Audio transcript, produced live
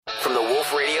from the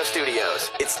Wolfe Radio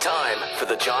Studios, it's time for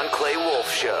the John Clay Wolfe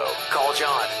Show. Call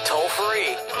John, toll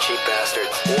free, cheap bastards,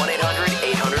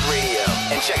 1-800-800-RADIO.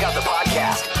 And check out the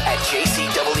podcast at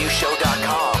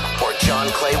jcwshow.com or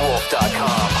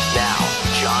johnclaywolfe.com. Now,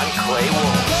 John Clay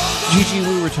Wolfe. Gigi,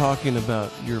 we were talking about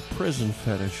your prison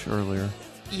fetish earlier.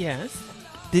 Yes.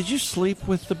 Did you sleep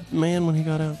with the man when he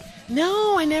got out?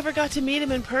 No, I never got to meet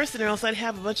him in person, or else I'd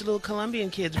have a bunch of little Colombian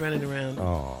kids running around.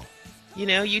 Oh. You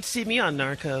know, you'd see me on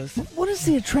Narcos. What is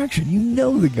the attraction? You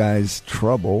know the guy's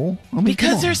trouble. I mean,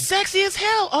 because they're sexy as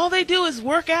hell. All they do is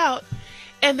work out,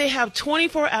 and they have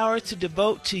 24 hours to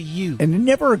devote to you. And it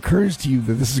never occurs to you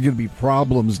that this is going to be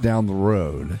problems down the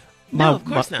road. No, of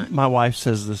course not. My wife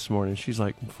says this morning, she's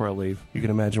like, before I leave, you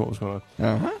can imagine what was going on.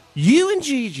 Uh-huh. You and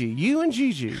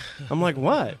Gigi. I'm like,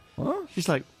 what? Huh? She's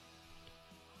like,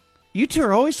 you two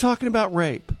are always talking about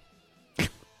rape.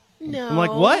 No. I'm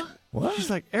like, what? What? She's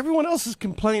like, everyone else is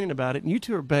complaining about it, and you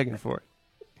two are begging for it.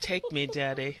 Take me,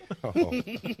 Daddy. Oh,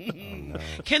 no.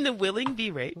 Can the willing be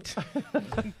raped?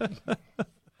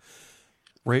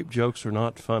 Rape jokes are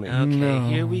not funny. Okay,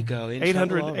 here we go.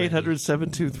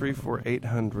 800-723-4800,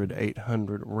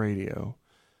 800-800-RADIO.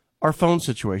 Our phone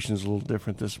situation is a little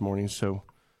different this morning, so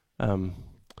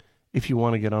if you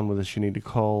want to get on with us, you need to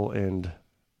call and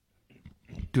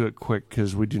do it quick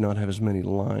because we do not have as many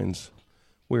lines.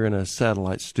 We're in a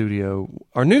satellite studio.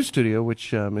 Our new studio,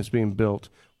 which is being built,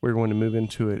 we're going to move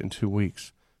into it in 2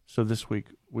 weeks. So this week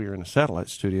we are in a satellite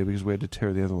studio because we had to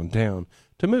tear the other one down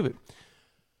to move it.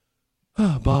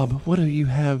 Oh, Bob, what do you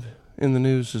have in the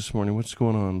news this morning? What's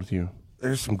going on with you?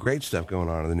 There's some great stuff going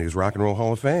on in the news. Rock and Roll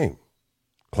Hall of Fame.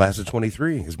 Class of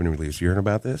 23 has been released. You heard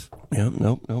about this? Yeah,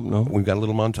 nope. We've got a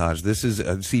little montage. This is,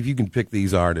 see if you can pick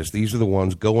these artists. These are the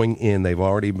ones going in. They've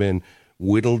already been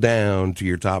whittled down to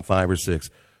your top 5 or 6.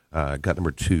 Cut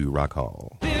number 2, Rock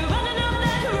Hall. All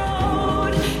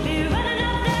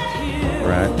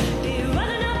right.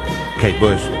 Kate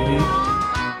Bush.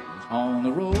 On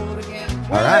the road again.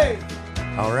 All right.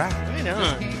 Right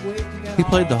on. He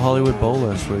played the Hollywood Bowl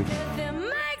last week.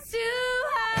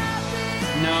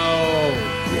 No.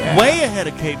 Yeah. Way ahead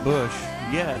of Kate Bush.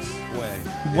 Yes.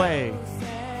 Way.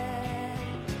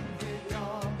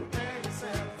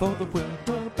 For the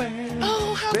Wilbur Band.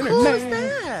 Oh, how Spinners. cool is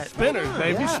that? Spinners, Wow.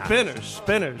 baby. Yeah.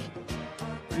 Spinners.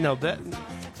 No,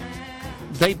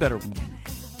 they better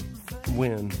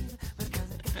win.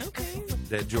 Okay.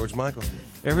 That George Michael.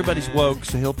 Everybody's woke,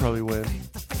 so he'll probably win.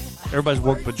 Everybody's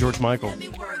woke but George Michael.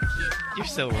 You're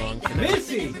so wrong today.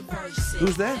 Missy.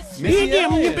 Who's that? Missy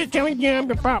Elliott.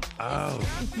 Oh.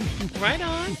 Right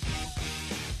on.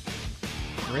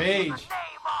 Rage.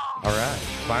 All right.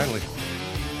 Finally.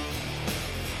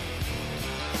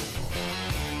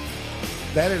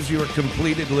 That is your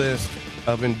completed list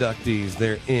of inductees.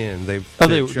 They're in. They've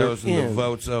chosen they're the in.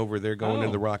 votes over. They're going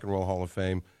into the Rock and Roll Hall of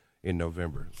Fame in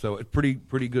November. So a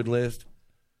pretty good list.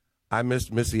 I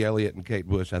missed Missy Elliott and Kate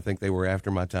Bush. I think they were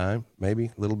after my time, maybe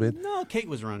a little bit. No, Kate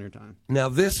was around your time. Now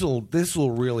this'll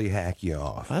really hack you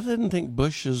off. I didn't think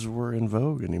Bushes were in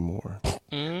vogue anymore.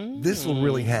 This'll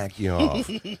really hack you off.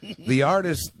 The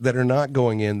artists that are not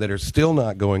going in, that are still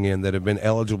not going in, that have been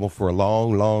eligible for a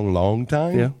long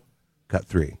time. Yeah. Cut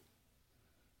 3.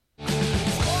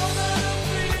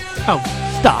 Oh,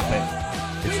 stop it.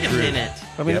 Wait a minute.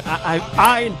 I mean, Yep.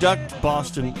 I induct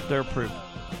Boston. They're approved.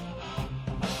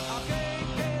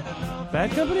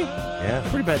 Bad Company? Yeah.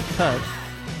 Pretty bad cut.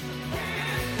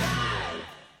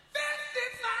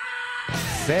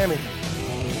 Sammy.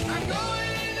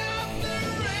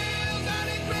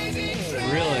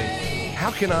 Really? How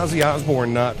can Ozzy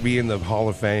Osbourne not be in the Hall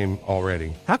of Fame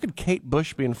already? How could Kate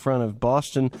Bush be in front of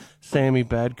Boston, Sammy,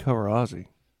 Badco, or Ozzy?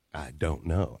 I don't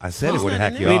know. I said it Who's would not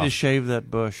hack in you We need off. to shave that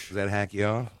bush. Does that hack you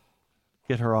off?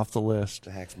 Get her off the list.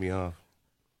 That hacks me off.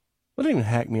 It didn't even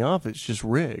hack me off. It's just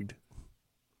rigged.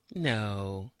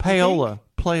 No. Payola.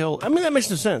 I mean, that makes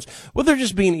no sense. Well, they're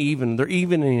just being even. They're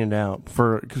evening it out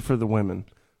for the women.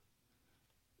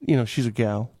 You know, she's a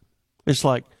gal. It's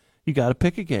like, you got to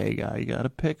pick a gay guy. You got to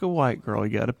pick a white girl.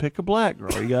 You got to pick a black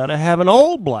girl. You got to have an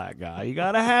old black guy. You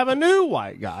got to have a new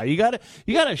white guy. You got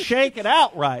to shake it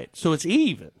out right so it's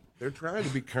even. They're trying to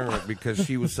be current because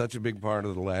she was such a big part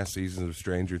of the last season of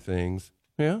Stranger Things.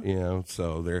 Yeah. You know,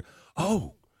 so they're,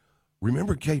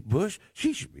 remember Kate Bush?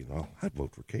 She should be, I'd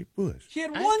vote for Kate Bush. She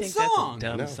had I one think song. that's a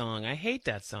dumb No. song. I hate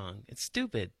that song. It's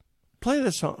stupid. Play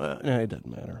this song. No, it doesn't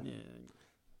matter.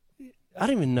 I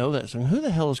don't even know that song. Who the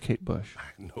hell is Kate Bush? I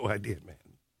have no idea, man.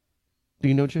 Do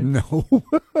you know, Jay? No.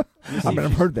 I mean,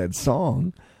 I've heard that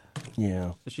song.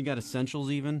 Yeah. Has she got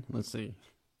Essentials even? Let's see.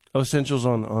 Oh, Essentials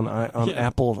on Yeah.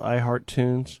 Apple iHeart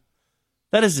Tunes.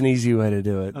 That is an easy way to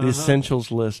do it. The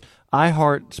essentials list.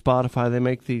 iHeart, Spotify, they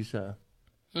make these.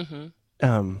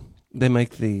 They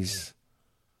make these.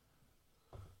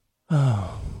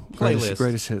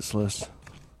 Greatest hits list.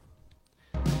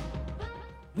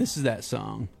 This is that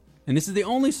song. And this is the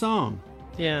only song.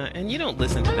 Yeah, and you don't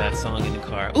listen to that song in the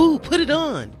car. Ooh, put it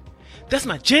on. That's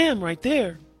my jam right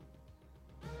there.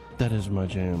 That is my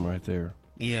jam right there.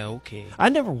 Yeah, okay. I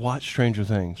never watched Stranger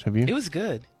Things. Have you? It was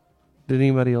good. Did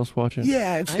anybody else watch it?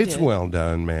 Yeah, it's did. well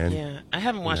done, man. Yeah, I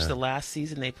haven't watched the last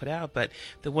season they put out, but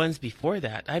the ones before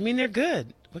that, I mean, they're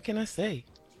good. What can I say?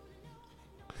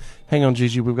 Hang on,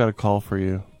 Gigi. We've got a call for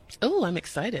you. Oh, I'm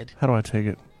excited. How do I take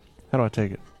it?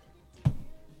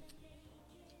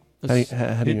 Let's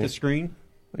how do hit you- the screen.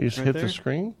 You just Right hit there? the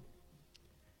screen?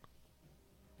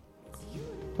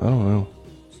 I don't know.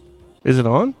 Is it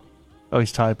on? Oh,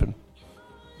 he's typing.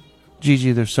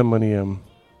 Gigi, there's somebody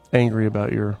angry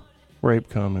about your rape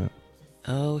comment.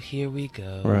 Oh, here we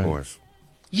go. Right. Of course.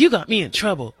 You got me in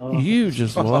trouble. You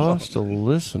just lost a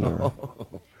listener.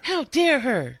 How dare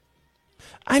her?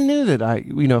 I knew that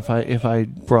if I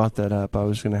brought that up, I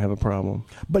was going to have a problem.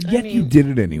 But yet you did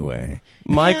it anyway.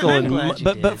 Michael, I'm glad you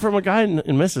but did. from a guy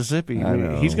in Mississippi, I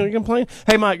know. he's going to complain.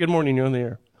 Hey, Mike. Good morning. You're on the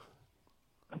air.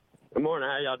 Good morning.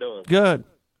 How y'all doing? Good.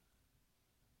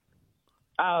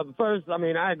 First, I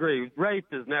mean, I agree. Rape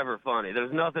is never funny.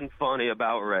 There's nothing funny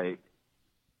about rape.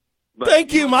 But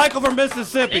Thank you, Michael from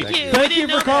Mississippi. Thank you. We Thank you didn't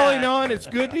for know calling that. on. It's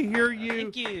good to hear you.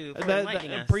 Thank you for That-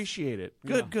 enlightening us. Appreciate it.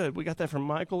 Good. We got that from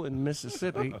Michael in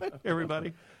Mississippi.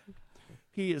 Everybody,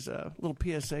 he is a little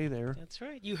PSA there. That's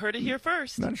right. You heard it here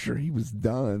first. Not sure he was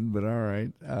done, but all right.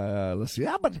 Let's see.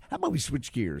 How about we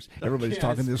switch gears? Everybody's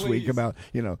talking this week about,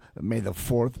 May the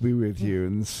 4th be with you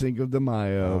and Cinco de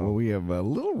Mayo. Well, we have a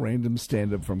little random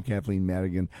stand-up from Kathleen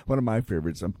Madigan, one of my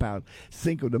favorites, about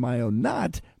Cinco de Mayo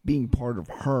not being part of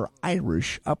her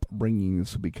Irish upbringing.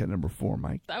 This will be cut number 4,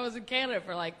 Mike. I was in Canada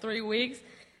for like 3 weeks,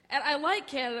 and I like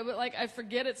Canada, but I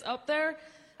forget it's up there.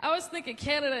 I was thinking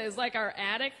Canada is like our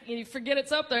attic, and you forget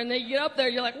it's up there, and then you get up there,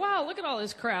 you're like, wow, look at all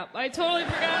this crap. I totally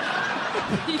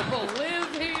forgot. People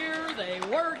live here, they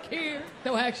work here.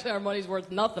 No, actually, our money's worth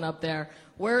nothing up there.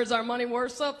 Where is our money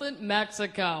worth something?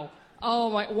 Mexico.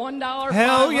 Oh, my, $1,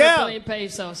 Hell 500 yeah. million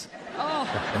pesos.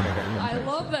 Oh, I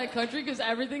love that country because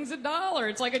everything's a dollar.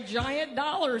 It's like a giant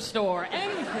dollar store.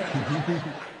 Anything.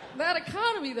 That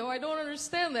economy, though, I don't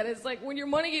understand that. It's like when your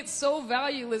money gets so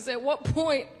valueless, at what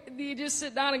point do you just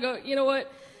sit down and go, you know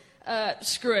what?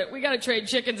 Screw it. We got to trade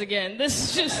chickens again. This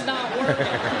is just not working.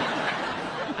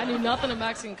 I knew nothing of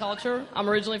Mexican culture. I'm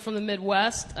originally from the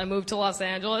Midwest. I moved to Los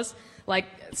Angeles. Like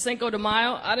Cinco de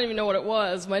Mayo, I didn't even know what it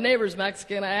was. My neighbor's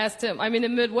Mexican. I asked him. I mean,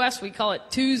 in the Midwest, we call it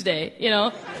Tuesday,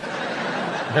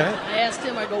 I asked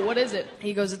him, I go, what is it?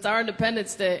 He goes, it's our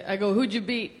Independence Day. I go, who'd you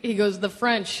beat? He goes, the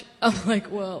French. I'm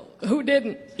like, well, who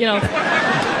didn't?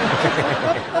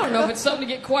 I don't know if it's something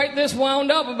to get quite this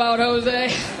wound up about, Jose.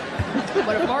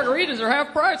 But if margaritas are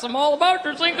half price, I'm all about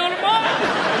your Cinco de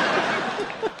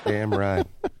Mayo. Damn right.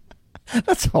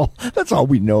 That's all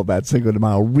we know about Cinco de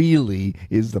Mayo. Really,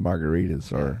 is the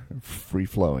margaritas are free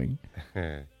flowing.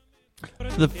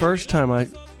 The first time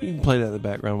you can play that in the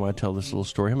background while I tell this little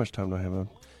story. How much time do I have?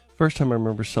 First time I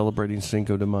remember celebrating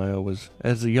Cinco de Mayo was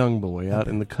as a young boy out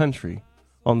in the country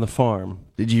on the farm.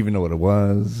 Did you even know what it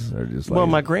was, or just Well,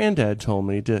 my granddad told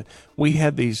me we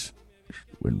had these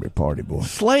wouldn't be party boy?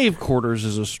 slave quarters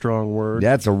is a strong word.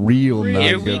 That's a real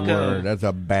Here not we good go. word. That's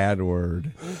a bad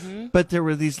word. But there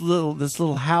were this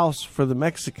little house for the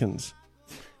Mexicans.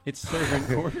 It's servant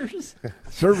quarters.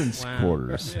 Servants' Wow.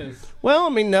 quarters. Well, I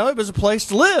mean, no, it was a place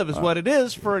to live, is what it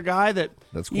is for a guy that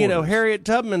That's quarters. Harriet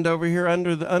Tubman over here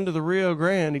under the Rio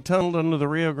Grande. He tunneled under the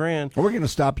Rio Grande. Well, we're going to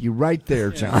stop you right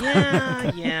there, John.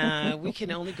 Yeah. We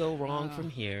can only go wrong from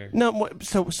here. No,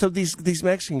 so these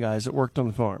Mexican guys that worked on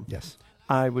the farm. Yes.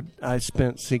 I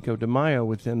spent Cinco de Mayo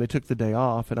with them. They took the day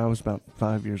off, and I was about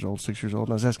 6 years old,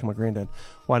 and I was asking my granddad,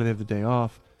 why do they have the day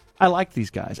off? I like these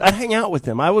guys. I'd hang out with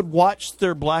them. I would watch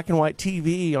their black and white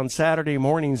TV on Saturday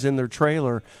mornings in their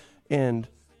trailer, and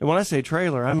when I say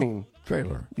trailer, I mean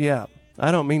Trailer. yeah.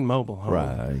 I don't mean mobile home.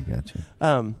 Right, I got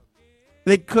you.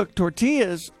 They'd cook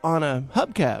tortillas on a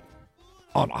hubcap.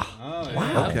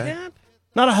 Wow. Okay.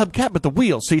 Not a hubcap, but the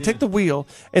wheel. So you take the wheel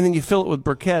and then you fill it with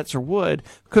briquettes or wood,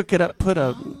 cook it up, put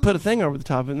a thing over the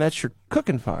top, and that's your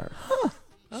cooking fire.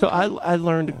 So I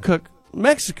learned to cook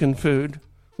Mexican food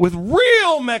with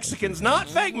real Mexicans, not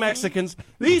fake Mexicans.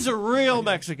 These are real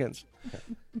Mexicans.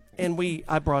 And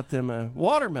I brought them a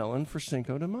watermelon for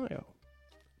Cinco de Mayo,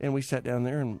 and we sat down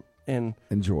there and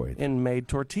Enjoyed. and made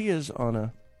tortillas on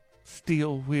a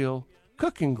steel wheel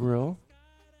cooking grill.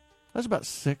 I was about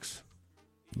 6.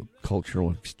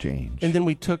 Cultural exchange. And then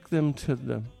we took them to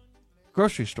the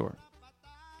grocery store.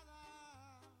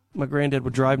 My granddad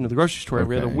would drive them to the grocery store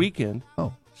every other weekend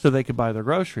so they could buy their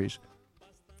groceries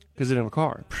because they didn't have a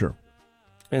car. Sure.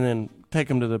 And then take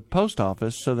them to the post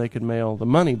office so they could mail the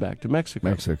money back to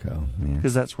Mexico.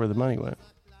 Because that's where the money went.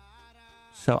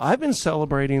 So I've been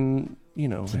celebrating,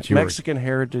 Mexican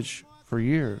heritage for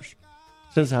years,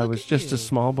 since I was just a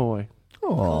small boy.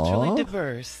 Culturally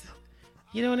diverse.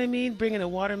 You know what I mean? Bringing a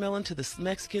watermelon to the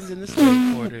Mexicans in the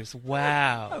slave quarters.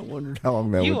 Wow. I wondered how long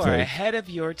that would take. You are ahead of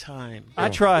your time. I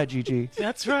tried, Gigi.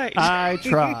 That's right. I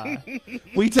tried.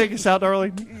 Will you take us out,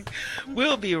 darling?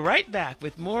 We'll be right back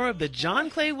with more of the John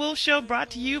Clay Wolfe Show,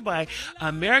 brought to you by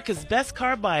America's Best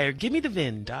Car Buyer,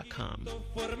 GiveMeTheVin.com.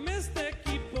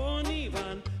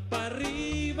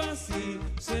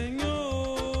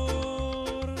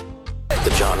 The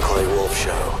John Clay Wolfe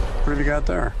Show. What have you got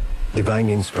there? Divine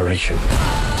inspiration.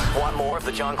 Want more of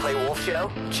the John Clay Wolfe Show?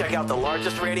 Check out the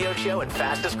largest radio show and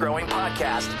fastest growing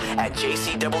podcast at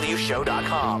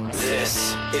jcwshow.com.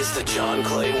 This is the John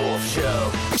Clay Wolfe Show.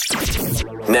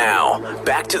 Now,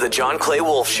 back to the John Clay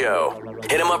Wolfe Show.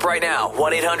 Hit him up right now,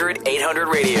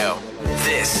 1-800-800-RADIO.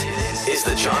 This is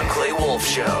the John Clay Wolfe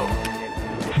Show.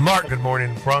 Mark, good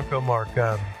morning. Bronco Mark.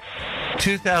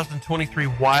 2023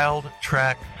 Wild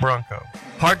Track Bronco.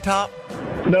 Hard top?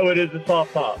 No, it is a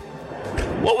soft top.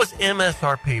 What was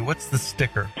MSRP? What's the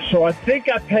sticker? So I think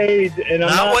I paid, and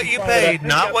not what you paid.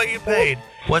 Not what you paid.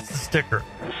 What's the sticker?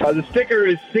 The sticker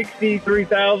is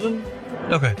 $63,000.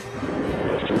 Okay.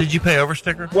 Did you pay over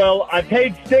sticker? Well, I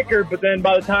paid sticker, but then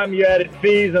by the time you added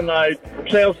fees and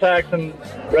sales tax and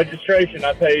registration,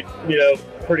 I paid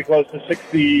pretty close to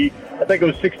 60. I think it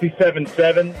was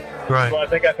 67.7. Right. So I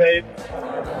think I paid.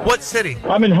 What city?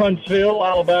 I'm in Huntsville,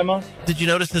 Alabama. Did you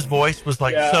notice his voice was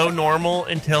so normal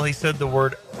until he said the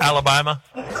word Alabama?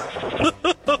 you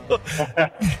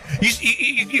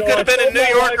could have been in New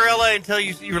York or LA until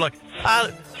you were like,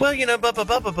 where do you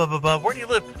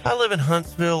live? I live in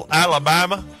Huntsville,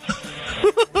 Alabama.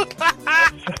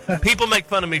 People make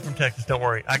fun of me from Texas. Don't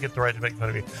worry, I get the right to make fun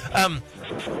of you.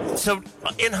 So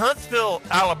in Huntsville,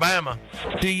 Alabama,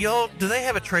 do they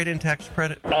have a trade-in tax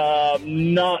credit?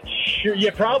 Not sure.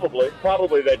 Yeah,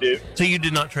 probably they do. So you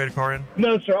did not trade a car in?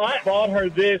 No, sir. I bought her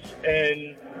this,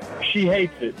 and she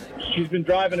hates it. She's been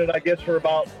driving it, I guess, for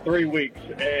about 3 weeks,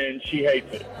 and she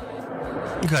hates it.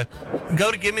 Okay,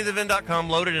 go to GiveMeTheVin.com,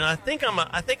 load it in. I think I'm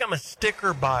a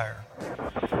sticker buyer.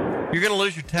 You're going to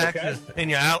lose your taxes and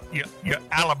your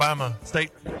Alabama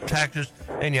state taxes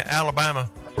and your Alabama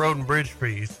road and bridge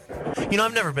fees.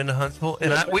 I've never been to Huntsville,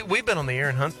 and we've been on the air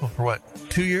in Huntsville for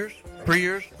 2 years, 3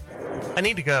 years. I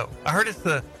need to go. I heard it's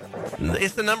the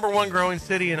number one growing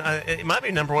city, and it might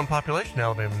be number one population in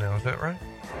Alabama now. Is that right?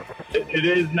 It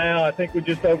is now. I think we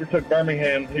just overtook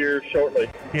Birmingham here shortly.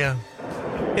 Yeah,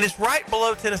 and it's right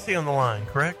below Tennessee on the line,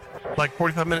 correct? Like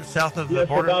 45 minutes south of the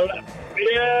border. Probably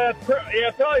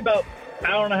about an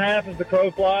hour and a half as the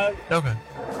crow flies. Okay.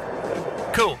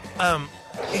 Cool.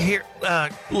 Here,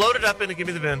 load it up into Give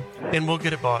Me the VIN, and we'll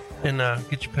get it bought and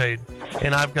get you paid.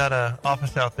 And I've got an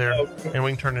office out there, and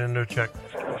we can turn it into a check.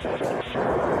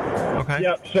 Okay.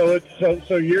 Yep.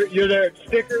 So you're there at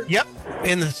sticker. Yep.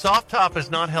 And the soft top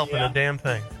is not helping a damn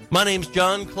thing. My name's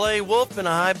John Clay Wolfe, and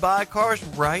I buy cars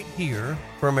right here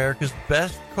for America's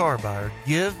best car buyer.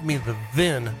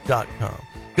 GiveMeTheVin.com.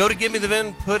 Go to Give Me the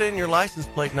VIN, put in your license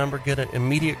plate number, get an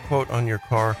immediate quote on your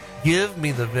car.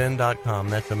 GiveMeTheVin.com.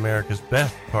 That's America's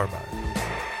best car buyer.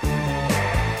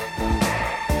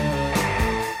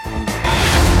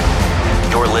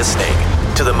 You're listening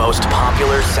to the most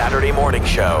popular Saturday morning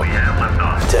show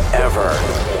to ever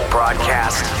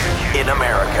broadcast in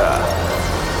America.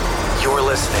 You're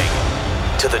listening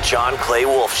to the John Clay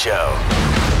Wolfe Show.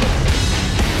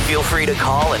 Feel free to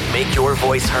call and make your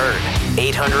voice heard.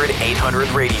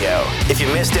 800-800-RADIO. If you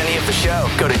missed any of the show,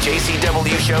 go to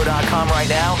jcwshow.com right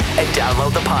now and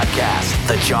download the podcast,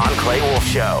 The John Clay Wolfe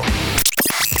Show.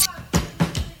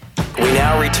 We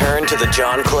now return to the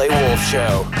John Clay Wolfe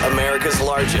Show, America's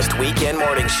largest weekend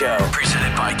morning show.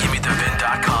 Presented by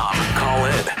GiveMeTheVin.com. Call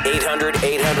in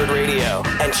 800-800-RADIO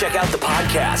and check out the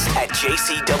podcast at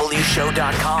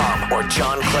jcwshow.com or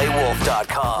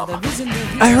johnclaywolfe.com.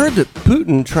 I heard that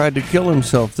Putin tried to kill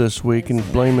himself this week and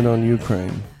blame it on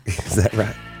Ukraine. Is that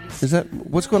right? Is that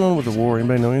what's going on with the war?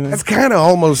 Anybody know anything? That's kind of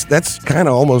almost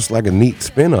like a neat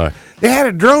spin on it. They had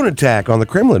a drone attack on the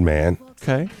Kremlin, man.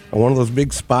 Okay. On one of those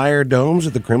big spire domes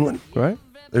at the Kremlin. Right.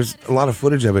 There's a lot of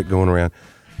footage of it going around.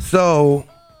 So,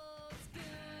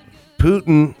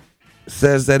 Putin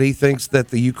says that he thinks that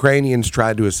the Ukrainians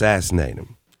tried to assassinate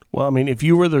him. Well, I mean, if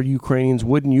you were the Ukrainians,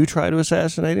 wouldn't you try to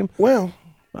assassinate him? Well,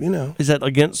 Is that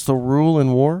against the rule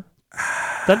in war?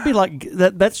 That'd be like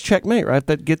that's checkmate, right?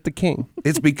 That get the king.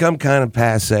 It's become kind of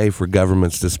passé for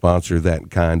governments to sponsor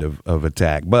that kind of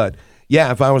attack. But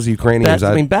yeah, if I was the Ukrainians,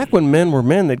 back when men were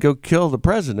men, they'd go kill the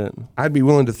president. I'd be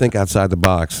willing to think outside the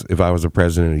box if I was the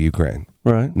president of Ukraine.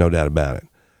 Right, no doubt about it.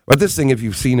 But this thing, if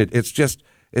you've seen it, it's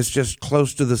just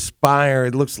close to the spire.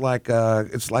 It looks like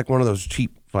it's like one of those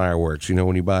cheap fireworks.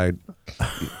 When you buy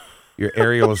your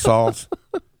aerial assaults,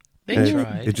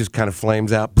 it just kind of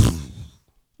flames out.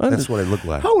 That's what it looked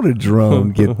like. How would a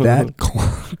drone get that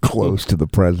close to the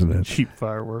president? Cheap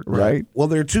firework, right? Well,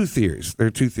 there are two theories.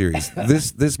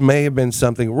 This may have been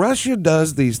something. Russia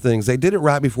does these things. They did it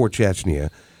right before Chechnya.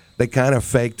 They kind of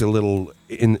faked a little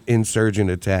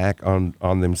insurgent attack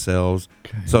on themselves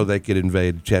so they could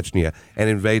invade Chechnya.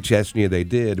 And invade Chechnya they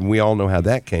did, and we all know how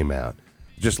that came out,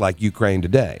 just like Ukraine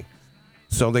today.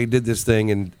 So they did this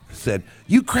thing and said,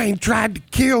 Ukraine tried to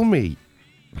kill me.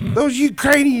 Those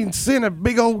Ukrainians sent a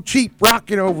big old cheap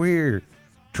rocket over here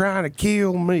trying to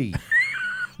kill me.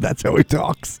 That's how he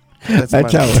talks. That's our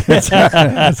actual.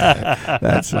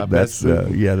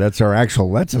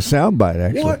 That's a soundbite.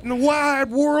 Actually, what in the wide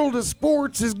world of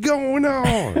sports is going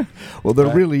on? Well,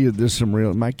 there's some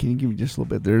real. Mike, can you give me just a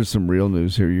little bit? There's some real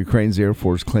news here. Ukraine's Air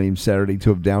Force claimed Saturday to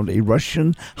have downed a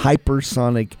Russian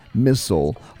hypersonic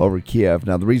missile over Kiev.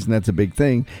 Now, the reason that's a big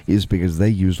thing is because they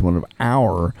used one of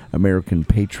our American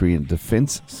Patriot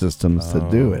defense systems to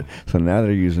do it. So now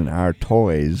they're using our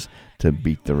toys to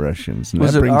beat the Russians. And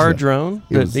was it our drone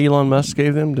that Elon Musk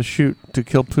gave them to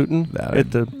kill Putin?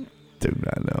 Do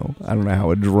not know. I don't know how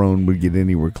a drone would get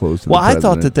anywhere close to the I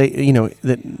president. thought that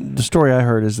that the story I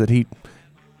heard is that he,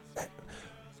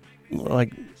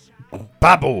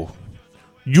 Babu,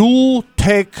 you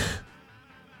take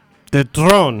the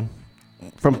drone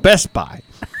from Best Buy.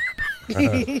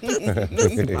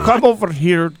 Come over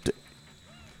here.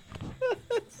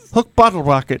 Hook bottle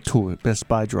rocket to it, Best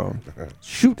Buy drone.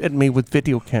 Shoot at me with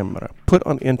video camera. Put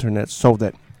on internet so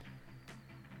that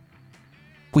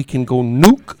we can go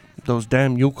nuke those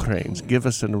damn Ukrainians. Give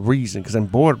us a reason, because I'm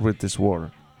bored with this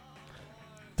war.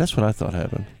 That's what I thought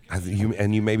happened.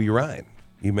 And you may be right.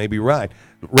 You may be right.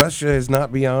 Russia is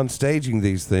not beyond staging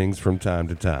these things from time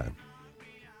to time.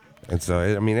 And so,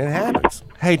 it happens.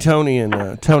 Hey, Tony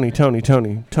and Tony. Tony,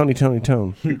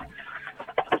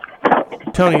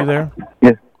 you there?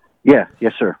 Yeah. Yeah,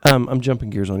 yes, sir. I'm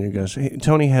jumping gears on you guys.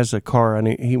 Tony has a car, and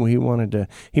he wanted to.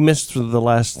 He missed the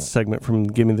last segment from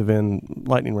Give Me the VIN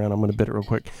lightning round. I'm going to bid it real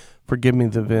quick for Give Me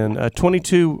the VIN.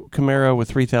 22 Camaro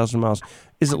with 3,000 miles.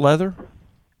 Is it leather?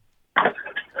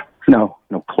 No,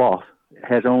 cloth. It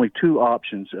has only two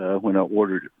options when I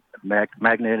ordered it: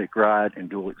 magnetic ride and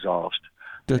dual exhaust,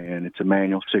 and it's a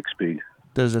manual 6-speed.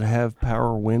 Does it have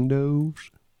power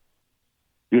windows?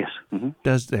 Yes. Mm-hmm.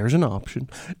 There's an option.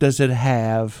 Does it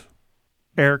have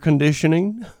air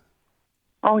conditioning?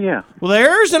 Oh, yeah. Well,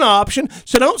 there's an option.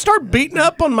 So don't start beating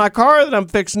up on my car that I'm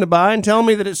fixing to buy and tell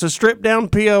me that it's a stripped-down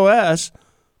POS.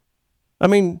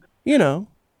 Does it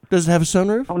have a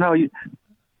sunroof? Oh, no.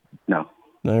 No.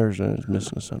 It's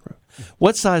missing a sunroof.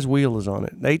 What size wheel is on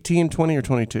it? 18, 20, or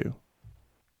 22?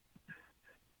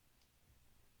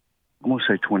 I'm going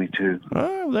to say 22.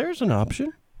 Oh, there's an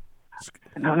option.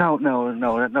 No,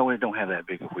 it don't have that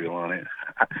big a wheel on it.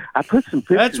 I put some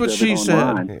pictures. That's what she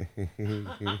said.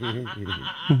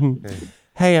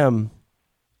 Hey,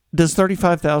 does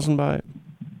 35,000 buy it?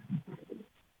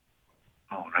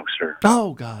 Oh no, sir.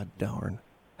 Oh God, darn!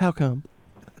 How come?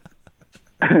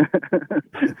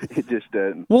 It just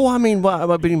doesn't. Well, why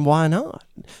not?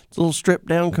 It's a little stripped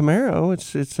down Camaro.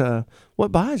 It's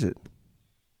what buys it?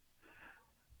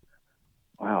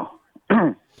 Wow.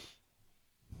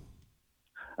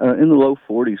 In the low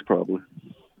 40s, probably.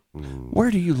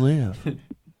 Where do you live?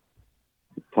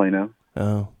 Plano.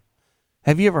 Oh.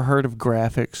 Have you ever heard of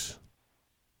graphics?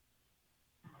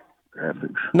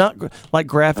 Graphics. Not like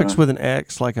graphics with an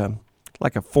X, like a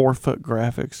 4-foot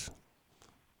graphics.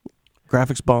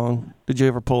 Graphics bong. Did you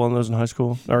ever pull on those in high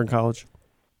school or in college?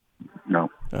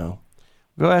 No. Oh.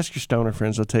 Go ask your stoner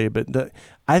friends, I'll tell you. But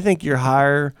I think you're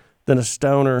higher than a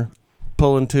stoner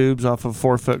pulling tubes off of a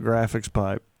 4-foot graphics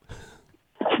pipe.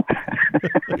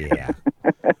 Yeah.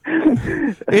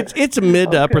 It's a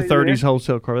mid to upper 30s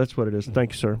wholesale car. That's what it is.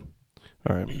 Thank you, sir.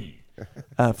 All right.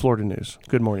 Florida news.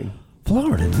 Good morning.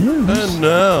 Florida news. And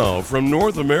now, from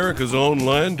North America's own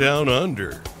land down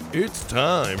under, it's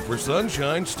time for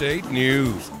Sunshine State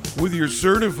News with your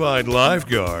certified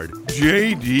lifeguard,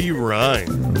 J.D.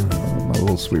 Ryan. My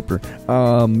little sweeper.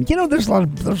 There's a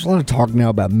lot of talk now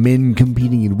about men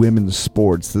competing in women's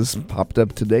sports. This popped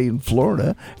up today in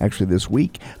Florida, actually this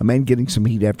week. A man getting some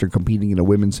heat after competing in a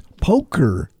women's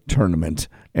poker tournament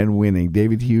and winning.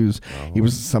 David Hughes, he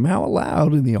was somehow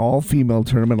allowed in the all-female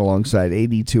tournament alongside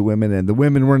 82 women, and the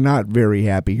women were not very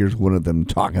happy. Here's one of them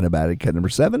talking about it. Cut number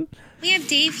 7. We have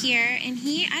Dave here, and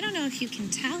I don't know if you can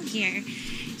tell here,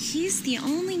 he's the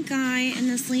only guy in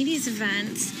this ladies'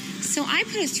 event. So I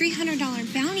put a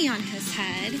 $300 bounty on his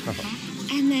head,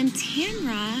 and then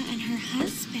Tamra and her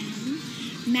husband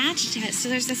matched it. So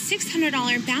there's a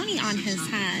 $600 bounty on his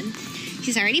head.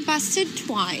 He's already busted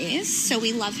twice, so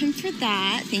we love him for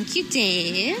that. Thank you,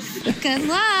 Dave. Good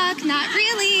luck. Not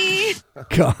really.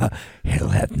 God, hell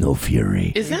hath no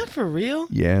fury. Is that for real?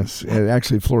 Yes. And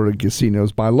actually, Florida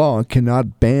casinos, by law,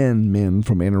 cannot ban men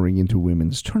from entering into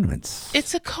women's tournaments.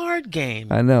 It's a card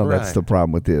game. I know. That's the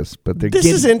problem with this. But this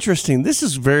is interesting. This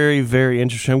is very, very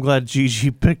interesting. I'm glad Gigi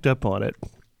picked up on it.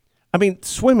 I mean,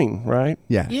 swimming, right?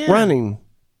 Yeah. Running,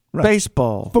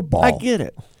 baseball, football. I get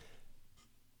it.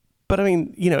 But I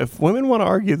mean, if women want to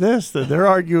argue this, that they're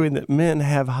arguing that men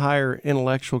have higher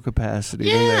intellectual capacity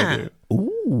than they do.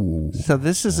 Ooh. So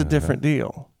this is a different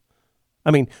deal.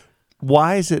 I mean,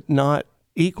 why is it not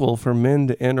equal for men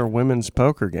to enter women's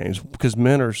poker games? Because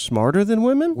men are smarter than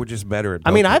women? We're just better at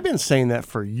poker. I mean, I've been saying that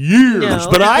for years,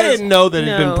 but I didn't know that it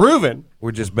had been proven.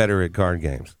 We're just better at card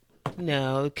games.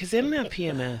 No, because they don't have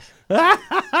PMS.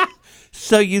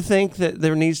 So you think that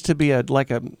there needs to be a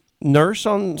nurse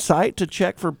on site to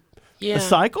check for a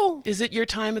cycle? Is it your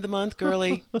time of the month,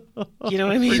 girly? You know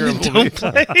what I mean? Don't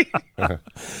play.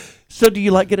 So do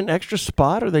you get an extra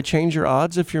spot, or they change your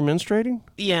odds if you're menstruating?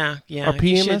 Yeah. Or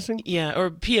PMSing? Or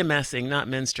PMSing, not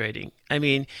menstruating. I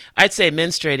mean, I'd say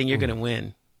menstruating, you're going to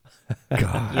win.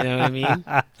 God. You know what I mean?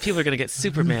 People are going to get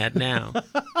super mad now.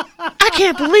 I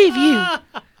can't believe you.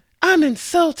 I'm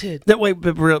insulted. But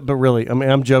really, I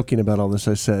mean, I'm joking about all this.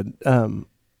 I said,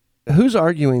 who's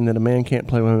arguing that a man can't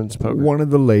play women's poker? One of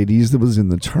the ladies that was in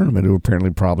the tournament who apparently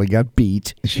probably got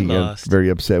beat. She got lost. very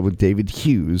upset with David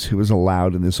Hughes, who was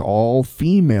allowed in this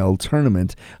all-female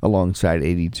tournament alongside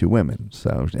 82 women.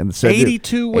 So,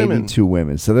 82 women? 82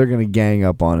 women. So they're going to gang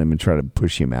up on him and try to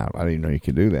push him out. I didn't know you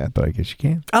could do that, but I guess you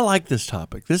can. I like this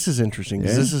topic. This is interesting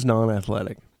because this is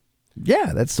non-athletic.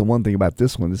 Yeah, that's the one thing about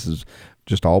this one. This is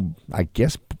just all, I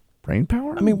guess, brain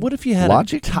power? I mean, what if you had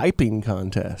logic? A typing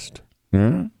contest?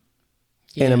 Hmm?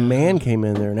 And a man came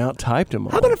in there and out-typed him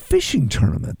all. How about a fishing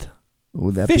tournament?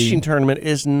 Would that fishing tournament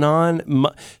is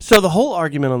so the whole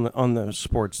argument on the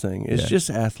sports thing is just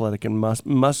athletic and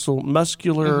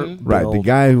muscular build. Right, the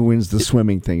guy who wins the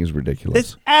swimming thing is ridiculous.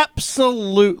 It's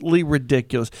absolutely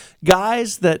ridiculous.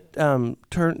 Guys that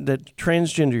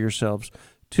transgender yourselves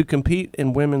to compete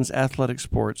in women's athletic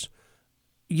sports,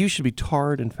 you should be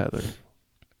tarred and feathered.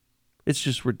 It's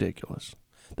just ridiculous.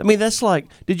 I mean, that's like,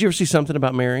 did you ever see something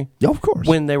about Mary? Yeah, of course.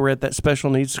 When they were at that special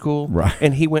needs school. Right.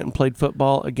 And he went and played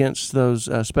football against those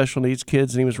special needs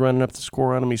kids, and he was running up the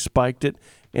score on them. He spiked it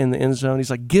in the end zone. He's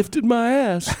like, gifted my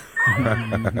ass.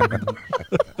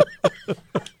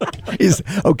 Is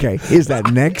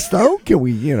that next, though? Can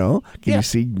we, can you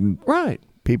see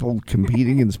people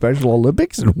competing in Special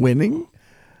Olympics and winning?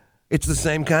 It's the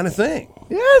same kind of thing.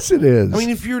 Yes, it is. I mean,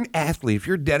 if you're an athlete, if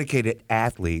you're a dedicated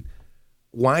athlete,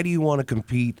 why do you want to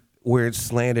compete where it's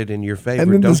slanted in your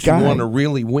favor? Don't you want to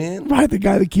really win? Right, the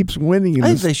guy that keeps winning. I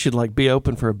think they should be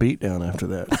open for a beatdown after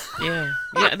that. Yeah.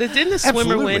 Didn't the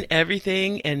swimmer win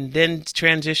everything and then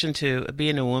transition to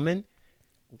being a woman?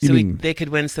 So they could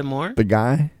win some more? The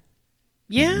guy?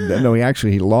 Yeah. No,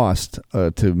 he lost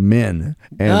to men,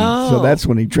 and so that's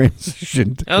when he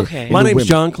transitioned. Okay. My name's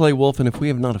John Clay Wolfe, and if we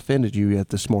have not offended you yet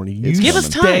this morning, give us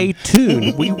time. Stay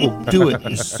tuned. We will do it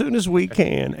as soon as we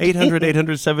can.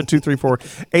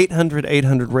 800-800-7234,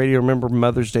 800-800-RADIO. Remember,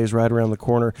 Mother's Day is right around the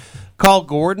corner. Call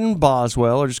Gordon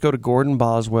Boswell, or just go to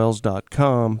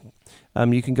gordonboswells.com.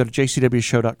 You can go to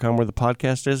jcwshow.com where the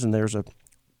podcast is, and there's a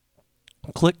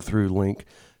click-through link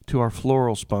to our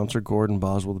floral sponsor, Gordon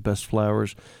Boswell, the best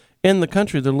flowers in the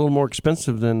country. They're a little more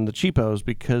expensive than the cheapos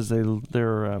because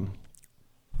they're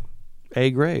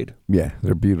A grade. Yeah,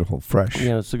 they're beautiful, fresh.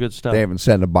 Yeah, it's the good stuff. They haven't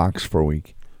sent in a box for a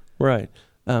week. Right.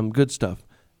 Good stuff.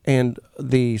 And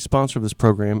the sponsor of this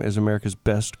program is America's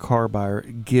best car buyer,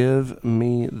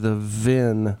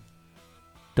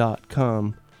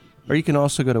 GiveMeTheVin.com. Or you can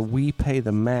also go to We Pay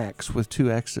the Max with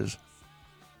 2 X's.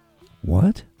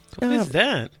 What? What is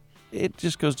that? It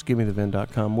just goes to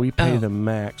GiveMeTheVin.com. We pay the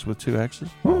max with 2 X's.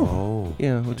 Oh.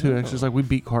 Yeah, with 2 X's. Like we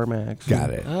beat CarMax. Got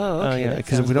it. Oh, okay. Yeah,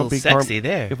 because if we don't beat sexy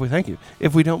there. Thank you.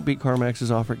 If we don't beat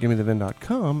CarMax's offer at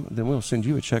GiveMeTheVin.com, then we'll send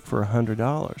you a check for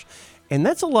 $100. And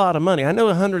that's a lot of money. I know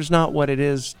 100 is not what it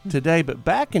is today, but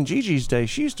back in Gigi's day,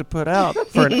 she used to put out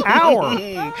for an hour.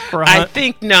 I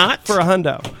think not. For a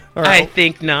hundo. All I right,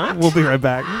 think not. we'll be right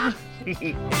back.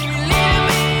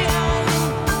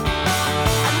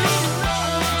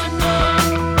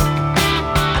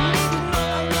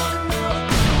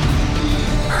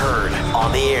 Heard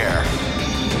on the air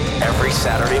every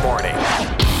Saturday morning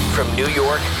from New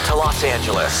York to Los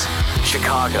Angeles,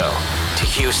 Chicago to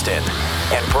Houston,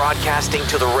 and broadcasting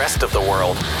to the rest of the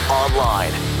world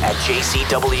online at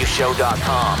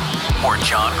jcwshow.com or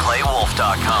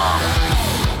johnclaywolf.com.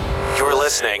 You're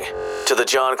listening to The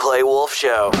John Clay Wolfe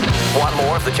Show. Want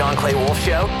more of The John Clay Wolfe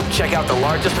Show? Check out the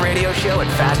largest radio show and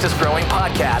fastest growing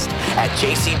podcast at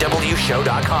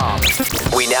jcwshow.com.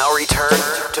 We now return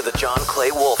to The John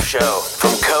Clay Wolfe Show.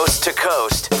 From coast to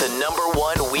coast, the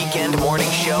 #1 weekend morning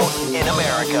show in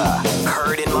America.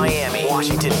 Heard in Miami,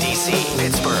 Washington, D.C.,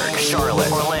 Pittsburgh, Charlotte,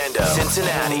 Orlando,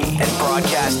 Cincinnati, and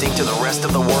broadcasting to the rest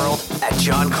of the world at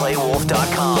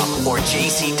johnclaywolf.com or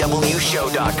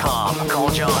jcwshow.com. Call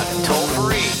John toll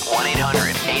free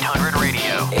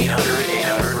 1-800-800-RADIO.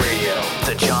 800-800-RADIO.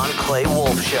 The John Clay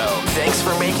Wolfe Show. Thanks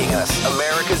for making us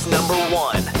America's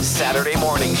 #1 Saturday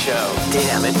morning show.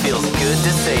 Damn, it feels good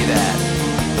to say that.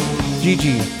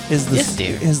 Gigi, is Yes,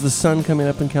 dear. the sun coming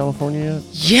up in California yet?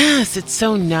 Yes, it's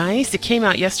so nice. It came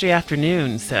out yesterday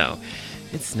afternoon, so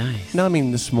it's nice. No, I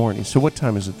mean this morning. So what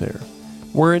time is it there?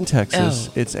 We're in Texas.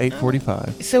 Oh. It's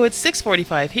 8:45. So it's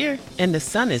 6:45 here, and the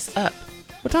sun is up.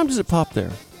 What time does it pop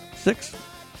there? 6?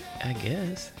 I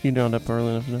guess. You not up early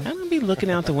enough to know? I don't be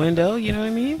looking out the window, you know what I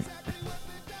mean?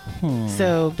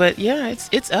 So, but yeah,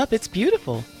 it's up. It's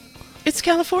beautiful. It's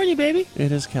California, baby.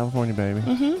 It is California, baby.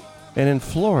 Mm-hmm. And in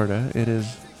Florida, it is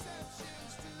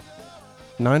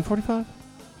 9:45?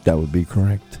 That would be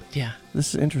correct. Yeah.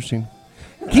 This is interesting.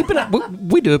 Keeping up,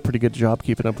 we do a pretty good job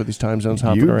keeping up with these time zones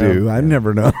hopping You around. do. I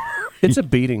never know. It's a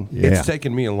beating. Yeah. It's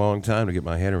taken me a long time to get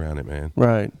my head around it, man.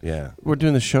 Right. Yeah. We're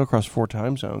doing the show across 4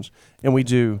 time zones, and we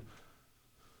do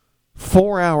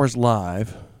 4 hours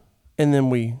live, and then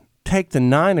we take the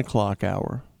 9 o'clock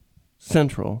hour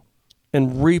Central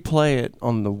and replay it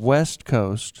on the West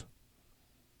Coast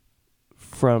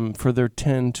for their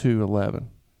 10 to 11.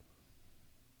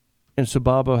 And so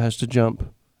Bobo has to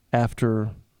jump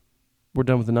after we're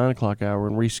done with the 9 o'clock hour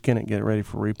and reskin it, get it ready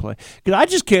for replay. Because I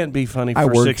just can't be funny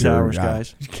for 6 hours,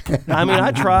 guys. I mean,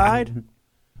 I tried.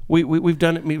 We've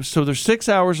done it. So there's 6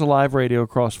 hours of live radio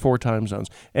across 4 time zones,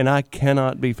 and I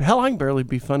cannot be. Hell, I can barely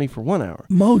be funny for 1 hour.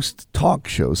 Most talk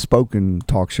shows, spoken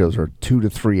talk shows, are 2 to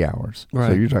 3 hours. Right.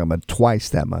 So you're talking about twice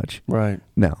that much. Right.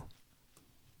 No.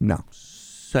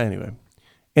 So anyway,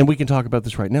 and we can talk about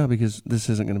this right now because this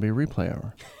isn't going to be a replay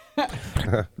hour.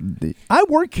 I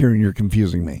work here and you're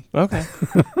confusing me. Okay.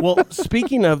 Well,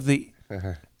 speaking of the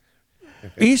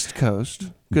East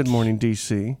Coast, good morning,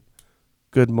 D.C.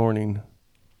 Good morning.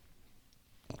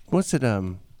 What's it,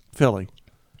 Philly?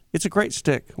 It's a great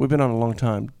stick. We've been on a long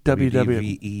time.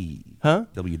 WDVE. Huh?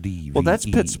 WDVE. Well, that's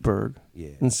Pittsburgh Yeah.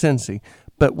 and Cincy.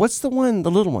 But what's the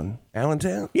little one?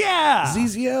 Allentown? Yeah.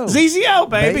 ZZO. ZZO,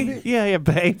 baby. Yeah,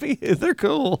 baby. They're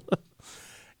cool.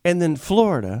 And then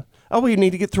Florida. Oh, we need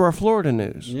to get through our Florida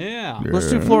news. Yeah. Let's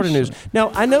do Florida news. Now,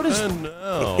 I noticed, And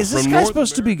now, is this from guy North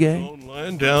supposed to be gay? America's own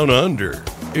land down under,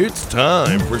 it's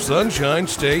time for Sunshine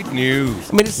State News.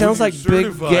 I mean, it sounds With like your Big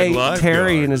certified Gay lifeguard,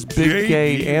 Terry and his Big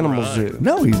Gay J.D. Animal Ryan. Zoo.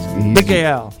 No, he's Big Gay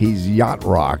Al. He's yacht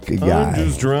rock guy. I'm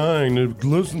just trying to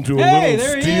listen to a Hey, little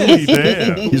there he Steely is.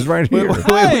 Dan. He's right here.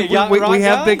 Hey, yacht rock We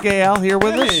have guy? Big Gay Al here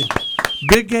with Hey. us.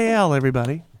 Big Gay Al,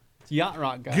 everybody. It's Yacht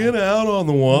Rock guy. Get out on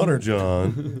the water,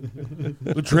 John.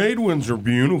 The trade winds are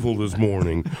beautiful this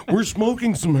morning. We're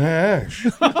smoking some hash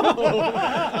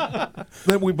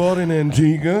that we bought in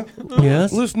Antigua.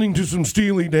 Yes. Listening to some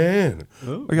Steely Dan.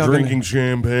 Are y'all Drinking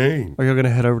champagne. Are y'all going to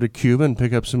head over to Cuba and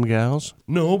pick up some gals?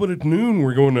 No, but at noon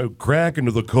we're going to crack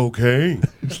into the cocaine.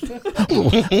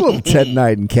 Little Ted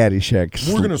Knight and Caddyshack.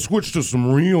 We're going to switch to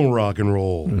some real rock and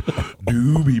roll.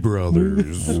 Doobie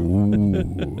Brothers.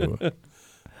 Ooh.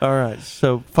 All right,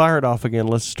 so fire it off again.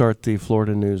 Let's start the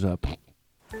Florida news up.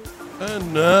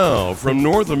 And now, from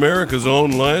North America's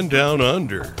own land down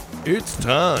under, it's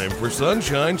time for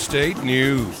Sunshine State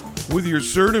News with your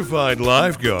certified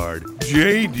lifeguard,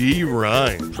 J.D.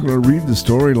 Ryan. I'm going to read the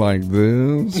story like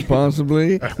this,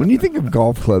 possibly. When you think of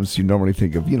golf clubs, you normally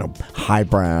think of,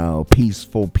 highbrow,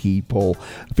 peaceful people.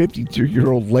 A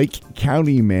 52-year-old Lake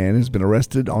County man has been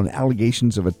arrested on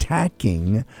allegations of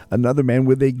attacking another man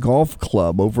with a golf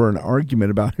club over an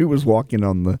argument about who was walking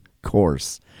on the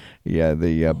course. Yeah,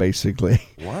 the basically.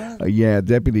 What?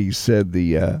 Deputies said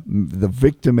the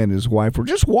victim and his wife were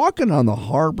just walking on the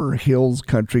Harbor Hills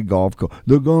Country golf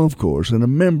course, and a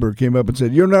member came up and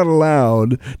said, "You're not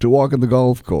allowed to walk on the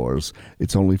golf course.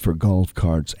 It's only for golf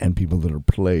carts and people that are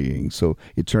playing." So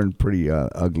it turned pretty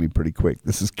ugly pretty quick.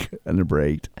 This is number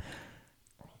 8.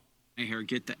 Here,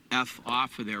 get the F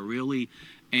off of there, really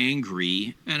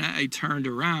angry. And I turned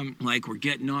around like, "We're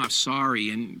getting off,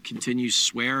 sorry," and continues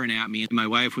swearing at me. My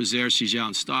wife was there. She's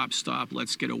yelling, "Stop, stop,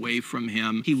 let's get away from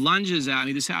him." He lunges at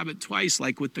me. This happened twice,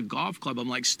 like with the golf club. I'm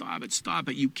like, "Stop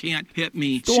it, you can't hit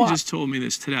me." Stop. She just told me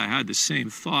this today. I had the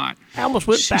same thought. I almost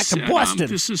went back to Boston.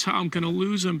 "This is how I'm going to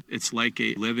lose him." It's like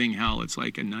a living hell. It's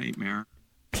like a nightmare.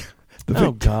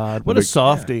 Oh, God. What a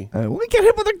softy. We get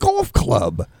him with a golf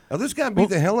club. Oh, this guy beat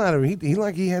the hell out of him.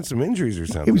 He had some injuries or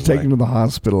something. He was taken to the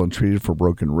hospital and treated for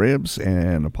broken ribs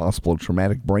and a possible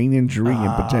traumatic brain injury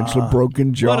and potentially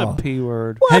broken jaw. What a P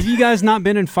word. Have you guys not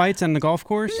been in fights on the golf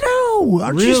course? No.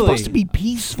 Aren't you supposed to be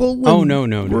peaceful and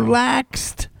no.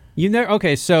 relaxed?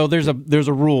 Okay, so there's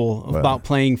a rule about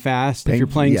playing fast. If you're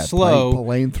playing slow,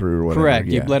 playing through or whatever. Correct.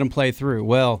 You let them play through.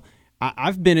 Well,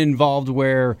 I've been involved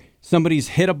where somebody's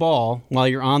hit a ball while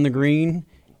you're on the green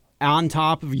on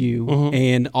top of you,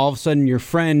 and all of a sudden your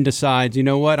friend decides, you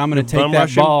know what, I'm going to take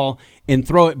that ball and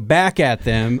throw it back at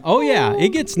them. Oh, yeah, it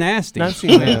gets nasty. I've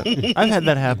seen that. I've had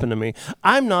that happen to me.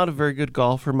 I'm not a very good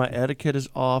golfer. My etiquette is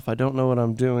off. I don't know what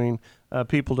I'm doing.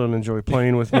 People don't enjoy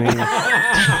playing with me.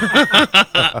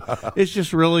 It's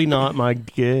just really not my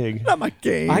gig. Not my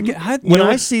game. When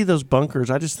I see those bunkers,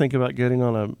 I just think about getting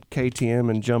on a KTM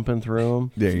and jumping through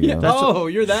them. There you go.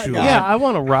 You're that guy. Yeah, I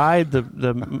want to ride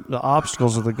the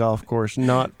obstacles of the golf course,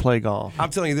 not play golf. I'm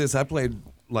telling you this. I played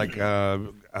like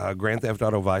Grand Theft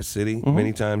Auto Vice City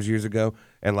many times years ago,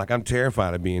 and like I'm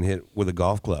terrified of being hit with a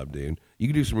golf club, dude. You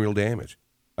can do some real damage.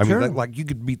 I mean, like you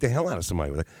could beat the hell out of somebody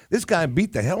with it. This guy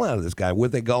beat the hell out of this guy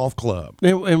with a golf club.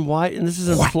 And why? And this is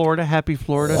in Florida, happy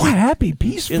Florida. What? Happy,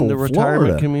 peaceful in the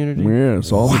retirement community. Yeah,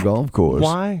 it's all the golf course.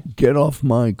 Why? Get off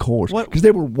my course. Because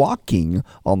they were walking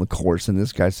on the course, and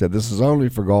this guy said, "This is only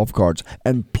for golf carts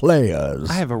and players."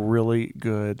 I have a really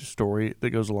good story that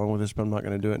goes along with this, but I'm not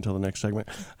going to do it until the next segment.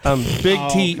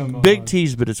 Big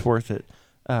tease, but it's worth it.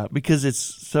 Because it's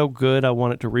so good, I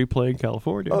want it to replay in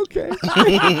California. Okay.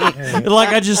 Like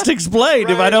I just explained,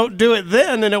 if I don't do it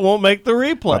then it won't make the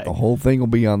replay. But the whole thing will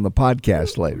be on the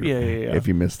podcast later. Yeah. If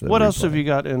you missed the What replay. else have you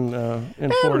got in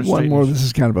Florida one State? more. This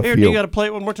is kind of a Here, field. you got to play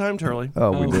it one more time, Turley.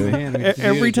 Oh, we do? Man,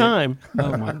 Every time.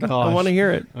 Oh, my gosh. I want to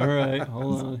hear it. All right,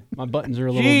 hold on. My buttons are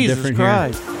a little Jesus different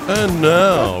Christ. here. And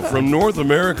now, from North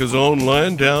America's own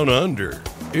land down under,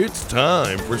 it's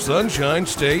time for Sunshine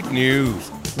State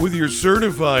News with your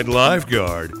certified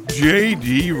lifeguard,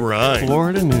 J.D. Ryan.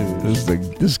 Florida news.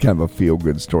 This is kind of a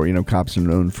feel-good story. You know, cops are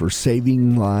known for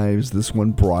saving lives. This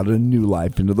one brought a new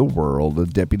life into the world. A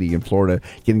deputy in Florida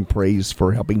getting praised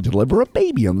for helping deliver a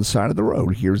baby on the side of the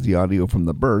road. Here's the audio from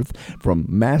the birth from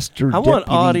Master Deputy. I want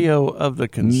audio of the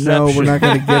conception. No, we're not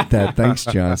going to get that. Thanks,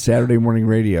 John. Saturday morning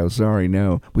radio. Sorry,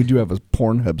 no. We do have a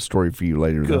Pornhub story for you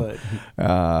later, Good. though.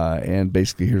 And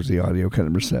basically, here's the audio, cut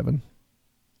number 7.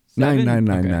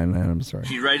 9999. I'm sorry.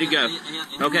 She's ready to go.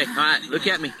 Okay, all right. Look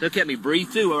at me. Look at me. Breathe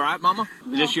through, all right, Mama?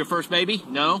 Is this your first baby?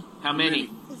 No? How many?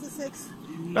 This is 6.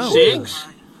 Oh. 6?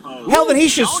 Hell, then he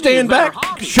should stand back,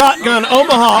 shotgun,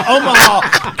 Omaha,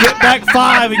 get back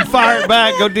 5 and fire it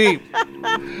back, go deep.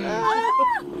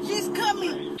 She's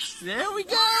coming. There we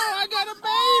go. I got a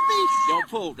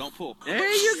baby. Don't pull. There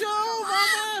you go,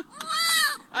 Mama.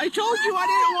 I told you I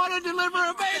didn't want to deliver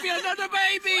a baby, another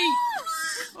baby.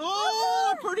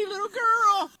 Oh, pretty little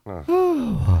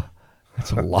girl.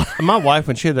 That's a lot. My wife,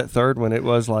 when she had that third one, it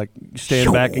was like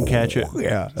stand back and catch it.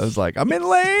 Yeah, I was like, I'm in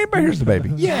labor. Here's the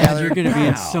baby. Yeah, you're going to be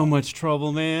in so much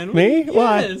trouble, man. Me?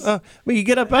 Yes. Why? Well, you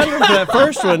get up under that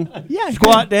first one,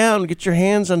 squat down, get your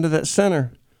hands under that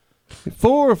center.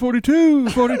 4, 42,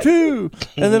 42.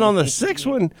 And then on the 6th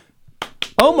one,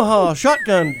 Omaha,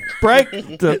 shotgun, break,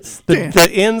 the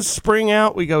ends spring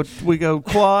out, we go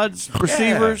quads,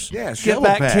 receivers, get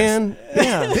back pass. 10.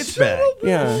 Yeah. Pitch back.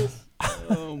 Yeah.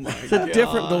 Oh, my It's a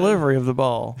different delivery of the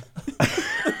ball.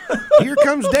 Here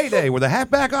comes Day-Day with a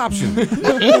halfback option.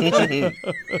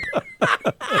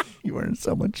 You were in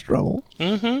so much trouble.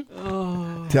 Mm-hmm.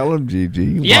 Oh. Tell him, Gigi.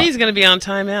 Yeah, he's going to be on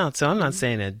timeout, so I'm not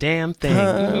saying a damn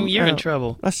thing. You're in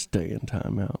trouble. I stay in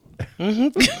timeout.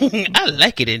 Mm-hmm. I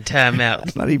like it in timeout.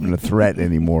 It's not even a threat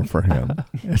anymore for him.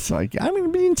 It's like, I'm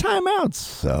going to be in timeout,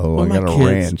 so I got a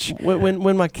ranch.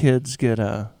 When my kids get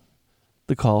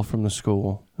the call from the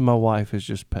school, and my wife is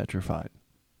just petrified.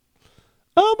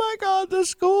 oh my God, the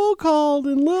school called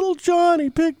and little Johnny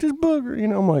picked his booger. You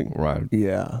know, I'm like, Right.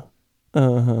 yeah.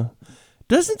 Uh-huh.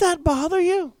 Doesn't that bother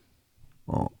you?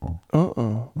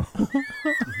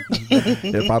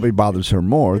 It probably bothers her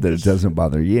more that it doesn't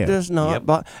bother you. It does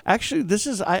not. Actually, this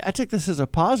is I take this as a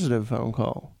positive phone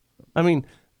call. I mean,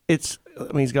 he's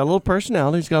got a little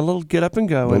personality. He's got a little get up and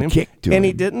go in him. Kick to and him.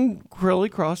 He didn't really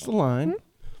cross the line.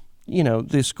 You know,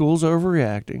 the school's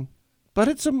overreacting. But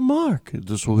it's a mark.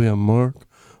 This will be a mark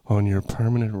on your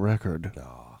permanent record.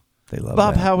 Oh, they love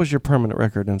Bob, that. how was your permanent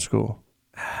record in school?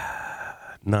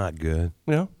 Not good.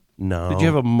 Yeah? No. Did you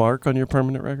have a mark on your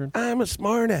permanent record? I'm a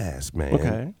smart ass, man.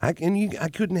 Okay. I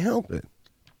couldn't help it.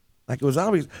 Like it was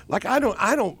always like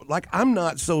I'm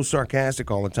not so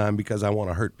sarcastic all the time because I want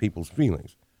to hurt people's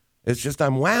feelings. It's just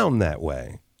I'm wound that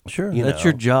way. Sure. You That's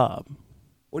know? your job.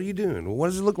 What are you doing? What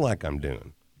does it look like I'm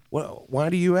doing? Well, why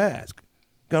do you ask?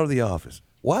 Go to the office.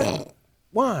 What?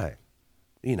 Why?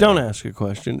 You know. Don't ask a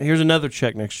question. Here's another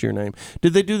check next to your name.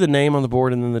 Did they do the name on the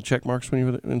board and then the check marks when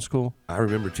you were in school? I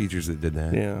remember teachers that did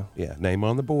that. Yeah. Yeah, name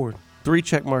on the board. 3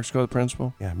 check marks go to the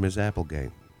principal. Yeah, Ms.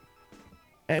 Applegate.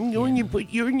 I'm going to put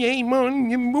your name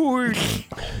on your board.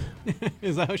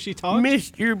 Is that how she talked?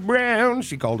 Mr. Brown.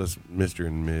 She called us Mr.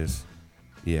 and Miss.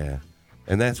 Yeah.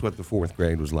 And that's what the 4th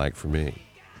grade was like for me.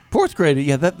 4th grade,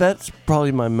 yeah, that's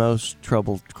probably my most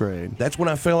troubled grade. That's when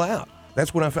I fell out.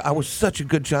 That's when I was such a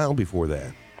good child before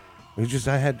that. It was just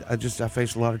I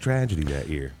faced a lot of tragedy that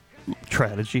year.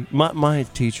 Tragedy. My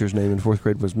teacher's name in 4th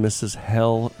grade was Mrs.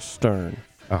 Hell Stern.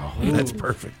 Oh, that's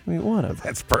perfect. I mean, what?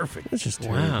 That's perfect. It's just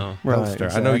Wow. Right, Hellstern.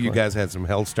 exactly. I know you guys had some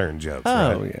Hellstern jokes.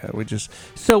 Oh right? yeah, we just.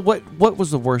 So what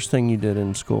was the worst thing you did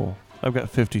in school? I've got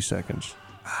 50 seconds.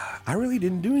 I really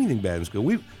didn't do anything bad in school.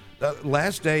 We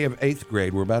last day of 8th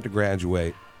grade, we're about to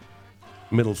graduate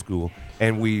middle school,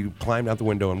 and we climbed out the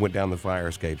window and went down the fire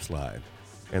escape slide,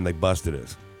 and they busted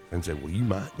us and said, "Well, you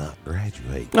might not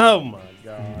graduate." Oh my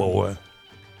God, boy!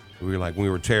 We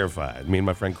were terrified. Me and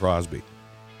my friend Crosby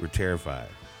were terrified.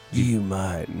 You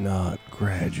might not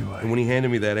graduate. And when he handed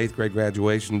me that 8th grade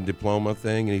graduation diploma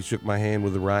thing, and he shook my hand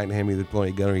with the right and handed me the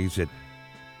diploma, gunner, he said,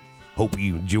 "Hope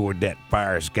you enjoyed that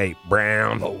fire escape,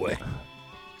 Brown." Boy.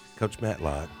 Coach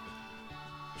Matlock.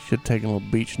 Should have taken a little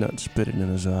beech nut and spit it in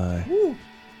his eye. Woo.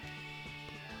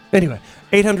 Anyway,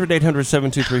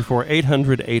 800-800-7234,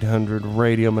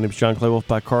 800-800-RADIO. My name is John Clay, Wolfe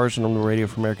Pack Cars, and I'm the radio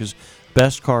for America's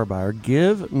best car buyer.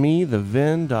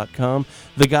 GiveMeTheVin.com.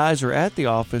 The guys are at the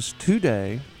office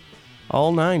today,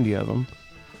 all 90 of them,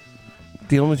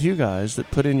 dealing with you guys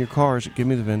that put in your cars at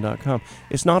GiveMeTheVin.com.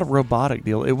 It's not a robotic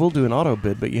deal. It will do an auto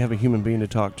bid, but you have a human being to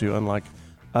talk to, unlike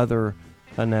other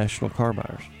national car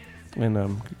buyers.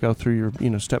 And go through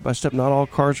your, step by step. Not all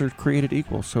cars are created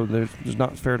equal, so it's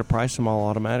not fair to price them all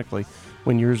automatically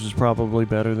when yours is probably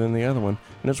better than the other one,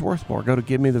 and it's worth more. Go to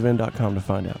GiveMeTheVin.com to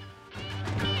find out.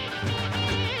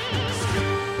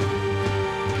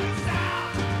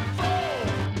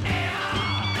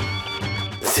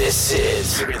 This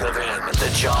is Give Me the Vin,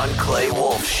 the John Clay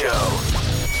Wolfe Show.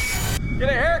 Get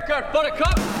a haircut,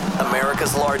 buttercup!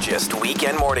 America's largest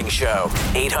weekend morning show,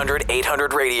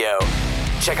 800-800-RADIO.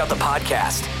 Check out the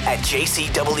podcast at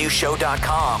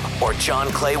jcwshow.com or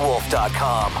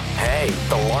johnclaywolf.com. Hey,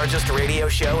 the largest radio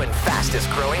show and fastest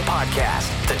growing podcast,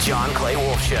 The John Clay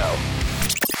Wolfe Show.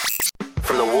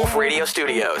 From the Wolfe Radio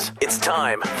Studios, it's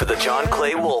time for The John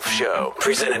Clay Wolfe Show.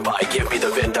 Presented by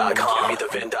GiveMeTheVin.com.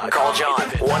 Call John,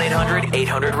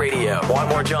 1-800-800-RADIO. Want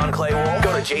more John Clay Wolfe?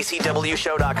 Go to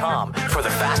jcwshow.com for the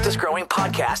fastest growing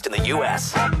podcast in the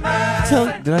U.S.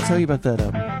 Did I tell you about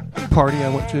that party I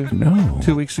went to? No.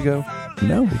 2 weeks ago?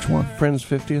 No, which one? Friend's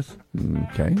 50th.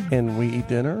 Okay. And we eat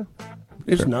dinner.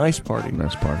 It was a nice party.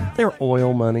 Nice party. They're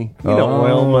oil money. You know,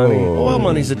 oil money. Oil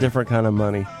money's a different kind of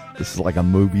money. This is like a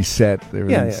movie set.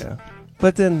 Yeah.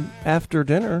 But then after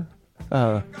dinner,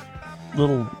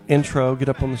 little intro, get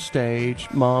up on the stage.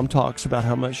 Mom talks about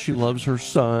how much she loves her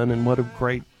son and what a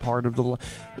great part of the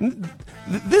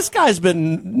this guy's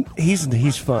been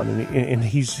he's fun and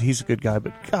he's a good guy,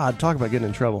 but God, talk about getting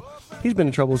in trouble. He's been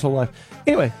in trouble his whole life.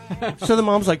 Anyway, so the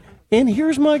mom's like, and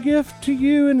here's my gift to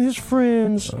you and his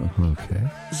friends. Okay.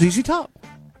 ZZ Top.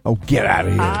 Oh, get out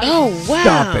of here. Oh, wow.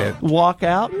 Stop it. Walk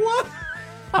out. What?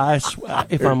 I swear,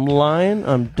 if I'm lying,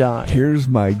 I'm dying. Here's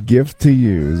my gift to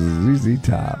you, ZZ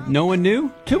Top. No one knew?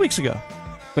 2 weeks ago.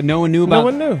 But no one knew about No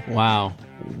one knew. Wow.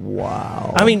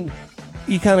 I mean,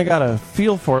 you kind of got a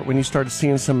feel for it when you started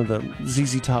seeing some of the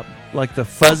ZZ Top, like the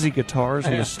fuzzy guitars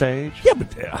on the stage. Yeah,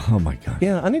 but oh my God.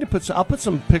 Yeah, I need to I'll put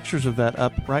some pictures of that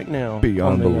up right now Be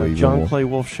on the unbelievable. John Clay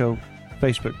Wolfe Show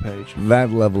Facebook page.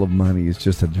 That level of money is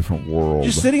just a different world.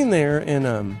 Just sitting there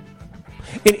and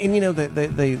And you know,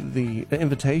 the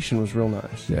invitation was real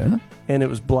nice. Yeah. And it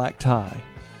was black tie.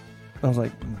 I was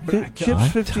like, Chip's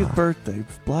 50th birthday,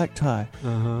 black tie.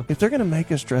 If they're going to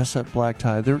make us dress up black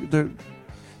tie,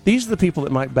 these are the people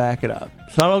that might back it up.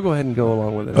 So I'll go ahead and go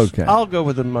along with this. Okay. I'll go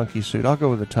with the monkey suit. I'll go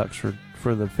with the tux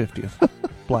for the 50th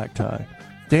black tie.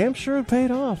 Damn sure it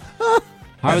paid off.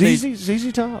 How are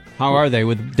ZZ Top. How are they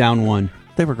with down one?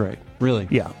 They were great. Really?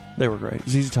 Yeah, they were great.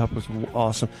 ZZ Top was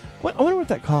awesome. I wonder what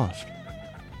that cost.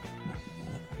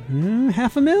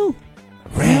 $500,000?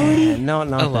 Really? No,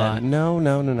 not A that. lot. No.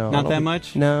 Not that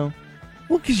much? No.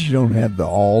 Well, because you don't have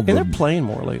And they're playing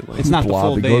more lately. It's not the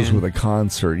full that goes band. with a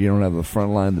concert. You don't have the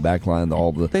front line, the back line,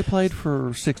 all the. They played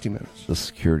for 60 minutes. The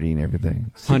security and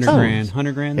everything.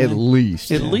 $100,000. At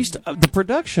least. At least the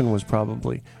production was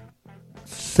probably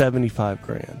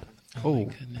 $75,000.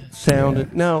 Oh,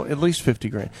 sounded no, at least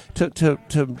 $50,000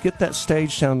 to get that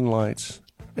stage sound and lights.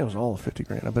 It was all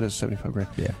 $50,000. I bet it's $75,000.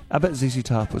 Yeah, I bet ZZ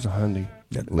Top was $100,000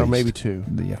 or maybe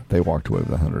 $200,000. Yeah, they walked away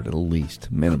with $100,000 at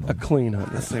least minimum. A clean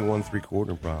 $100,000. I'd say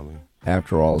 1.75 probably.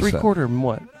 After all, $3/4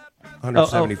 what?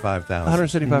 175,000.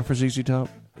 175 for ZZ Top.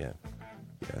 Yeah.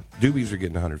 Doobies are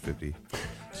getting 150.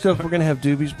 So if we're gonna have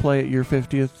Doobies play at your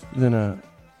 50th, then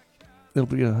it'll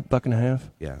be $1.50.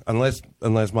 Yeah, unless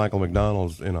Michael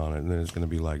McDonald's in on it, and then it's going to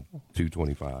be like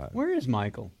 $225. Where is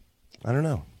Michael? I don't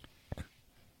know.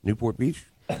 Newport Beach.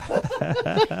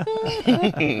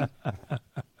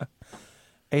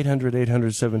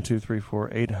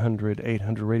 800-800-7234,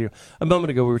 800-800-radio. A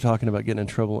moment ago, we were talking about getting in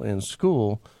trouble in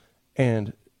school,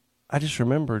 and I just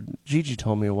remembered Gigi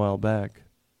told me a while back.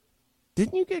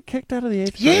 Didn't you get kicked out of the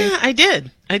 8th grade? Yeah, I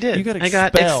did. You got expelled. I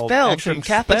got expelled Actually from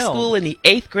Catholic expelled. school in the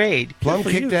 8th grade. Plum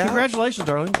kicked out? Congratulations,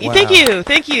 darling. Wow. Thank you.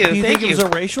 Do you think it was a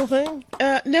racial thing?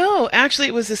 No, actually,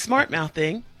 it was a smart mouth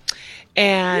thing.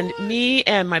 And me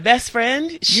and my best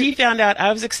friend, she found out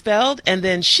I was expelled, and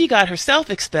then she got herself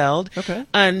expelled. Okay.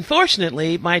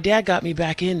 Unfortunately, my dad got me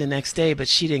back in the next day, but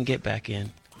she didn't get back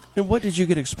in. And what did you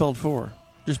get expelled for?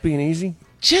 Just being easy?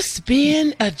 Just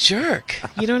being a jerk.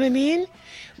 You know what I mean?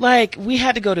 Like, we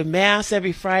had to go to Mass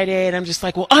every Friday, and I'm just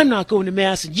like, well, I'm not going to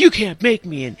Mass, and you can't make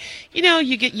me. And, you know,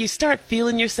 you start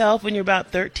feeling yourself when you're about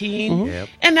 13. Mm-hmm. Yep.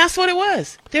 And that's what it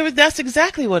was. That's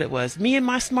exactly what it was. Me and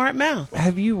my smart mouth.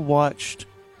 Have you watched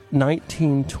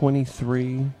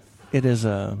 1923? It is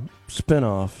a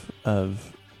spinoff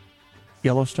of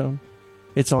Yellowstone.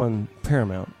 It's on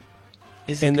Paramount.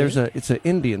 Is it and good? it's an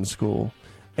Indian school.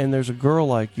 And there's a girl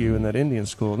like you in that Indian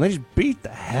school, and they just beat the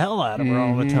hell out of her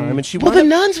all the time. And the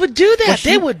nuns would do that.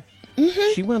 They would.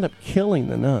 She wound up killing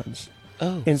the nuns.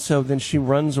 Oh. And so then she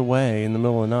runs away in the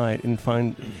middle of the night and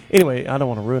Anyway, I don't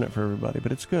want to ruin it for everybody,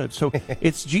 but it's good. So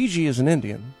it's Gigi as an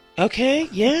Indian. Okay,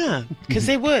 yeah, because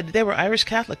they would. They were Irish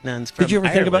Catholic nuns from Did you ever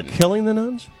think about Ireland. killing the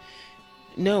nuns?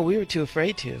 No, we were too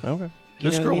afraid to. Okay. You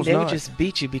This know girl what I mean? was They not. would just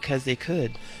beat you because they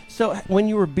could. So when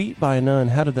you were beat by a nun,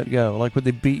 how did that go? Like, would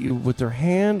they beat you with their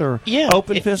hand or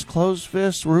open fist, closed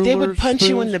fist, rulers? They would punch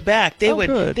you in the back.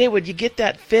 Good. You get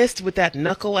that fist with that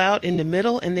knuckle out in the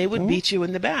middle, and they would beat you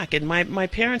in the back. And my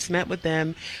parents met with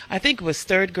them, I think it was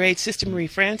 3rd grade, Sister Marie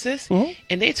Francis,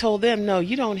 and they told them, no,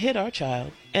 you don't hit our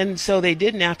child. And so they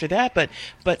didn't after that.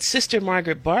 But Sister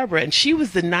Margaret Barbara, and she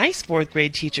was the nice 4th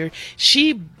grade teacher,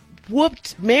 she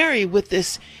whooped Mary with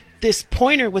this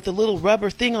pointer with a little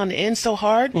rubber thing on the end so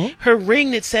hard, her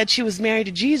ring that said she was married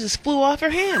to Jesus flew off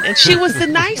her hand. And she was the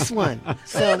nice one.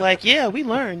 So, we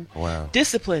learned. Wow.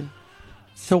 Discipline.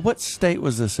 So what state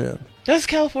was this in? That was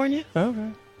California.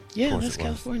 Okay. Yeah, that's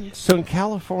California. So in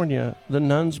California, the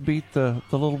nuns beat the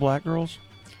little black girls?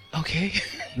 Okay.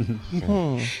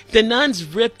 The nuns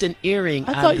ripped an earring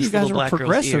I out thought of this you guys little were black girl's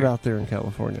progressive ear. out there in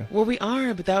California. Well, we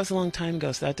are, but that was a long time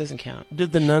ago, so that doesn't count.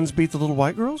 Did the nuns beat the little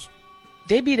white girls?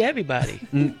 They beat everybody.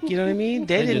 You know what I mean?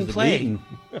 They didn't play.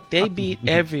 They beat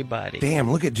everybody.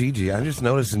 Damn, look at Gigi. I'm just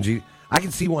noticing Gigi. I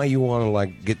can see why you want to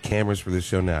get cameras for this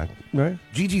show now. Right.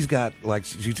 Gigi's got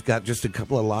she's got just a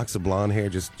couple of locks of blonde hair.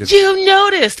 Just You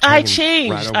noticed. I hanging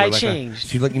changed. right over I like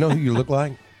changed. you know who you look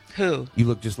like? Who? You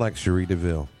look just like Cherie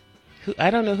DeVille. Who?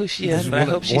 I don't know who she is, but I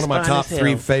hope she's one of my fine top as hell.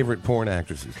 3 favorite porn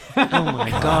actresses. Oh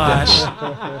my gosh!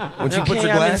 When she puts Okay, her I'm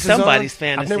in glasses somebody's on,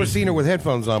 fantasy. I've never seen her with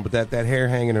headphones on, but that hair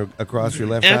hanging across your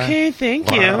left eye. Okay, thank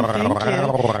you.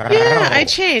 Yeah, I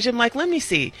changed. I'm like, let me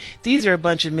see. These are a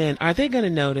bunch of men. Are they going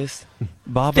to notice?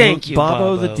 Thank you,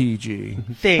 Bobo Bobo. the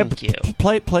DG. Thank you.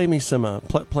 Play me some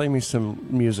play me some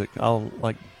music.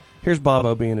 Here's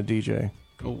Bobo being a DJ.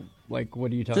 Oh, like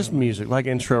what are you talking Just about? music, like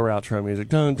intro or outro music.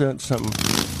 Dun something.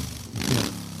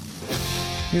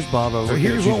 Here's Bobo. So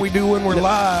here's what we do when we're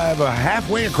live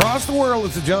halfway across the world.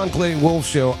 It's the John Clay Wolfe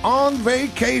Show on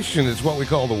vacation. It's what we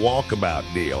call the walkabout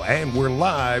deal. And we're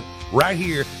live right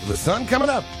here. The sun coming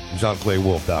up.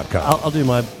 JohnClayWolfe.com. I'll do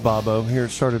my Bobo. Here,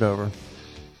 start it over.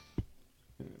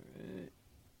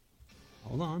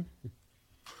 Hold on.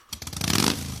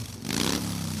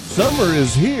 Summer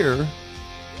is here.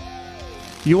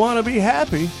 You want to be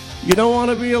happy. You don't want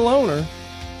to be a loner.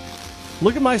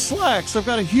 Look at my slacks. I've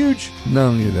got a huge...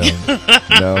 No, you don't.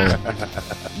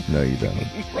 No, you don't.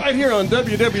 Right here on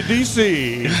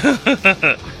WWDC.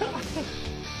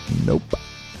 Nope.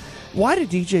 Why are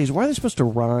they supposed to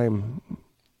rhyme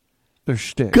their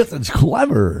shtick? Because it's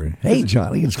clever. Hey,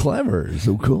 Johnny, it's clever. It's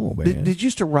so cool, man. Did you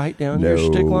used to write down your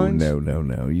shtick lines?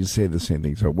 No. You say the same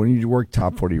things. When you work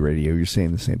Top 40 radio, you're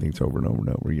saying the same things over and over and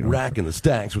over. You know? Racking the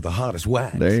stacks with the hottest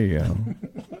wax. There you go.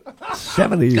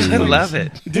 70s. I love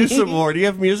it. Do some more. Do you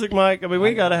have music, Mike? I mean,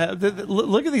 we got to have...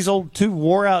 Look at these old two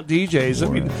wore-out DJs. I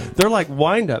mean, they're like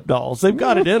wind-up dolls. They've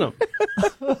got it in them.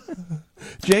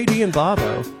 JD and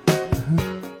Bobo.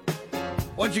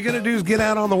 What you're going to do is get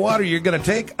out on the water. You're going to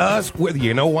take us with you.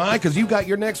 You know why? Because you got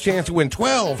your next chance to win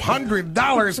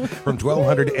 $1,200 from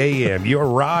 1200 AM. Your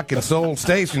rock and soul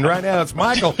station. Right now, it's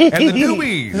Michael and the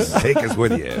Newbies. Take us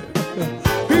with you.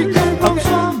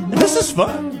 This is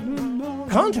fun.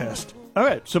 Contest. All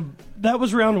right, so that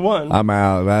was round one. I'm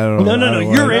out. I don't. No.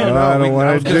 You're in. I don't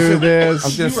want to do this. I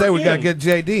was going to say we got to get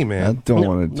JD, man. I don't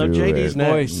want to do JD's it. next.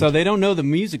 Boy, so they don't know the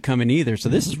music coming either. So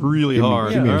this is really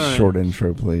hard. Give me a short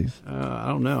intro, please. I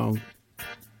don't know.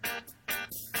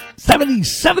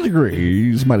 77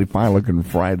 degrees. Mighty fine looking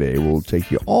Friday. We'll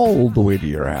take you all the way to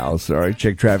your house. All right,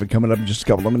 check traffic coming up in just a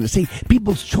couple of minutes. See,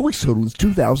 People's Choice total is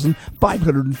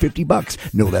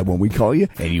 $2,550. Know that when we call you,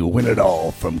 and you win it all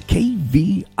from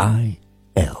KVIL.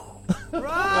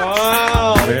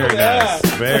 Wow. Very nice.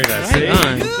 Very nice.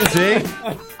 See?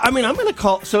 I mean, I'm going to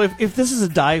call... So if this is a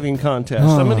diving contest,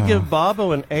 I'm going to give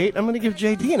Bobo an 8. I'm going to give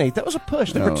JD an 8. That was a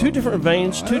push. There were two different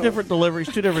veins, two different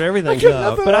deliveries, two different everything.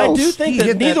 But I do think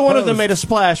that neither one of them made a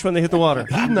splash when they hit the water.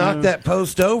 He knocked that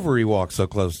post over. He walked so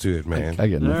close to it, man. I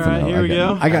got nothing All right, else. here we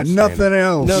go. I got nothing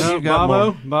else. No, you got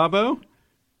more. Bobo.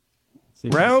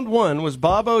 Round one was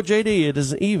Bobo, JD. It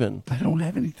is even. I don't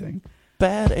have anything.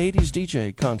 Bad 80s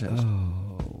DJ contest.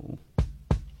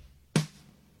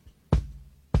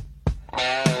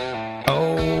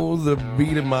 Oh, the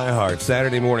beat of my heart.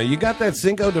 Saturday morning. You got that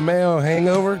Cinco de Mayo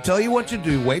hangover? Tell you what you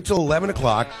do. Wait till 11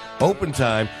 o'clock. Open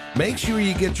time. Make sure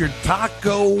you get your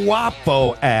Taco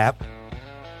Wapo app.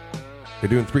 They're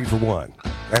doing 3 for 1.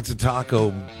 That's a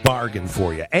taco bargain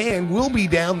for you. And we'll be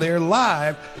down there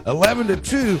live 11 to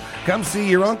 2. Come see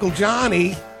your Uncle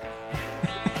Johnny.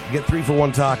 Get 3 for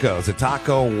 1 tacos at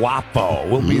Taco Wapo.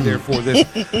 We'll be there for this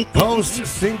post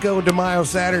Cinco de Mayo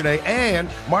Saturday, and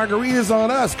margaritas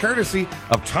on us, courtesy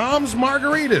of Tom's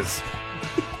Margaritas.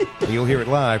 You'll hear it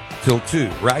live till 2,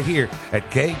 right here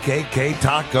at KKK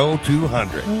Taco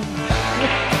 200.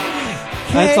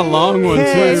 That's a long one,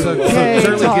 too.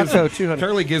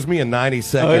 Turley gives me a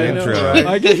 90-second intro. Right?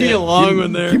 I give you a long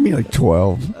one there. Give me like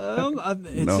 12.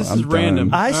 This is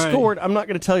random. I scored. I'm not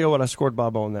going to tell you what I scored,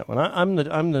 Bobo, on that one.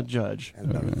 I'm the judge.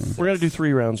 We're going to do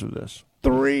 3 rounds of this.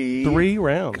 3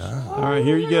 rounds. All right,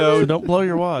 here you go. So don't blow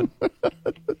your wad.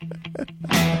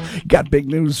 Got big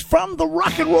news from the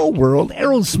rock and roll world.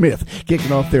 Aerosmith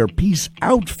kicking off their Peace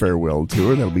Out farewell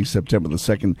tour. That'll be September the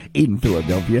 2nd in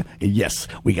Philadelphia. And yes,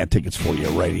 we got tickets for you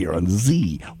right here on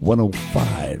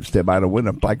Z105. Step by to win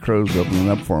a Black Crow's opening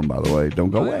up for them, by the way. Don't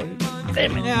go away.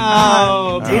 Damn it.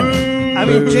 Oh, damn it. I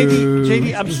mean,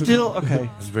 JD, I'm still, okay. It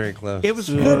was very close. It was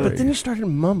good, but then you started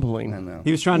mumbling. I know.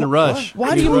 He was trying to rush.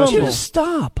 Why do you mumble?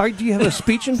 Stop. Do you have a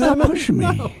speech Stop impediment? pushing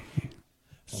me.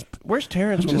 Where's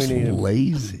Terrence I'm when we just need him?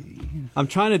 lazy. I'm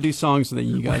trying to do songs so that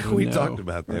you guys will We know. talked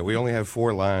about that. We only have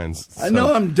 4 lines. I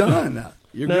know I'm done.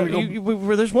 You're No, going to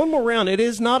go. there's one more round. It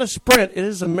is not a sprint. It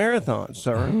is a marathon,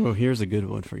 sir. Oh, here's a good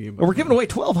one for you. We're giving away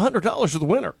 $1,200 to the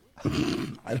winner.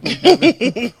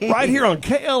 Right here on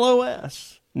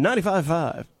KLOS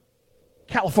 95.5,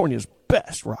 California's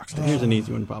best rock station. Here's an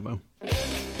easy one, Bobo.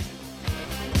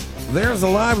 There's a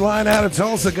live line out of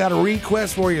Tulsa. Got a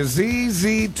request for you,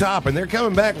 ZZ Top, and they're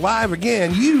coming back live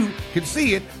again. You can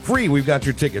see it free. We've got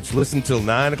your tickets. Listen till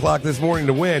 9 o'clock this morning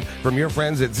to win from your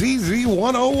friends at ZZ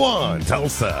 101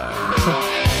 Tulsa.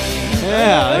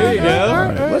 Yeah, there you go. All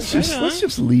right, let's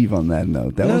just leave on that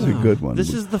note. That was a good one.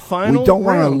 This is the final We don't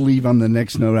want to round. leave on the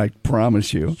next note, I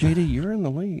promise you. JD, you're in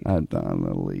the lead. I'm on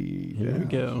the lead. Here we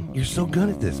go. You're so good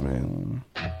at this, man.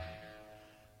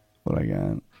 What I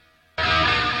got?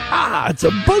 It's a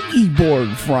boogie board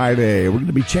Friday. We're going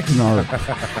to be checking our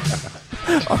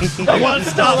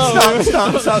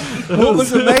Stop. What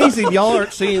was amazing, y'all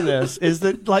aren't seeing this, is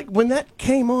that like when that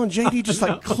came on, JD just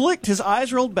like clicked, his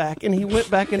eyes rolled back, and he went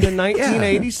back into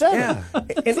 1987. Yeah.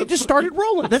 And it just started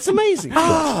rolling. That's amazing.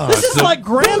 This is like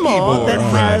grandma that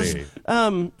has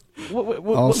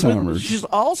Alzheimer's. She's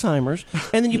Alzheimer's,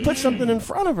 and then you put something in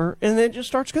front of her, and then it just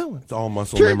starts going. It's all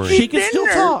muscle memory. She can still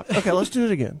talk. Okay, let's do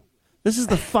it again. This is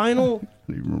the final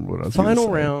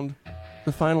round,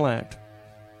 the final act.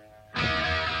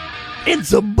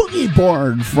 It's a Boogie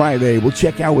Board Friday. We'll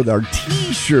check out with our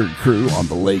T-shirt crew on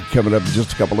the lake coming up in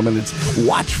just a couple of minutes.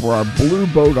 Watch for our blue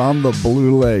boat on the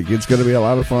blue lake. It's going to be a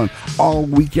lot of fun all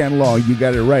weekend long. You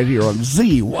got it right here on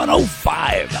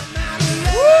Z105.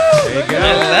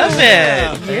 I love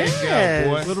it.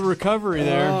 Yeah. A little recovery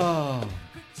there. Oh.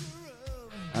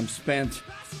 I'm spent.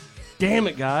 Damn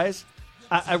it, guys.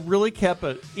 I really kept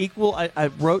it equal. I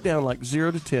wrote down like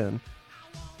 0 to 10,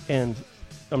 and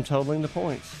I'm totaling the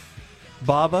points.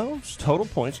 Bobo's total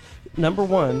points. Number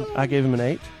 1, I gave him an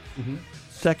 8. Mm-hmm.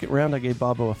 Second round, I gave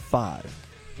Bobo a 5.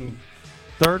 Mm.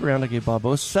 Third round, I gave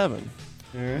Bobo a 7.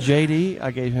 Right. JD,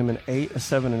 I gave him an 8, a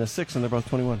 7, and a 6, and they're both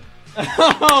 21. Look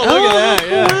at that!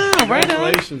 Yeah, wow, right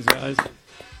congratulations, guys.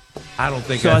 I don't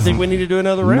think. So I think we need to do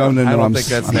another round. No, I don't I'm think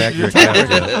that's an accurate.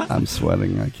 I'm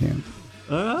sweating. I can't.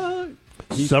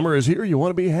 Summer is here. You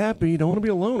want to be happy. You don't want to be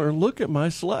a loner. Look at my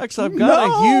slacks. I've got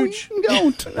a huge. You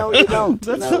don't. No, you don't.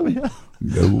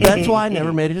 That's why I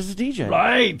never made it as a DJ.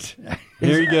 Right.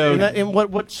 There you go. And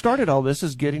what started all this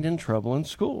is getting in trouble in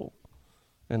school.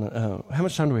 And how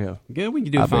much time do we have? Good. We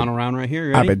can do a final round right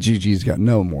here. I bet Gigi's got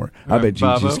no more. I bet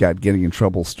Gigi's got getting in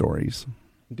trouble stories.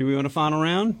 Do we want a final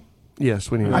round? Yes,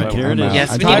 we need a final round.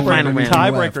 Yes, we need a final round.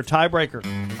 Tiebreaker.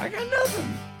 I got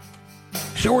nothing.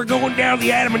 So we're going down to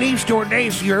the Adam and Eve store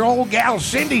today. So your old gal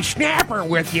Cindy Snapper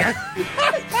with you.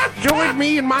 Join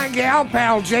me and my gal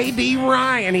pal J.D.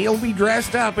 Ryan. He'll be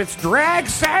dressed up. It's Drag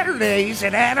Saturdays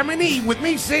at Adam and Eve with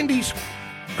me, Cindy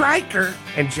Stryker,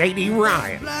 and J.D.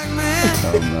 Ryan.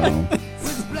 Oh, no.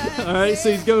 All right,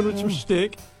 so he's going with your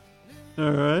stick.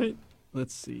 All right.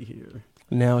 Let's see here.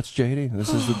 Now it's JD. This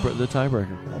is the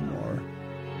tiebreaker. One more.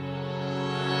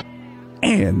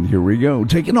 And here we go.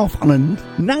 Taking off on a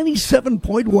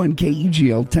 97.1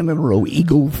 KEGL 10 in a row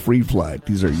Eagle free flight.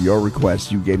 These are your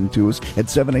requests. You gave them to us at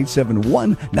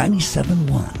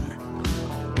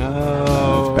 787-1971.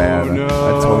 Oh, that's bad. No.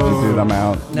 I told you, dude, I'm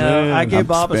out. No, Man, I gave I'm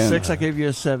Bob spent. a 6. I gave you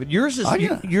a 7. Yours is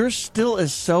yours still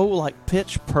is so like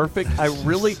pitch perfect. I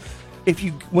really, if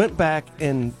you went back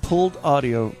and pulled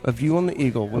audio of you on the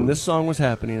Eagle when this song was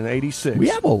happening in '86, We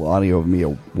have old audio of me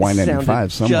at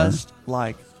Y95 somewhere. Just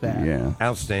like that. Yeah.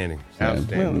 Outstanding.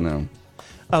 No.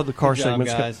 Oh, the car Good job,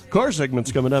 segment's guys. car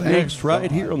segment's coming up next,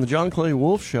 right here on the John Clay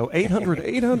Wolfe Show.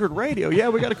 800-800 radio. Yeah,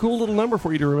 we got a cool little number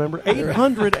for you to remember.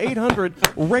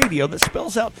 800-800 radio. That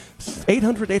spells out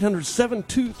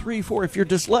 800-800-7234. If you're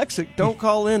dyslexic, don't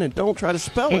call in and don't try to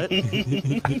spell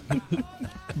it.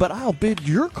 But I'll bid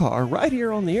your car right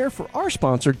here on the air for our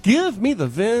sponsor,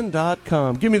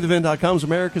 GiveMeTheVin.com. GiveMeTheVin.com is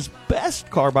America's best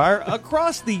car buyer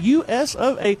across the U.S.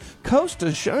 of A. Coast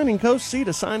to shining coast, sea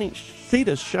to shining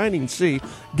sea.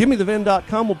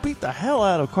 GiveMeTheVin.com will beat the hell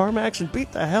out of CarMax and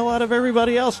beat the hell out of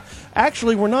everybody else.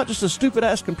 Actually, we're not just a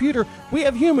stupid-ass computer. We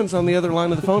have humans on the other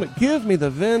line of the phone at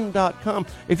GiveMeTheVin.com.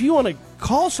 If you want to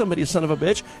call somebody a son of a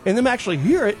bitch and them actually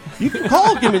hear it, you can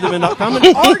call GiveMeTheVin.com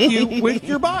and argue with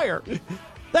your buyer.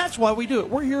 That's why we do it.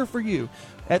 We're here for you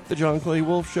at the John Clay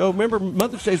Wolfe Show. Remember,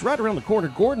 Mother's Day is right around the corner.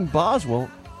 Gordon Boswell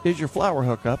is your flower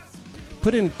hookup.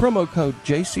 Put in promo code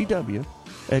JCW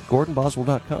at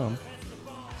GordonBoswell.com.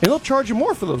 And they'll charge you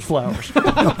more for those flowers.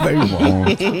 No, they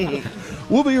won't.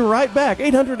 We'll be right back.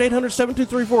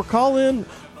 800-800-7234. Call in.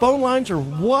 Phone lines are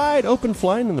wide open,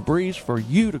 flying in the breeze for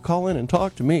you to call in and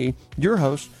talk to me, your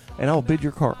host, and I'll bid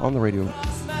your car on the radio.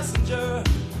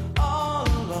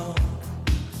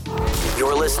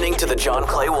 You're listening to the John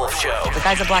Clay Wolfe Show. The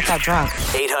guy's a blackout drunk.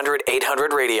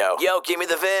 800-800 radio. Yo, give me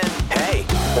the VIN. Hey,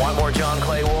 want more John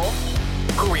Clay Wolfe?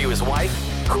 Who are you, his wife?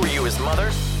 Who are you, his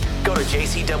mother? Go to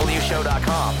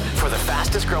jcwshow.com for the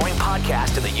fastest growing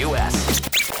podcast in the U.S.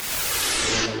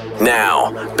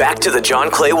 Now, back to the John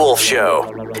Clay Wolfe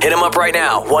Show. Hit him up right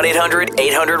now,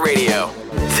 1-800-800 radio.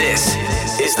 This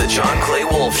is the John Clay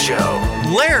Wolfe Show.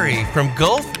 Larry from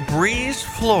Gulf Breeze,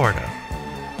 Florida.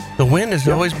 The wind is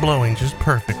always blowing just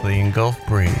perfectly in Gulf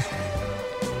Breeze.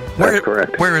 That's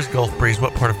correct. Where is Gulf Breeze?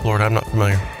 What part of Florida? I'm not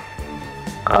familiar.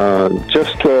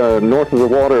 Just north of the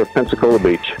water of Pensacola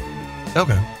Beach.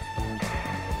 Okay.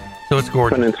 So it's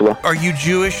gorgeous. Peninsula. Are you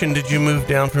Jewish and did you move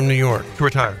down from New York to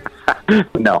retire?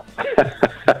 No.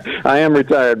 I am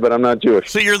retired, but I'm not Jewish.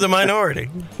 So you're the minority.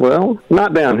 Well,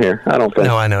 not down here, I don't think.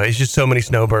 No, I know. It's just so many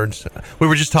snowbirds. We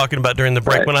were just talking about during the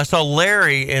break when I saw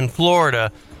Larry in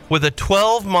Florida with a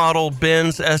 12 model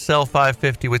Benz SL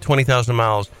 550 with 20,000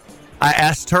 miles. I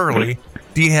asked Turley,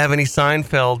 do you have any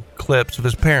Seinfeld clips of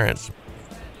his parents?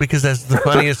 Because that's the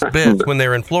funniest bits when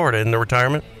they're in Florida in the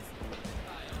retirement.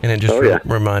 And it just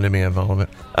reminded me of all of it.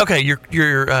 Okay, your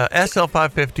SL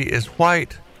 550 is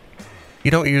white. You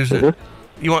don't use it.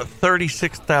 You want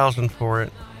 $36,000 for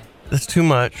it. That's too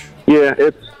much. Yeah,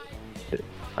 it's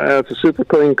a super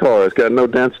clean car. It's got no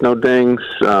dents, no dings.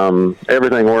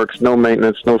 Everything works. No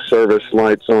maintenance, no service.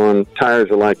 Lights on.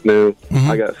 Tires are like new.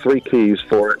 I got 3 keys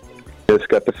for it. It's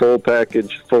got the full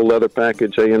package, full leather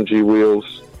package, AMG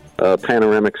wheels,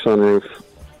 panoramic sunroof,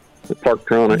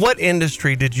 Parktronic. What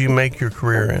industry did you make your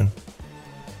career in?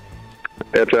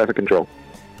 Air traffic control.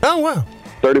 Oh, wow.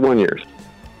 31 years.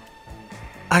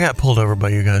 I got pulled over by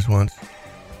you guys once.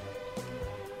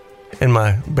 In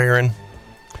my Baron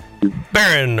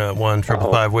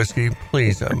 1-555 whiskey.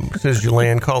 Please, as soon as you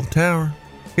land, call the tower.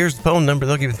 Here's the phone number.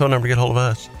 They'll give you the phone number to get hold of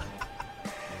us.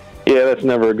 Yeah, that's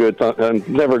never a good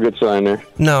sign there.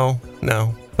 No.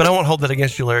 But I won't hold that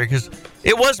against you, Larry, because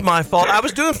it was my fault. I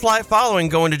was doing flight following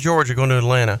going to Georgia, going to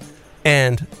Atlanta,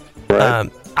 and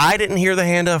I didn't hear the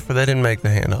handoff, or they didn't make the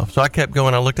handoff. So I kept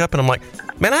going. I looked up, and I'm like,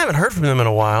 man, I haven't heard from them in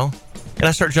a while. And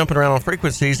I start jumping around on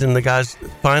frequencies, and the guys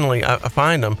finally, I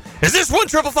find them. Is this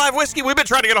 1-555 whiskey? We've been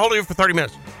trying to get a hold of you for 30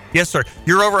 minutes. Yes, sir.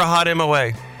 You're over a hot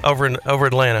MOA over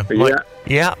Atlanta. I'm like,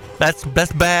 yeah, that's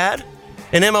bad.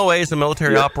 An MOA is a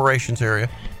military operations area,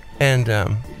 and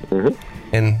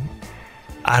and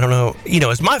I don't know.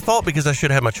 It's my fault because I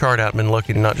should have my chart out and been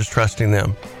looking and not just trusting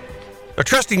them. Or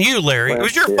trusting you, Larry. It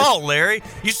was your fault, Larry.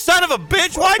 You son of a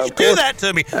bitch. Why'd you do that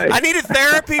to me? I needed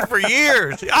therapy for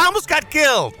years. I almost got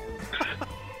killed.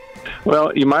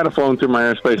 Well, you might have flown through my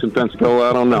airspace in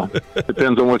Pensacola. I don't know.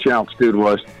 Depends on what your altitude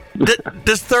was.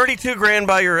 Does $32,000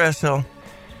 buy your SL?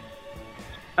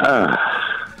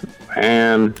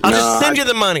 And I'll just send you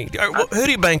the money. Who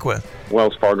do you bank with?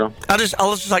 Wells Fargo. I'll just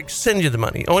send you the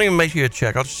money. I won't even make you a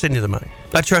check. I'll just send you the money.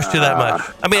 I trust you that much.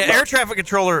 I mean, an air traffic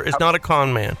controller is not a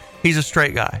con man. He's a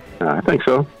straight guy. I think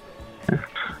so.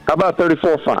 How about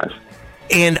 34.5?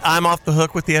 And I'm off the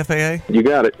hook with the FAA? You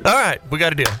got it. All right, we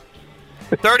got a deal.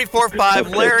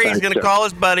 34.5. Larry's going to call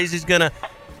his buddies. He's going to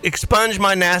expunge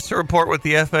my NASA report with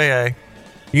the FAA.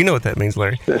 You know what that means,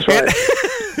 Larry. That's right.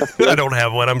 I don't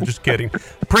have one. I'm just kidding.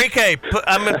 PreKay.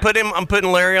 I'm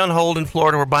putting Larry on hold in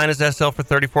Florida. We're buying his SL for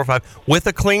 $34,500 with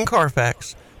a clean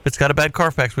Carfax. If it's got a bad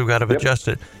Carfax, we've got to adjust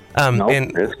it. And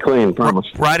it's clean, promise.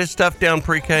 Write his stuff down,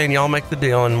 PreKay, and y'all make the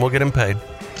deal, and we'll get him paid.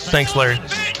 Thanks, Larry.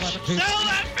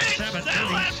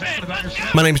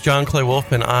 My name's John Clay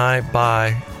Wolfe, and I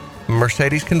buy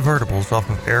Mercedes convertibles off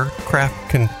of aircraft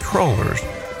controllers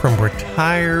from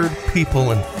retired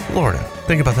people in Florida.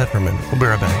 Think about that for a minute. We'll be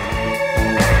right back.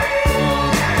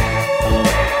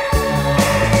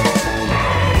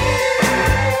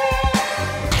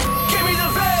 Give me the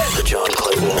veg! The John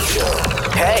Clay Wolfe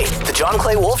Show. Hey, the John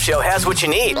Clay Wolfe Show has what you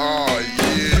need. Oh,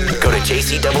 yeah. Go to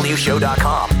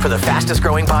jcwshow.com for the fastest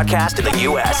growing podcast in the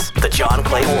U.S., The John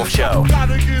Clay Wolfe Show.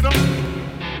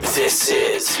 This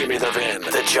is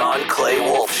the John Clay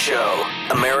Wolfe Show,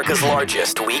 America's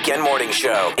largest weekend morning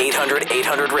show,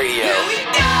 800 Radio.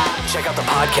 Check out the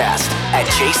podcast at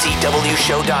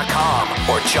jcwshow.com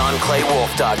or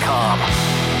johnclaywolfe.com.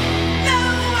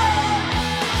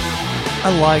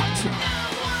 I liked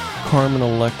Carmen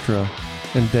Electra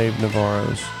and Dave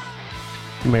Navarro's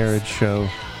marriage show.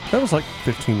 That was like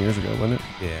 15 years ago, wasn't it?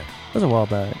 Yeah. That was a while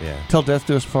back. Yeah. Till Death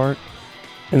Do Us Part,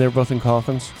 and they were both in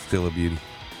coffins. Still a beauty.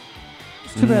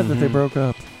 It's too bad that they broke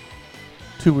up.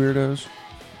 Two weirdos.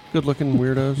 Good-looking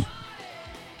weirdos.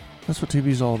 That's what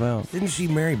TV's all about. Didn't she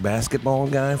marry basketball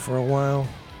guy for a while?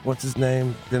 What's his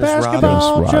name?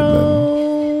 Basketball Rodman.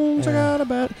 Jones. I got a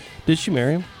bet. Did she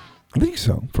marry him? I think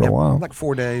so, for a while. Like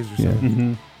 4 days or Yeah.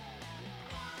 something.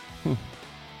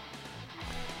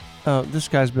 This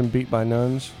guy's been beat by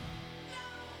nuns.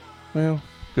 Well,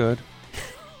 good.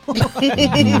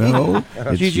 No,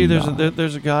 Gigi,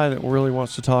 there's a guy that really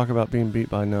wants to talk about being beat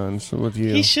by nuns with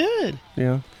you. He should.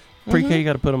 Yeah. PreKay, you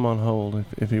got to put him on hold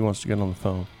if he wants to get on the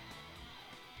phone.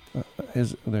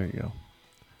 There you go.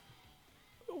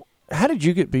 How did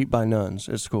you get beat by nuns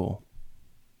at school?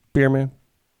 Beerman?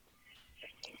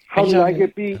 How did I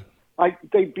get beat?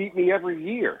 They beat me every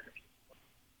year.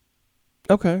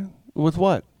 Okay. With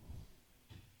what?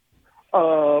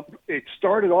 It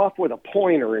started off with a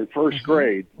pointer in first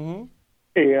grade, and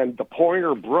the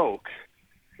pointer broke,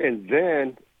 and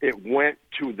then it went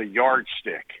to the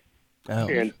yardstick. Oh.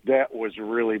 And that was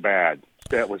really bad.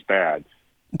 That was bad.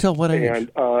 Until what age?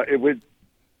 And it would,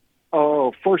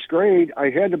 first grade, I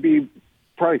had to be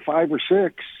probably 5 or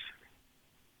 6.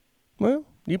 Well,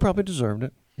 you probably deserved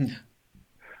it.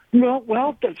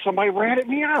 Well, somebody ratted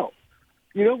me out.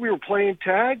 We were playing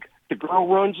tag. The girl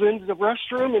runs into the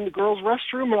restroom, in the girl's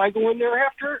restroom, and I go in there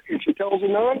after, and she tells a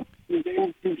nun, and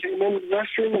then he came into the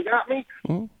restroom and got me.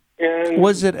 Mm-hmm. And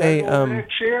was it a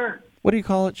chair? What do you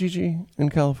call it, Gigi, in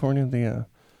California? The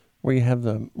where you have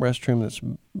the restroom that's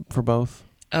for both.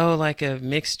 Oh, like a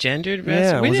mixed gendered restroom?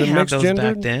 Yeah, we was didn't it have those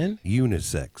mixed-gendered? back then.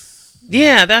 Unisex.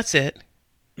 Yeah, that's it.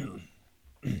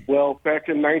 Well, back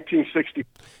in 1960.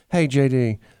 Hey,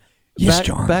 JD. Yes,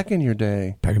 John. Back in your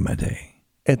day. Back in my day.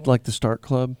 At like the Start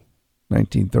Club.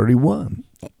 1931,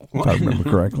 if I remember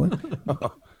correctly.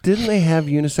 Didn't they have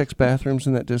unisex bathrooms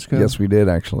in that disco? Yes, we did,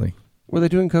 actually. Were they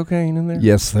doing cocaine in there?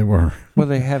 Yes, they were. Were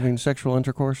they having sexual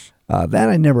intercourse? That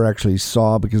I never actually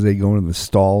saw because they go into the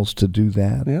stalls to do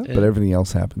that. Yeah. But everything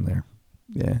else happened there.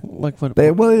 Yeah. Like what? They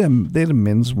had a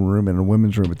men's room and a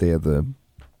women's room, but they had the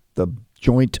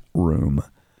joint room.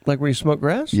 Like where you smoke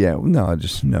grass? Yeah. No,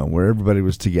 where everybody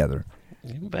was together.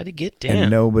 Everybody get down.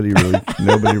 And nobody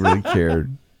really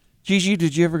cared. Gigi,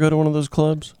 did you ever go to one of those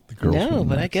clubs? No,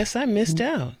 but I guess I missed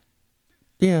out.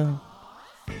 Yeah.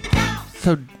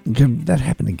 So that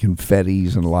happened in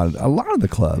Confetti's and a lot of the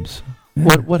clubs.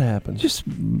 Yeah. What happened? Just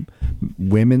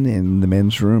women in the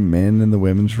men's room, men in the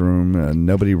women's room.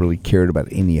 Nobody really cared about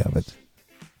any of it.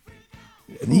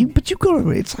 But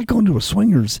it's like going to a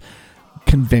swingers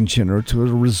convention or to a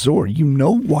resort. You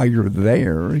know why you're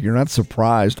there. You're not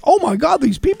surprised. Oh my God,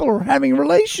 these people are having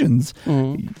relations.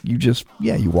 You just,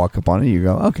 you walk up on it. You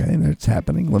go, okay, it's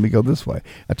happening. Let me go this way.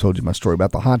 I told you my story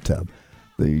about the hot tub.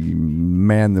 The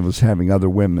man that was having other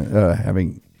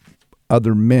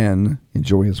men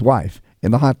enjoy his wife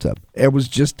in the hot tub. It was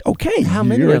just okay. How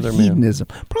many You're other hedonism.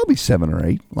 Probably 7 or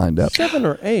 8 lined up. 7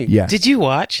 or 8? Yeah. Did you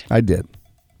watch? I did.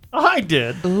 I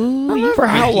did. Ooh, For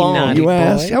how long? You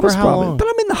asked. For how long? But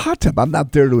I'm in the hot tub. I'm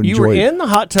not there to enjoy. You were it. in the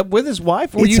hot tub with his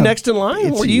wife. Were you next in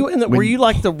line? Were you Were you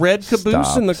like the red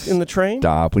caboose in the train?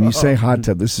 Stop. When you say hot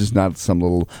tub, this is not some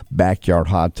little backyard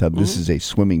hot tub. This is a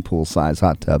swimming pool size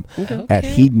hot tub at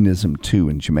Hedonism 2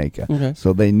 in Jamaica. Okay.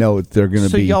 So they know they're going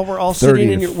to be. So y'all were all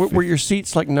sitting in were your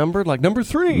seats like numbered, like number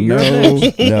 3?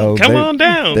 No. Come on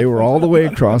down. They were all the way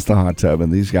across the hot tub, and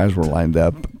these guys were lined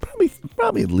up.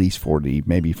 Probably at least 40,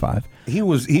 maybe 5. He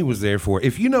was there for.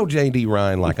 If you know J.D.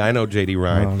 Ryan, like I know J.D.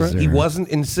 Ryan, he wasn't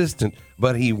insistent,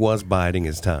 but he was biding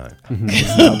his time.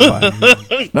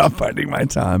 Not biding my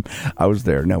time. I was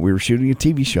there. No, we were shooting a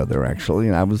TV show there actually,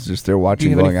 and I was just there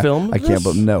watching. Do you have any film? I can't.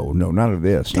 But no, not of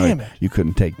this. Damn no, it! You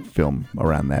couldn't take film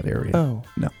around that area. Oh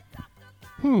no.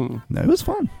 No, it was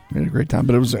fun. We had a great time,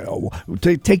 but it was.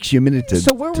 It takes you a minute to.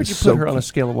 So where would you put her on a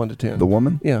scale of 1 to 10? The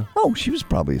woman? Yeah. Oh, she was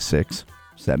probably a 6.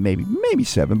 So that maybe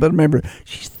 7. But remember,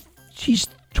 she's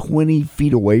 20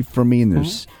 feet away from me, and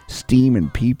there's steam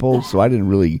and people, so I didn't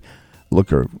really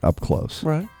look her up close.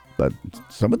 Right. But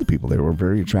some of the people there were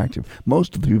very attractive.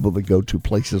 Most of the people that go to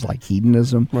places like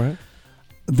Hedonism, right,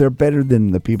 they're better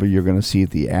than the people you're going to see at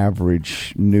the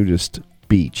average nudist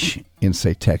beach in,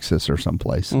 say, Texas or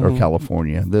someplace, or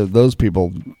California. Those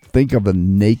people, think of a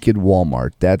naked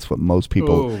Walmart. That's what most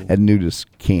people at nudist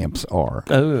camps are.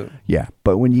 Oh. Yeah,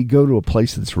 but when you go to a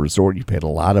place that's a resort, you paid a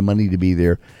lot of money to be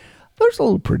there, there's a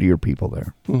little prettier people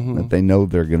there. That they know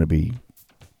there are going to be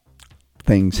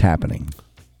things happening.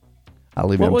 I'll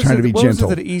leave it. I'm trying to be gentle.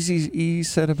 What was it that Easy E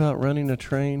said about running a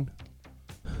train?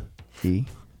 E?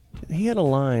 He had a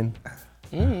line.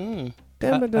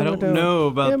 I don't know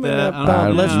about that.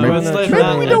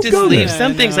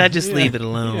 Some things I just leave it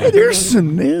alone. Hey, there's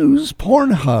some news.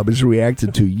 Pornhub has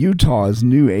reacted to Utah's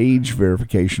new age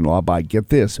verification law by, get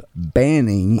this,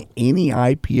 banning any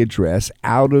IP address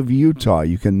out of Utah.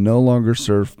 You can no longer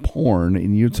serve porn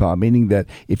in Utah, meaning that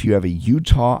if you have a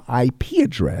Utah IP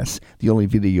address, the only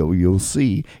video you'll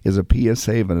see is a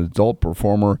PSA of an adult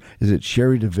performer. Is it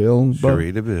Sherry DeVille?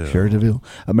 Sherry DeVille. Sherry DeVille,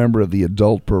 a member of the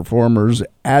Adult Performers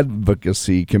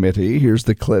Advocacy Committee. Here's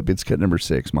the clip. It's cut number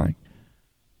 6, Mike.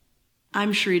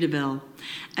 I'm Sherry DeVille.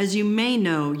 As you may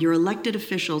know, your elected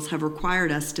officials have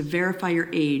required us to verify your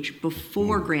age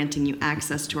before granting you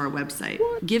access to our website.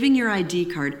 Giving your ID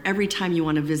card every time you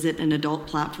want to visit an adult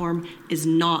platform is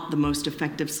not the most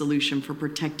effective solution for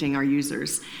protecting our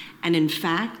users. And in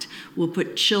fact, will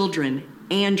put children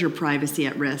and your privacy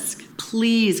at risk.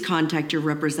 Please contact your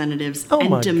representatives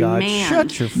and demand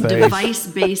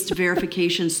device-based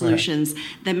verification solutions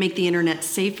that make the internet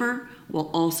safer while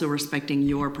also respecting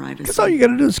your privacy. Because all you got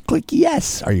to do is click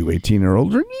yes. Are you 18 or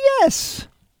older? Yes.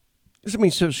 Does it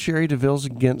mean so Sherry DeVille's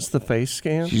against the face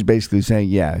scan? She's basically saying,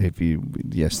 they're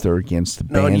against the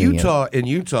No, banning in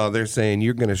Utah, they're saying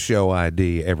you're going to show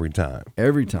ID every time.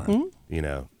 Every time. You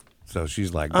know, so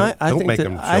she's like, I don't think make that,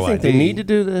 them show I think ID. they need to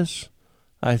do this.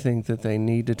 I think that they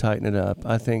need to tighten it up.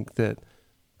 I think that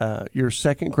your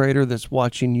second grader that's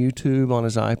watching YouTube on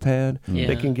his iPad,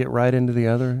 they can get right into the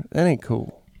other. That ain't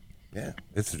cool. Yeah,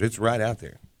 it's right out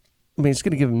there. I mean, it's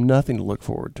going to give him nothing to look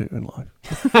forward to in life.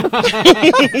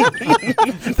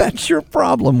 That's your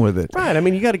problem with it. Right. I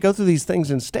mean, you got to go through these things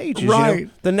in stages. Right. You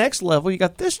know? The next level, you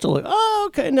got this to look. Oh,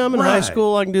 okay. Now I'm in high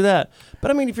school. I can do that.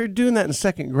 But I mean, if you're doing that in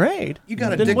second grade,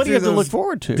 then what do you have to look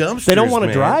forward to? They don't want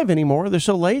to drive anymore. They're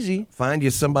so lazy. Find you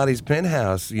somebody's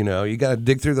penthouse. You know, you got to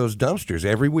dig through those dumpsters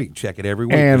every week. Check it every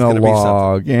week.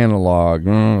 Analog.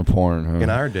 Porn. In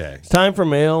our day. It's time for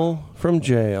mail from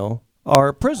jail.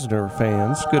 Our prisoner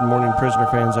fans, good morning, prisoner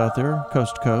fans out there,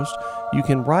 coast to coast. You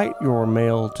can write your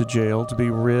mail to jail to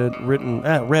be read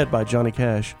by Johnny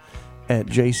Cash at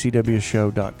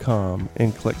jcwshow.com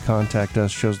and click Contact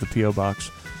Us, shows the P.O. Box,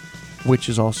 which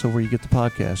is also where you get the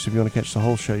podcast. If you want to catch the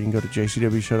whole show, you can go to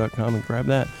jcwshow.com and grab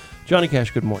that. Johnny Cash,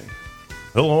 good morning.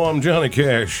 Hello, I'm Johnny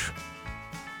Cash.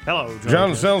 Hello, John.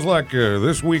 Cash. Sounds like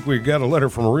this week we got a letter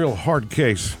from a real hard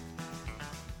case.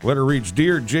 Letter reads,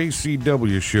 Dear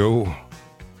JCW Show,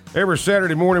 every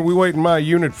Saturday morning we wait in my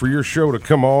unit for your show to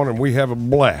come on, and we have a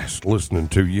blast listening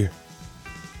to you.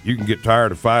 You can get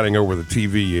tired of fighting over the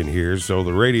TV in here, so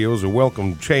the radio's a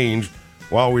welcome change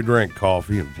while we drink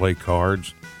coffee and play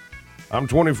cards. I'm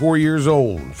 24 years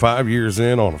old and 5 years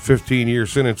in on a 15-year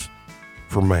sentence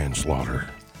for manslaughter.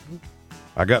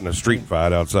 I got in a street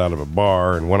fight outside of a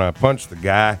bar, and when I punched the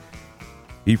guy,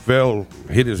 he fell,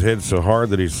 hit his head so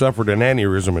hard that he suffered an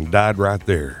aneurysm and died right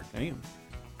there. Damn.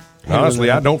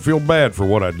 Honestly, I don't feel bad for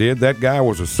what I did. That guy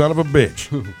was a son of a bitch.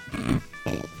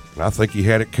 I think he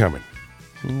had it coming.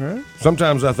 Right.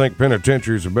 Sometimes I think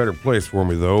penitentiary's a better place for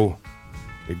me, though.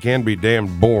 It can be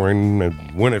damn boring, and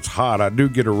when it's hot, I do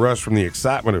get a rush from the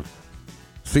excitement of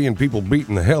seeing people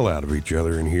beating the hell out of each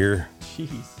other in here.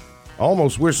 Jeez. I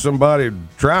almost wish somebody'd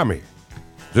try me,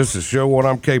 just to show what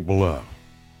I'm capable of.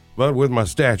 But with my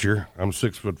stature, I'm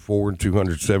 6'4" and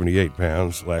 278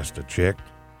 pounds, last I checked.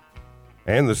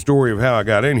 And the story of how I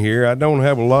got in here, I don't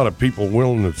have a lot of people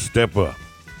willing to step up.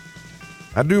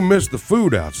 I do miss the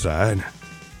food outside,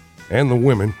 and the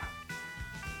women.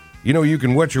 You know, you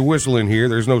can wet your whistle in here,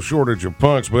 there's no shortage of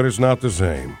punks, but it's not the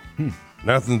same.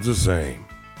 Nothing's the same.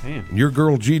 Damn. And your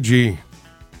girl Gigi,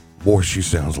 boy, she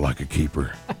sounds like a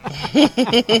keeper.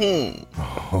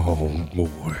 Oh,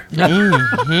 boy.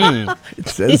 It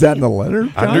says that in the letter?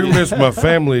 I do miss my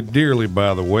family dearly,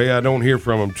 by the way. I don't hear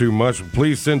from them too much.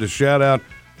 Please send a shout-out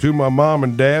to my mom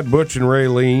and dad, Butch and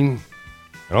Raylene,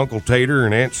 Uncle Tater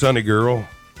and Aunt Sunny Girl,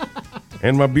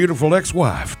 and my beautiful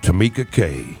ex-wife, Tamika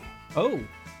K. Oh.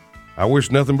 I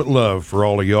wish nothing but love for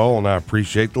all of y'all, and I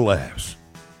appreciate the laughs.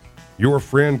 Your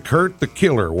friend Kurt the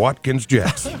Killer Watkins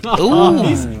Jackson. Ooh.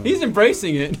 He's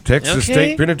embracing it. Texas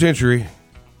State Penitentiary,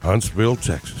 Huntsville,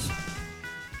 Texas.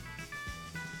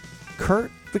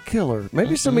 Kurt the Killer.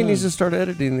 Maybe somebody needs to start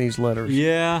editing these letters.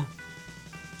 Yeah.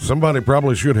 Somebody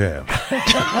probably should have.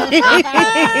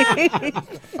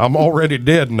 I'm already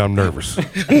dead and I'm nervous.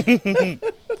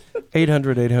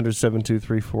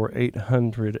 800-800-7234,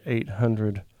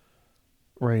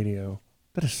 800-800-radio.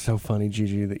 That is so funny,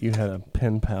 Gigi, that you had a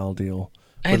pen pal deal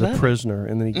with a prisoner,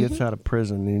 and then he gets out of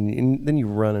prison, and then you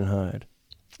run and hide.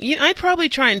 Yeah, I'd probably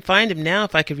try and find him now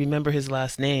if I could remember his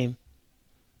last name.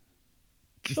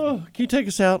 Oh, can you take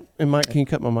us out? And Mike, can you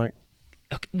cut my mic?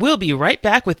 Okay, we'll be right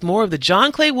back with more of the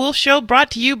John Clay Wolfe Show,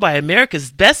 brought to you by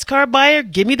America's best car buyer,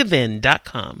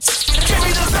 GimmeTheVin.com.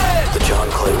 The John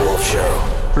Clay Wolfe Show.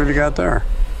 What have you got there?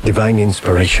 Divine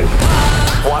inspiration.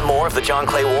 Want more of the John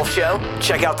Clay Wolfe Show?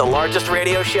 Check out the largest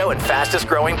radio show and fastest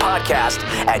growing podcast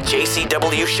at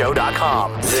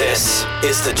jcwshow.com. This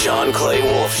is the John Clay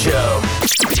Wolfe Show.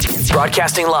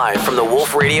 Broadcasting live from the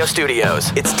Wolfe Radio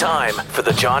Studios, it's time for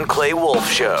the John Clay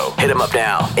Wolfe Show. Hit him up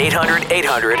now,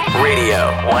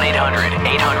 800-800-RADIO,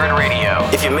 1-800-800-RADIO.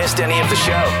 If you missed any of the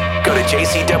show, go to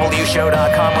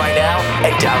jcwshow.com right now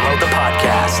and download the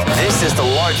podcast. This is the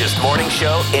largest morning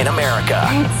show in America.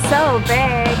 It's so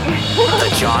big. The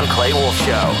John Clay Wolfe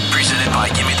Show, presented by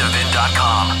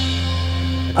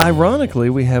GimmeTheVin.com. Ironically,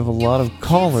 we have a lot of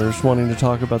callers wanting to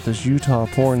talk about this Utah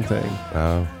porn thing.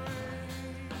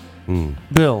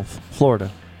 Bill, Florida.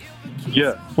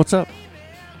 Yeah. What's up?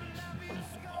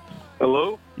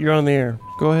 Hello? You're on the air.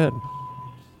 Go ahead.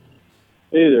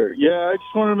 Hey there. Yeah, I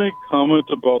just wanted to make a comment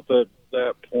about that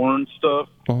porn stuff.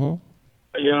 Uh-huh.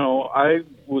 You know, I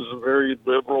was a very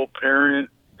liberal parent,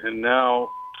 and now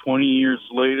 20 years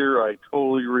later, I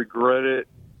totally regret it.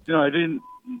 I didn't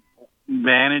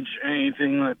manage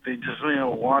anything. That they just,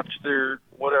 watch their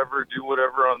whatever, do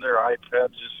whatever on their iPads,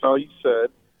 just how you said.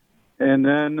 And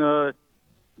then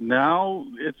now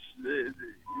it's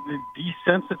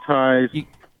desensitized to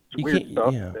weird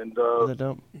stuff. Yeah. And,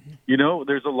 don't.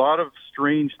 There's a lot of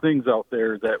strange things out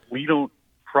there that we don't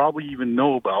probably even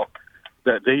know about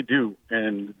that they do.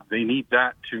 And they need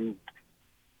that to,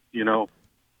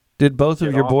 Did both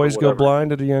of your boys go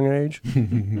blind at a young age?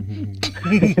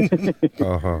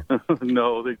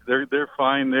 No, they're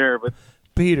fine there. But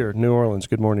Peter, New Orleans,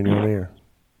 good morning. You're on the air.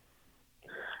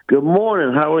 Good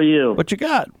morning. How are you? What you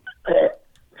got?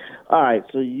 All right.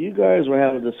 So you guys were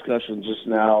having a discussion just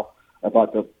now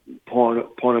about the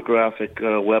pornographic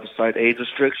website age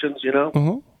restrictions,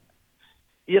 Mm-hmm.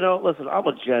 Listen, I'm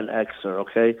a Gen Xer,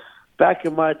 okay? Back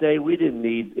in my day, we didn't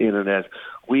need internet.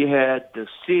 We had the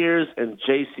Sears and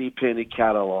J.C.Penney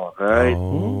catalog, all right?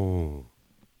 Oh.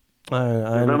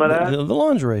 I remember that? The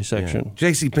lingerie section. Yeah.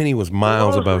 J.C.Penney was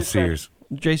miles above Sears.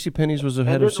 J.C.Penney's was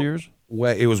ahead of Sears?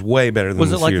 It was way better than was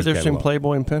the it like Sears the difference in catalog.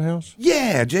 Playboy and Penthouse?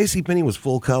 Yeah, J.C.Penney was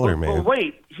full color, man. But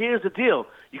wait, here's the deal.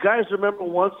 You guys remember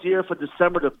once a year for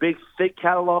December, the big thick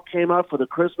catalog came out for the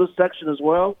Christmas section as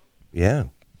well? Yeah.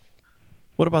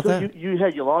 What about that? You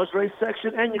had your lingerie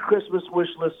section and your Christmas wish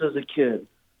list as a kid.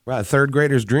 Right, third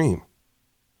grader's dream.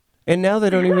 And now they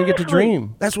don't even get to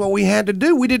dream. That's what we had to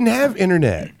do. We didn't have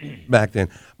internet back then.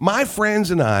 My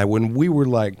friends and I, when we were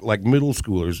like middle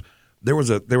schoolers, there was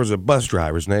a bus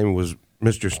driver. His name was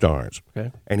Mr. Starnes.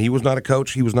 Okay. And he was not a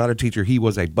coach. He was not a teacher. He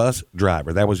was a bus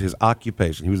driver. That was his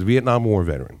occupation. He was a Vietnam War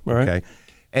veteran. All right. Okay.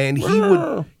 And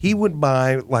he would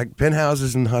buy, like,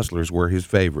 Penthouses and Hustlers were his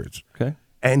favorites. Okay.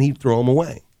 And he'd throw them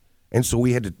away. And so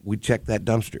we'd check that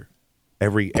dumpster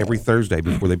every Thursday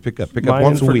before they pick up Mine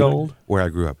once and a week. for gold? Where I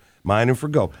grew up. Mine and for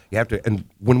gold. You have to, and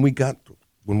when we got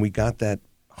that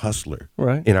Hustler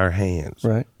Right. in our hands,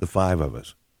 Right. the five of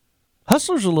us.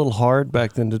 Hustler's a little hard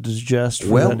back then to digest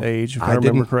for that age, if I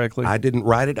remember correctly. I didn't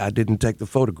write it. I didn't take the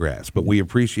photographs, but we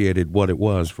appreciated what it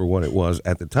was for what it was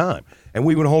at the time, and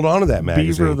we would hold on to that magazine.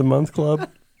 Beaver of the Month Club.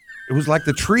 It was like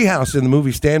the treehouse in the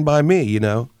movie Stand By Me.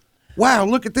 Wow,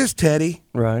 look at this, Teddy.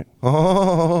 Right.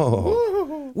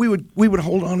 Oh. We would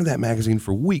hold on to that magazine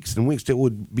for weeks and weeks. It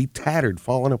would be tattered,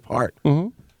 falling apart. Mm-hmm.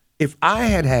 If I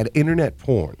had internet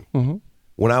porn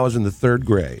when I was in the third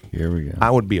grade, here we go. I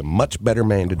would be a much better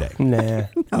man today. Nah,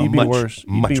 you'd be worse.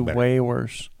 You'd be better. way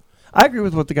worse. I agree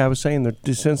with what the guy was saying. They're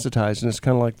desensitized, and it's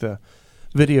kind of like the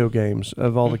video games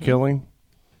of all the killing.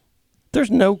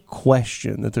 There's no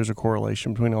question that there's a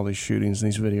correlation between all these shootings and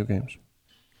these video games.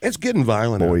 It's getting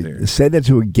violent out there. Say that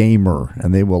to a gamer,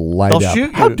 and they will light They'll up. shoot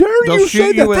you. How dare They'll you shoot say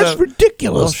you that? with That's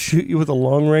ridiculous. They'll shoot you with a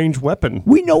long-range weapon.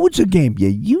 We know it's a game. Yeah,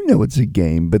 you know it's a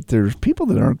game, but there's people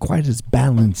that aren't quite as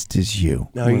balanced as you.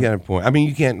 No, you got a point. I mean,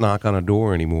 you can't knock on a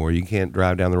door anymore. You can't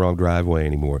drive down the wrong driveway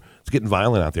anymore. It's getting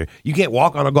violent out there. You can't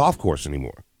walk on a golf course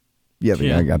anymore. Yeah, the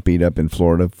guy got beat up in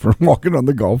Florida for walking on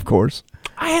the golf course.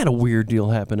 I had a weird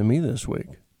deal happen to me this week.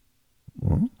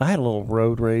 I had a little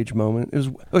road rage moment.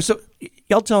 So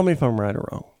y'all tell me if I'm right or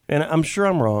wrong, and I'm sure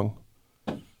I'm wrong.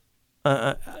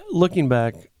 Looking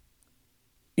back,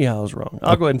 yeah, I was wrong.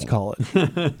 I'll go ahead and call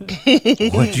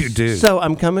it. What'd you do? So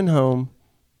I'm coming home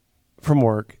from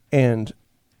work and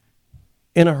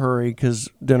in a hurry because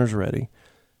dinner's ready,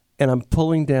 and I'm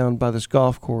pulling down by this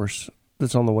golf course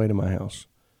that's on the way to my house.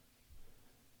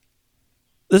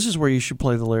 This is where you should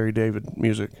play the Larry David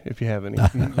music if you have any.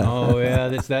 Oh, yeah,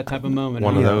 it's that type of moment.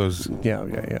 One of those. Yeah.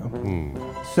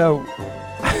 So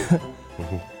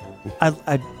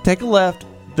I take a left.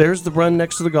 There's the run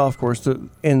next to the golf course,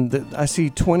 I see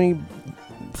 20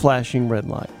 flashing red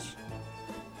lights.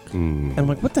 And I'm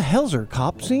like, what the hell's there, a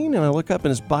cop scene? And I look up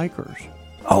and it's bikers.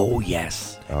 Oh,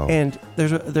 yes. Oh. And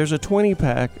there's a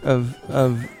 20-pack of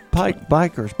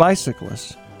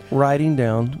bicyclists riding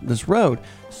down this road.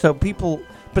 So people...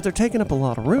 But they're taking up a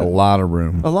lot of room. A lot of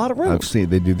room. I've seen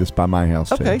they do this by my house,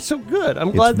 too. Okay, so good. I'm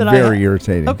It's glad that very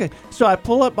irritating. Okay, so I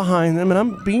pull up behind them, and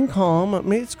I'm being calm. I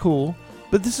mean, it's cool.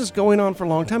 But this is going on for a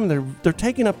long time, and they're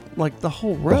taking up, like, the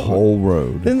whole road. The whole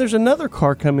road. Then there's another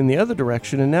car coming the other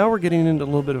direction, and now we're getting into a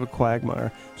little bit of a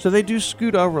quagmire. So they do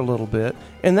scoot over a little bit,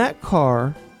 and that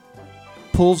car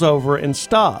pulls over and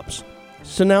stops.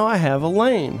 So now I have a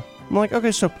lane. I'm like,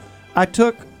 okay, so I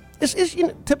took... It's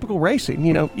typical racing,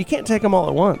 you can't take them all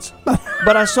at once.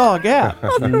 But I saw a gap.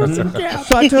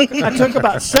 So I took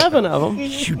about 7 of them,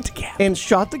 shoot the gap, and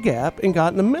shot the gap and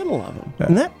got in the middle of them,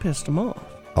 and that pissed them off.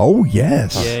 Oh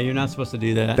yes. Yeah, you're not supposed to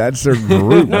do that. That's their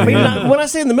group. No, I mean, when I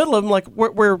say in the middle of them, like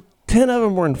where 10 of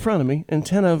them were in front of me and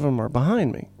 10 of them are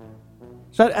behind me.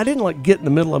 So I didn't like get in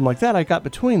the middle of them like that. I got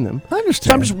between them. I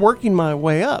understand. So I'm just working my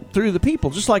way up through the people,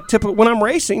 just like typical when I'm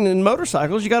racing in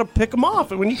motorcycles. You got to pick them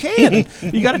off, and when you can,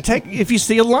 you got to take. If you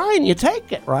see a line, you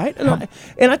take it, right?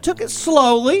 And I took it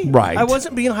slowly. Right. I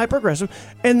wasn't being hyper aggressive.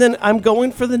 And then I'm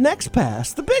going for the next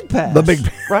pass, the big pass.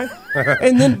 Right.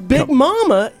 And then Big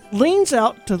Mama leans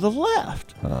out to the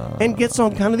left and gets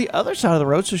on kind of the other side of the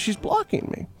road, so she's blocking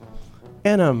me.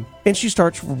 And she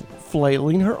starts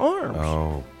flailing her arms.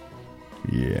 Oh.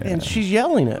 Yeah. And she's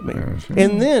yelling at me.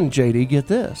 And then, JD, get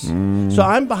this. So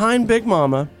I'm behind Big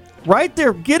Mama, right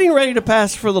there, getting ready to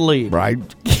pass for the lead. Right.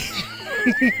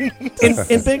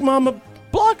 and Big Mama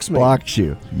blocks me. Blocks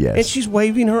you, yes. And she's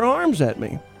waving her arms at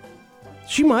me.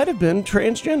 She might have been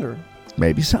transgender.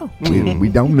 Maybe so. We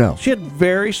don't know. She had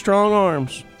very strong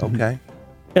arms. Okay.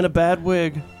 And a bad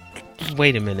wig.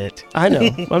 Wait a minute. I know.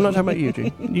 I'm not talking about you,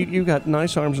 G. You got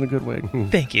nice arms and a good wig.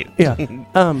 Thank you. Yeah.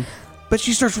 But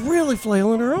she starts really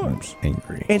flailing her arms.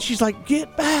 Angry. And she's like,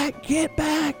 get back, get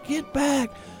back, get back.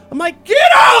 I'm like, get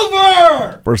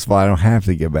over! First of all, I don't have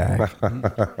to get back.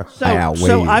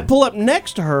 So I pull up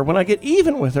next to her when I get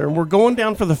even with her, and we're going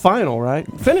down for the final, right?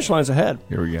 Finish line's ahead.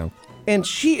 Here we go. And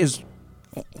she is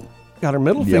got her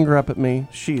middle finger up at me.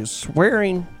 She is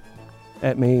swearing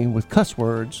at me with cuss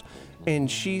words.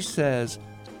 And she says,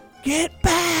 get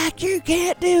back, you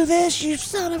can't do this, you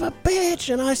son of a bitch.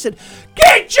 And I said,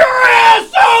 get your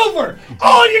ass over!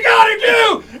 All you gotta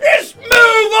do is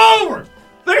move over!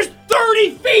 There's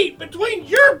 30 feet between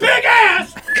your big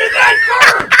ass and that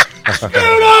curb!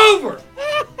 Scoot over!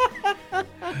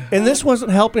 And this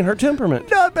wasn't helping her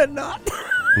temperament. No, but not.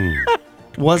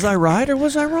 Was I right or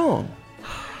was I wrong?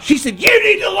 She said, you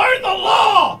need to learn the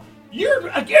law! You're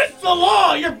against the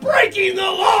law! You're breaking the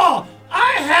law!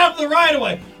 I have the right of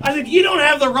way. I said, you don't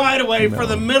have the right of way for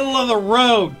the middle of the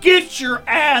road. Get your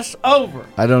ass over.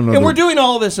 I don't know. And we're doing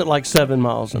all this at like 7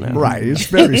 miles an hour. Right. It's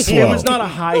very slow. It's not a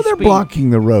high They're speed. blocking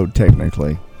the road,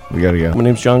 technically. We got to go. My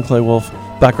name's John Clay Wolfe.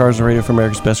 Back Hours of Radio for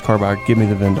America's Best Car Buyer.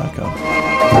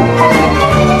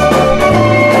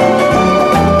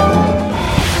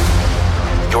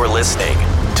 GiveMeTheVin.com. You're listening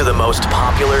to the most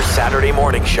popular Saturday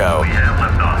morning show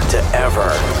to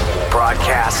ever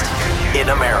broadcast in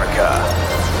America.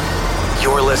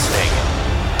 You're listening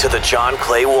to the John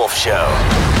Clay Wolfe Show.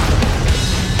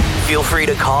 Feel free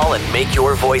to call and make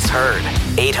your voice heard.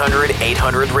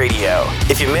 800-800-RADIO.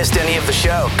 If you missed any of the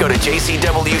show, go to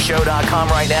jcwshow.com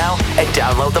right now and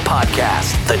download the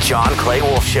podcast, The John Clay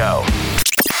Wolfe Show.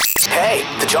 Hey,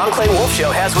 The John Clay Wolfe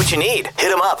Show has what you need.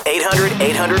 Hit him up,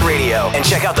 800-800-RADIO, and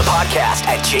check out the podcast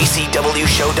at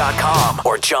jcwshow.com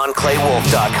or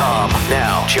johnclaywolfe.com.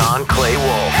 Now, John Clay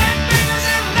Wolfe.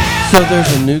 So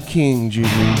there's a new king,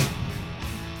 Gigi.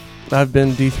 I've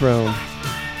been dethroned.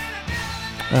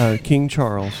 King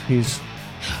Charles. He's...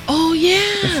 Oh, yeah.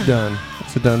 It's done.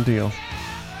 It's a done deal.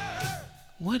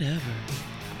 Whatever.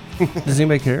 Does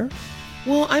anybody care?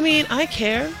 Well, I mean, I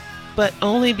care, but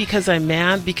only because I'm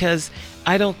mad, because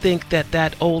I don't think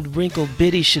that old wrinkled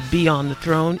biddy should be on the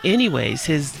throne anyways.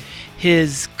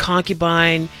 His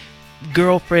concubine,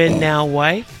 girlfriend, now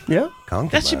wife. Yeah.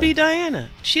 Concubine. That should be Diana.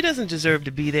 She doesn't deserve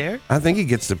to be there. I think he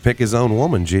gets to pick his own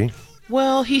woman, G.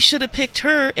 Well, he should have picked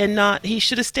her and not, he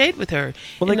should have stayed with her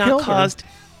and not killed caused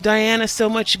Diana so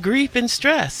much grief and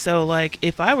stress. So, like,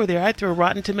 if I were there, I'd throw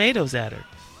rotten tomatoes at her.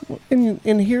 And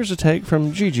here's a take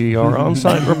from Gigi, our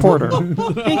on-site reporter.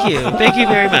 Thank you. Thank you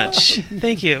very much.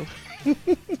 Thank you.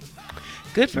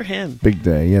 Good for him. Big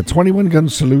day. Yeah, 21 gun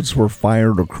salutes were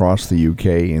fired across the UK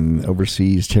and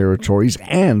overseas territories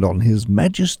and on His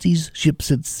Majesty's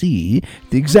ships at sea,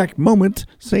 the exact moment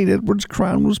St. Edward's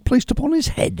crown was placed upon his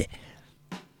head.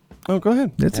 Oh, go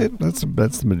ahead. That's it. That's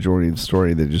the majority of the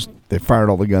story. They fired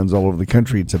all the guns all over the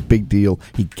country. It's a big deal.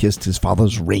 He kissed his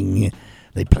father's ring.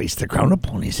 They placed the crown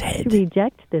upon his head. To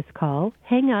reject this call,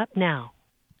 hang up now.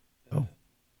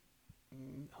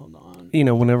 You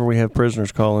know, whenever we have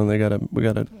prisoners calling, we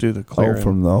gotta do the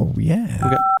clearing. We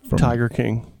got Tiger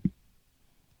King.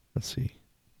 Let's see.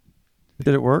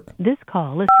 Did it work? This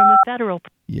call is from a federal.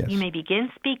 Yes. You may begin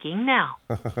speaking now.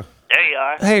 There you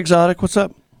are. Hey, Exotic, what's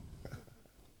up?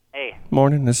 Hey.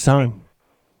 Morning. It's time.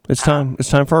 It's time. It's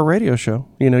time for our radio show.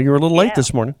 You know, you were a little late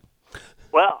this morning.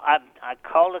 Well, I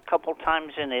called a couple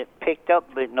times and it picked up,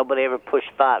 but nobody ever pushed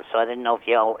 5, so I didn't know if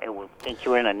y'all think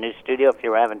you were in a new studio, if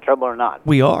you were having trouble or not.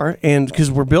 We are, and because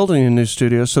we're building a new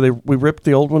studio, so we ripped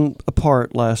the old one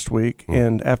apart last week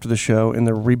and after the show, and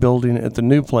they're rebuilding it at the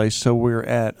new place. So we're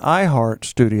at iHeart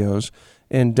Studios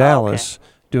in Dallas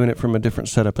doing it from a different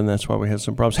setup, and that's why we had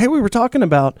some problems. Hey, we were talking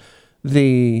about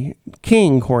the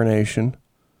king coronation.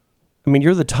 I mean,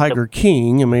 you're the Tiger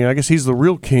King. I mean, I guess he's the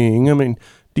real king. I mean,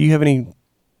 do you have any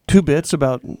 2 bits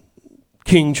about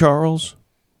King Charles?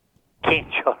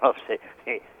 King Charles.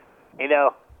 You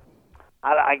know,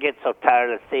 I get so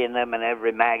tired of seeing them in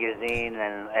every magazine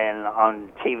and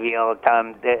on TV all the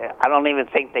time. I don't even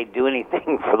think they do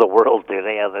anything for the world, do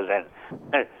they? Other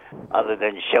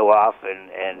than show off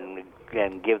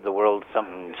and give the world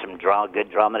some good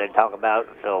drama to talk about.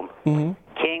 So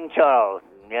King Charles,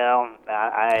 you know,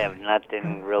 I have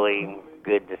nothing really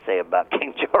good to say about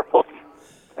King Charles.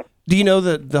 Do you know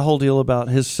the whole deal about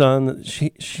his son, that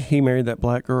he married that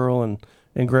black girl and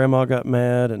Grandma got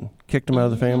mad and kicked him out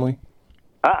of the family?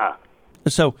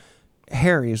 So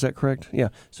Harry, is that correct? Yeah.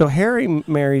 So Harry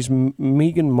marries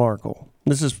Meghan Markle.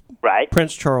 This is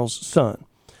Prince Charles' son.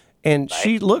 And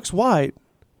she looks white,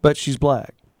 but she's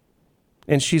black.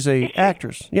 And she's a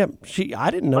actress. Yeah,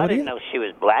 I didn't know I didn't know she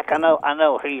was black. I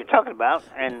know who you're talking about,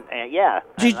 and yeah,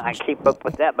 and I keep up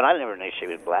with that, but I never knew she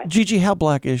was black. Gigi, how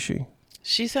black is she?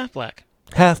 She's half black.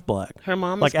 Half black. Her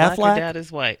mom like is black, Affleck? her dad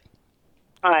is white.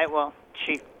 All right, well,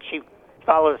 she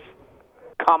follows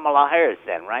Kamala Harris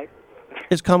then, right?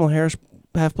 Is Kamala Harris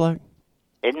half black?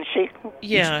 Isn't she?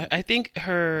 Yeah, I think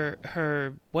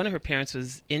her one of her parents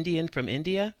was Indian from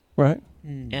India. Right.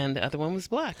 And the other one was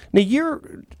black. Now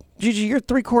Gigi, you're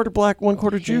 3/4 black,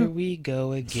 1/4 Jew. Here we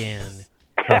go again.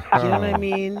 You know what I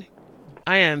mean?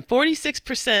 I am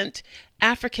 46%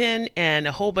 African and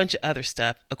a whole bunch of other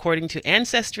stuff, according to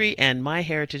Ancestry and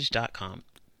MyHeritage.com.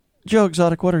 Joe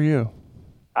Exotic, what are you?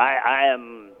 I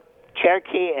am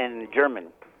Cherokee and German.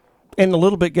 And a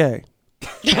little bit gay.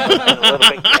 A little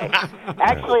bit gay.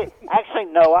 Actually,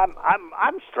 no.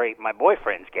 I'm straight. My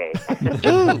boyfriend's gay.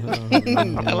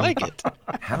 I like it.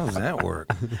 How does that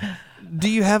work? Do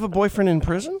you have a boyfriend in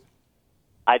prison?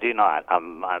 I do not.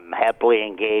 I'm happily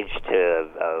engaged to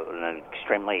an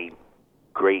extremely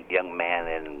great young man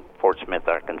in Fort Smith,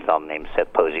 Arkansas, named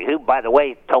Seth Posey, who, by the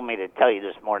way, told me to tell you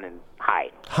this morning,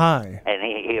 hi. Hi. And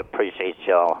he appreciates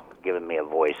y'all giving me a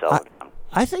voice all the time.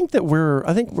 I think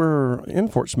we're in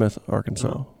Fort Smith,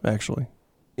 Arkansas, actually.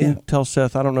 Yeah. Tell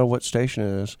Seth, I don't know what station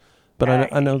it is, but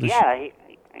I know the Yeah,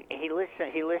 he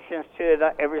listens to it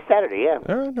every Saturday, yeah.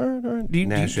 All right.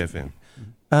 Nash FM.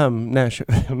 Nash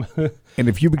FM. And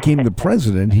if you became the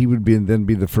president, he would then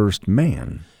be the first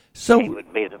man. So he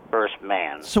would be the first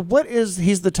man. So what is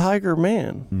he's the Tiger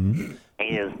Man? Mm-hmm.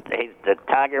 He's the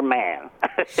Tiger Man.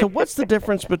 So what's the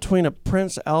difference between a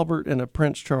Prince Albert and a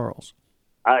Prince Charles?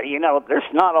 You know, there's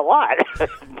not a lot.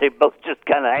 They both just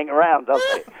kind of hang around, don't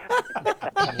they?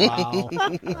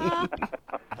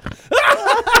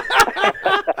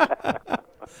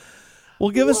 Well,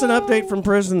 give us an update from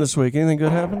prison this week. Anything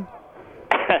good happen?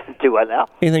 Do what now?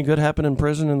 Anything good happen in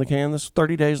prison in the can? This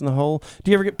 30 days in the hole.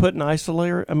 Do you ever get put in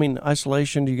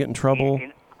isolation? Do you get in trouble?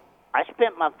 I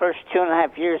spent my first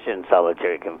 2.5 years in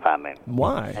solitary confinement.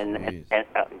 Why? And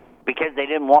because they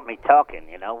didn't want me talking,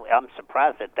 you know. I'm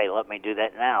surprised that they let me do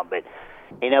that now. But,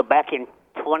 you know, back in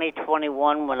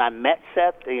 2021 when I met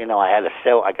Seth, you know, I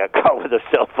got caught with a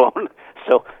cell phone.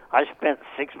 So I spent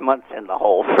 6 months in the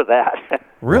hole for that.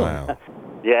 Really? Wow.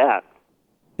 Yeah.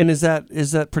 And is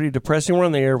that pretty depressing? We're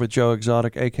on the air with Joe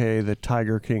Exotic, a.k.a. the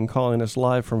Tiger King, calling us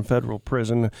live from federal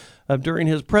prison during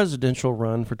his presidential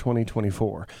run for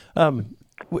 2024.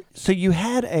 So you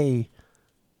had a...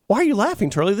 Why are you laughing,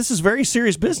 Turley? This is very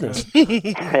serious business.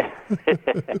 You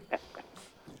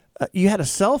had a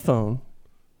cell phone,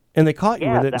 and they caught you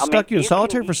with it and stuck you in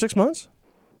solitary for 6 months?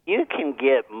 You can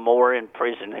get more in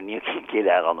prison than you can get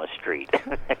out on the street.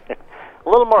 A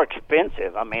little more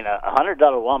expensive. I mean, a $100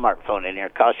 Walmart phone in here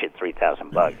costs you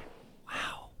 $3,000.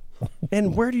 Wow!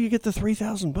 And where do you get the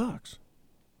 $3,000?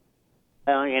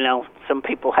 Well, you know, some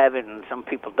people have it and some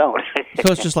people don't.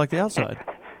 So it's just like the outside.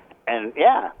 And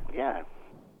yeah.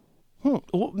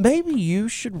 Well, maybe you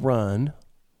should run.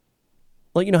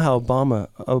 Like, you know how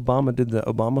Obama did the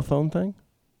Obama phone thing,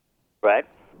 right?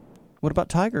 What about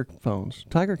Tiger phones?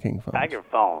 Tiger King phones. Tiger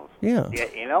phones. Yeah.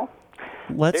 You know.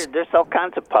 There's all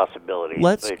kinds of possibilities.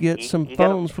 Let's get some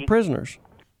phones for prisoners.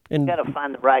 And you got to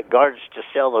find the right guards to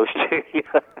sell those to you.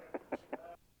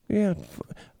 Yeah.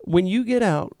 When you get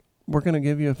out, we're going to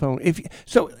give you a phone.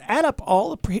 So add up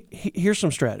all the... Here's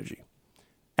some strategy.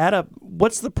 Add up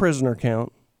what's the prisoner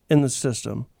count in the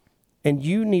system, and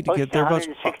you need to get their votes.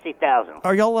 160,000.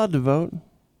 Are y'all allowed to vote?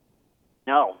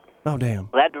 No. Oh, damn.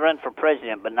 Allowed to run for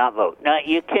president, but not vote. Now,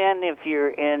 you can if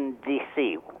you're in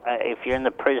D.C. If you're in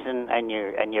the prison and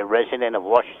you're a resident of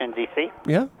Washington, D.C.,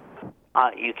 yeah,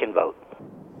 you can vote.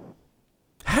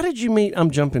 How did you meet... I'm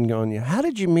jumping on you. How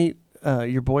did you meet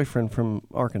your boyfriend from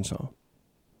Arkansas?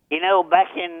 You know,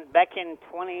 back in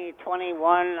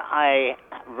 2021, I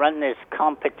run this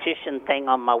competition thing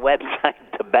on my website,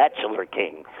 The Bachelor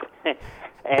King.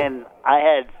 and I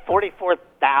had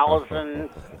 44,000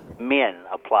 men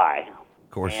apply.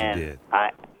 Of course and you did.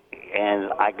 I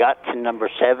got to number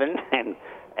 7,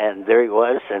 and there he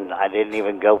was, and I didn't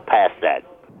even go past that.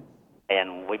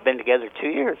 And we've been together 2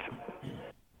 years.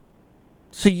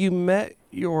 So you met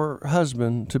your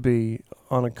husband to be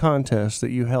on a contest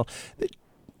that you held.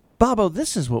 Bobo,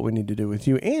 this is what we need to do with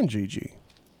you and Gigi.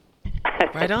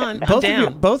 Right on. I'm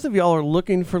down. Both of y'all are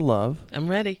looking for love. I'm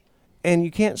ready. And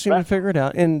you can't seem to figure it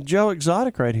out. And Joe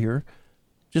Exotic right here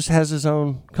just has his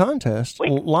own contest.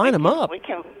 Line him up. We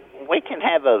can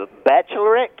have a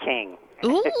bachelorette king.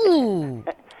 Ooh.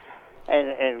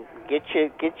 and get you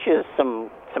some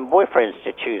boyfriends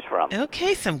to choose from.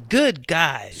 Okay, some good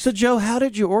guys. So, Joe, how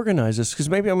did you organize this? Because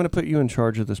maybe I'm going to put you in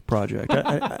charge of this project.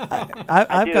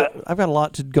 I've got a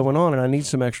lot going on, and I need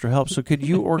some extra help. So, could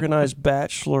you organize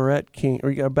Bachelorette King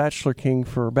or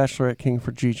Bachelorette King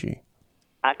for Gigi?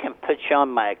 I can put you on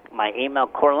my email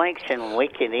core links, and we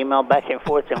can email back and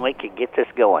forth, and we can get this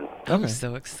going. I'm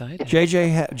so excited.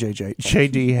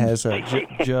 JD has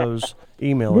Joe's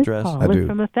email address. This call is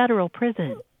from a federal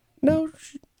prison. No.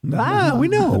 We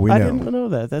know. I didn't know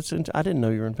that. I didn't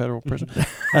know you were in federal prison.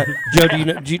 Joe,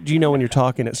 do you know when you're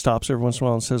talking, it stops every once in a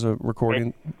while and says a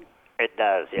recording? It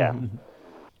does, yeah.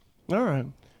 Mm-hmm. All right.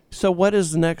 So, what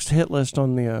is the next hit list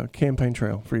on the campaign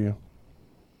trail for you?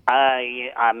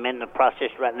 I'm in the process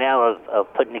right now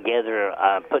of putting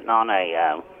on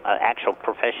a actual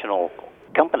professional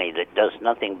company that does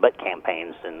nothing but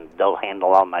campaigns, and they'll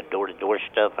handle all my door-to-door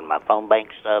stuff and my phone bank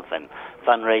stuff and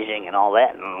fundraising and all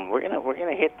that. And we're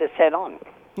gonna hit this head on.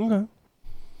 Okay.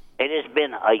 It has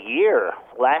been a year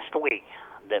last week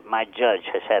that my judge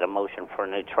has had a motion for a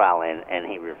new trial, and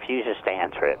he refuses to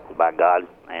answer it. By God,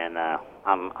 and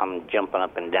I'm jumping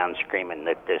up and down screaming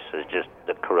that this is just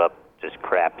the corruptest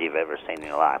crap you've ever seen in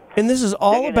your life. And this is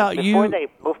all about you.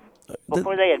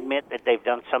 Before they admit that they've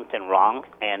done something wrong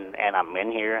and I'm in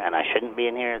here and I shouldn't be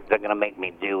in here, they're going to make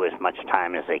me do as much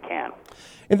time as they can.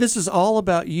 And this is all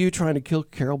about you trying to kill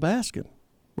Carol Baskin,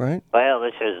 right? Well,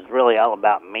 this is really all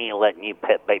about me letting you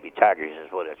pet baby tigers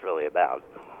is what it's really about.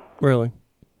 Really?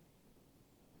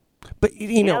 But,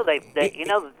 you know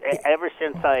ever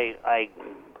since I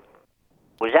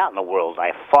was out in the world,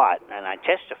 I fought and I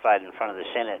testified in front of the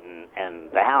Senate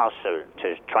and the House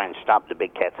to try and stop the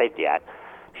Big Cat Safety Act.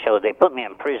 So they put me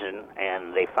in prison,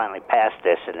 and they finally passed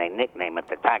this, and they nicknamed it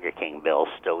the Tiger King bill.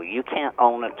 So you can't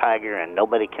own a tiger, and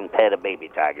nobody can pet a baby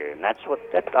tiger, and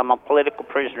I'm a political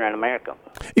prisoner in America.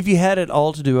 If you had it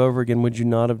all to do over again, would you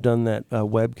not have done that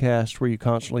webcast where you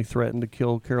constantly threatened to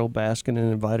kill Carol Baskin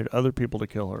and invited other people to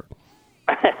kill her?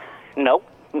 Nope.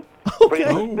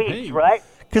 Freedom of speech, right?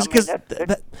 Because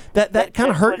that kind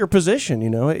of hurt your position, you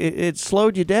know. It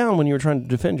slowed you down when you were trying to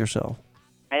defend yourself.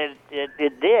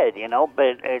 It did,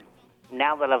 but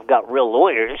now that I've got real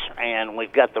lawyers and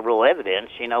we've got the real evidence,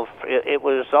 it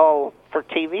was all for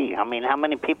TV. I mean, how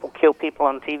many people kill people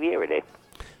on TV every day?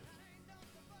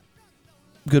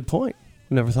 Good point.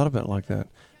 Never thought about it like that.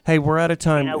 Hey, we're out of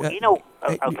time.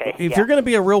 Okay. If you're going to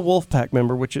be a real Wolfe Pack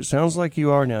member, which it sounds like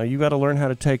you are now, you got to learn how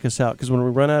to take us out. Because when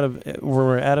we're out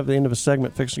of the end of a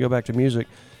segment, fixing to go back to music,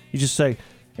 you just say,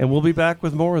 and we'll be back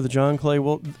with more of the John Clay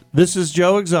Wolfe. This is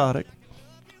Joe Exotic.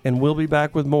 And we'll be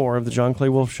back with more of the John Clay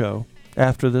Wolfe Show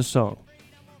after this song.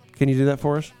 Can you do that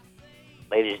for us?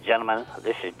 Ladies and gentlemen,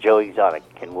 this is Joe Exotic,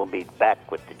 and we'll be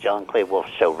back with the John Clay Wolfe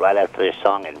Show right after this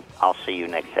song, and I'll see you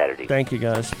next Saturday. Thank you,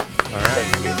 guys. All right.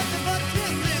 Thank you.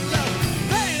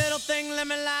 Hey, little thing, let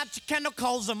me light your candle,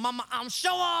 calls her mama. I'm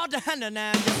sure all the hand and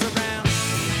just around.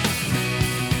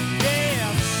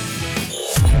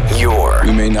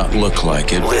 You may not look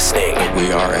like it. Listening. But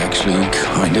we are actually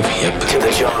kind of hip. To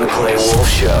the John Clay Wolfe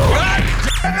Show.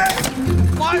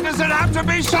 Why does it have to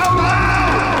be so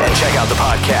loud? And check out the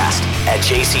podcast at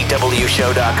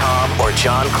jcwshow.com or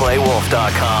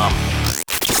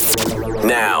johnclaywolfe.com.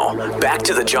 Now, back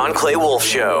to the John Clay Wolfe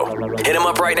Show. Hit him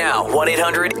up right now,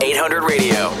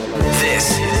 1-800-800-RADIO.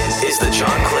 This is the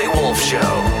John Clay Wolfe Show.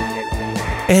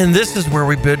 And this is where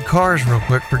we bid cars real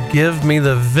quick for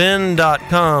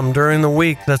GiveMeTheVin.com. During the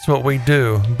week, that's what we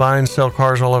do. Buy and sell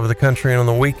cars all over the country. And on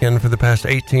the weekend, for the past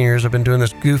 18 years, I've been doing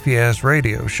this goofy-ass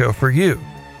radio show for you.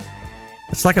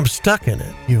 It's like I'm stuck in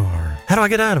it. You are. How do I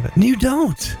get out of it? You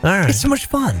don't. All right. It's so much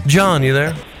fun. John, you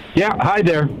there? Yeah, hi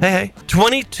there. Hey.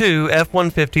 22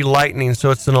 F-150 Lightning, so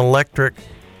it's an electric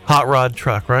hot rod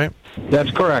truck, right?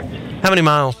 That's correct. How many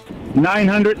miles?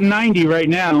 990 right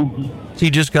now. So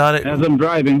you just got it? As I'm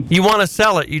driving. You want to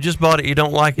sell it. You just bought it. You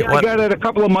don't like it. Yeah, I got it a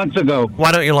couple of months ago.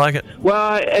 Why don't you like it?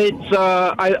 Well, it's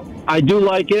I do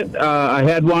like it. I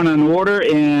had one on order,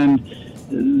 and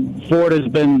Ford has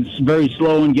been very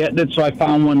slow in getting it, so I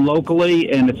found one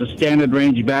locally, and it's a standard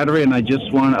range battery, and I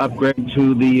just want to upgrade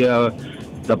to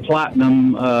the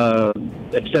Platinum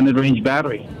extended range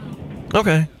battery.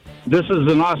 Okay. This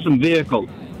is an awesome vehicle.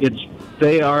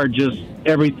 They are just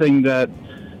everything that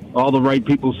all the right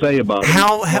people say about it.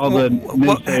 All the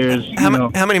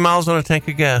naysayers. How many miles on a tank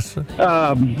of gas?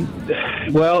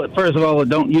 Well, first of all, it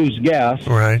don't use gas.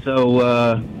 Right.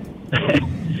 So,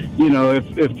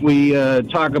 if we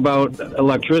talk about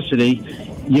electricity,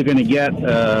 you're going to get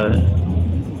at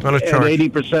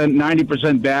 80%,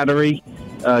 90% battery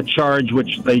charge,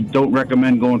 which they don't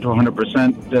recommend going to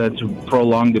 100% to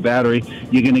prolong the battery.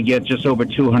 You're going to get just over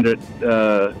 200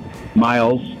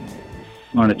 miles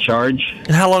on a charge.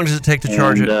 And how long does it take to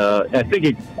charge it? I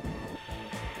think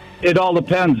it all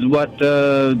depends what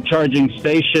charging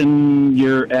station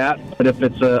you're at. But if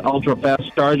it's an ultra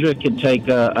fast charger, it can take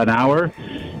an hour.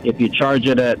 If you charge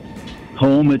it at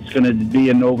home, it's going to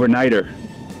be an overnighter.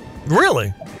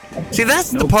 Really? See, that's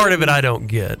the part of it I don't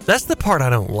get. That's the part I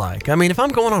don't like. I mean, if I'm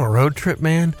going on a road trip,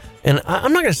 man, and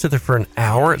I'm not going to sit there for an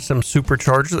hour at some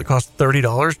supercharger that costs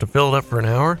 $30 to fill it up for an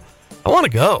hour, I want to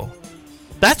go.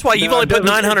 That's why you've only put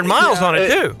 900 miles on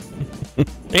it, too.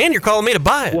 And you're calling me to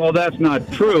buy it. Well, that's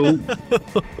not true.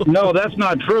 No, that's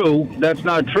not true. That's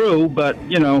not true. But,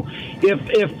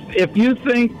 if you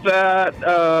think that,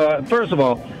 first of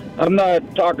all, I'm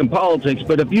not talking politics,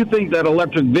 but if you think that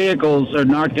electric vehicles are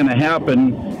not going to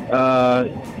happen,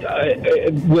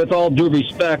 with all due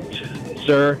respect,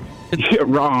 sir, you're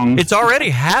wrong. It's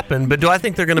already happened, but do I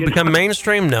think they're going to become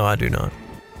mainstream? No, I do not.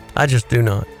 I just do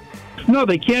not. No,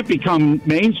 they can't become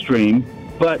mainstream,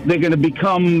 but they're going to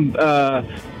become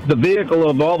the vehicle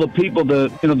of all the people,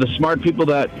 the smart people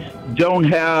that don't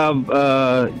have,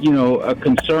 a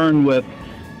concern with,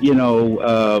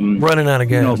 running out of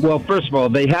gas. Well, first of all,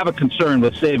 they have a concern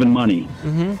with saving money.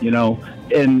 Mm-hmm.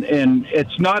 And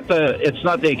it's not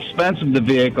the expense of the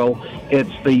vehicle;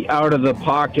 it's the out of the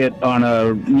pocket on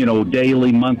a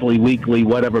daily, monthly, weekly,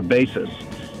 whatever basis.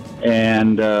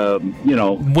 And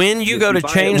when you go to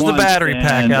change the battery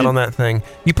pack out on that thing,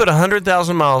 you put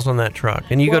 100,000 miles on that truck,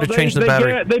 and you go to change the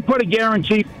battery. They put a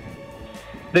guarantee.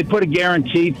 They put a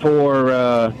guarantee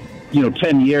for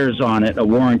 10 years on it, a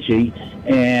warranty.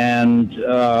 And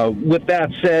with that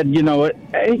said,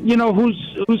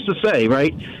 who's to say,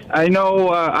 right? I know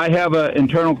I have an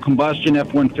internal combustion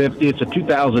F-150. It's a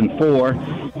 2004.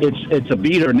 It's a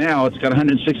beater now. It's got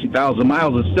 160,000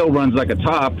 miles. It still runs like a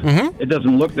top. Mm-hmm. It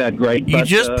doesn't look that great. You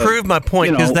just proved my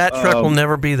point, because that truck will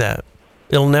never be that.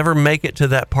 It'll never make it to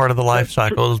that part of the life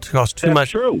cycle. It'll cost too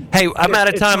much. True. Hey, I'm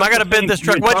out of time. I got to bid this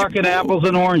truck. You're talking apples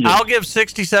and oranges. I'll give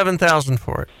 $67,000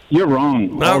 for it. You're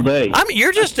wrong all day.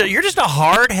 You're just a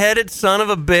hard-headed son of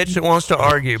a bitch that wants to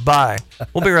argue. Bye.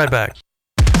 We'll be right back.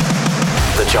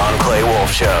 The John Clay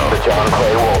Wolfe Show. The John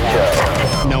Clay Wolfe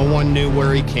Show. No one knew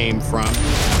where he came from.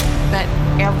 But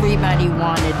everybody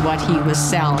wanted what he was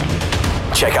selling.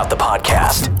 Check out the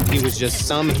podcast. He was just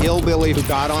some hillbilly who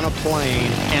got on a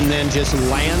plane and then just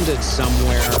landed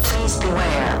somewhere. Please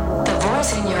beware. The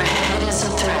voice in your head is a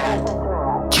threat.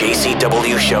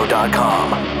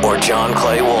 JCWShow.com or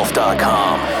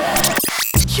JohnClayWolf.com.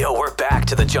 Yo, we're back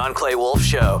to the John Clay Wolfe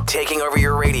Show, taking over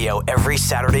your radio every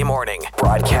Saturday morning,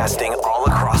 broadcasting all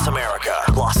across America.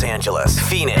 Los Angeles,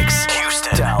 Phoenix,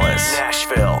 Houston, Dallas,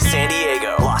 Nashville, San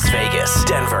Diego, Las Vegas,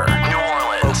 Denver, New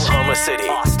Orleans, Oklahoma City,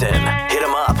 Austin. Hit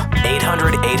them up,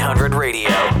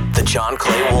 800-800-RADIO, The John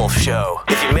Clay Wolfe Show.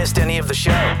 If you missed any of the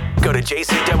show, go to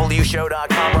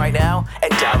JCWShow.com right now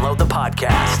and download the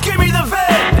podcast. Give me the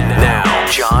vid! Now,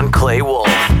 John Clay Wolfe.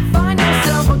 Find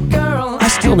yourself a girl. I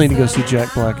still need to go see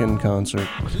Jack Black in concert.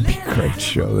 Great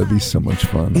show. That'd be so much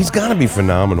fun. He's got to be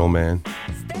phenomenal, man.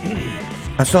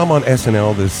 I saw him on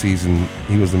SNL this season.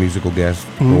 He was the musical guest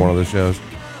for one of the shows.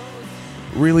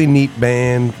 Really neat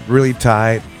band, really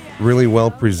tight, really well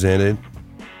presented.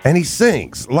 And he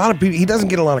sings. A lot of people, he doesn't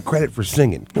get a lot of credit for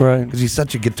singing. Right. Because he's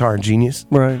such a guitar genius.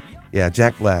 Right. Yeah,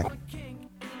 Jack Black.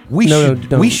 We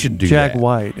should do Jack that.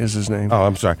 White is his name. Oh,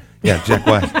 I'm sorry. Yeah, Jack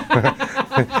White.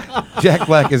 Jack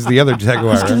Black is the other Jack White.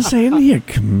 I was going to say, isn't he a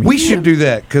comedian? We should do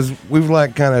that because we've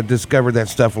kind of discovered that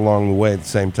stuff along the way at the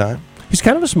same time. He's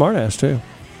kind of a smartass too.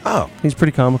 Oh. He's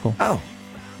pretty comical. Oh.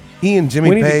 He and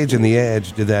Jimmy Page and The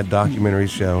Edge did that documentary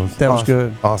show. That was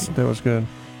good. Awesome. That was good.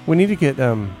 We need to get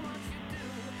him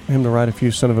to write a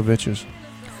few son of a bitches.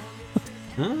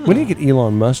 We need to get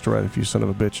Elon Musk to write a few son of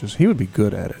a bitches. He would be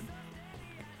good at it.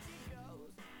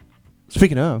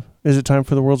 Speaking of, is it time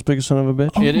for the world's biggest son of a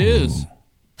bitch? It is.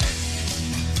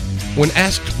 When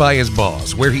asked by his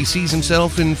boss where he sees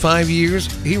himself in 5 years,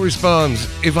 he responds,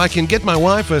 "If I can get my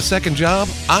wife a second job,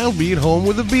 I'll be at home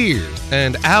with a beer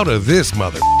and out of this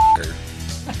motherfucker."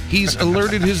 He's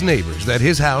alerted his neighbors that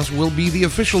his house will be the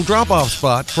official drop-off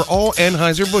spot for all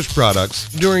Anheuser-Busch products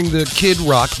during the Kid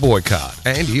Rock boycott,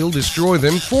 and he'll destroy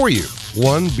them for you,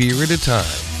 one beer at a time.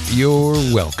 You're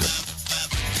welcome.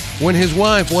 When his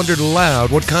wife wondered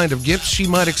aloud what kind of gifts she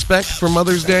might expect for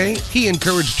Mother's Day, he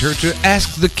encouraged her to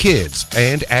ask the kids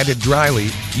and added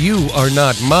dryly, "You are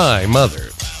not my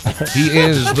mother." He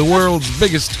is the world's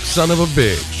biggest son of a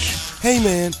bitch. Hey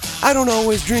man, I don't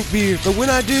always drink beer, but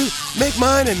when I do, make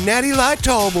mine a Natty Light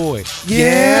tall boy.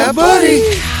 Yeah, buddy!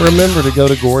 Remember to go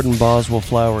to Gordon Boswell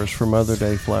Flowers for Mother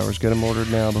Day flowers. Get them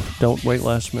ordered now, but don't wait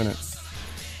last minute.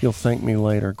 You'll thank me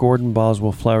later. Gordon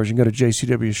Boswell Flowers. You can go to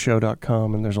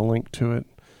jcwshow.com and there's a link to it.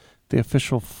 The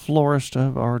official florist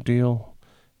of our deal,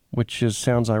 which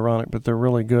sounds ironic, but they're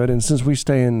really good. And since we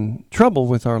stay in trouble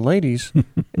with our ladies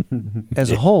as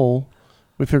a whole,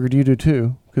 we figured you do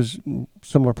too, because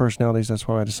similar personalities. That's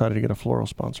why I decided to get a floral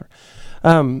sponsor.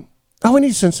 We need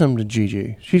to send something to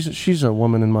Gigi. She's a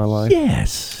woman in my life.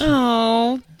 Yes.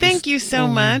 Oh, thank you so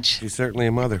much. She's certainly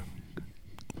a mother.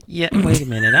 Yeah, wait a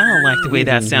minute. I don't like the way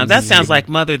that sounds. That sounds like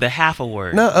mother, the half a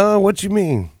word. No, what you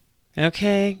mean?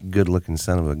 Okay. Good-looking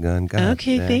son of a gun. God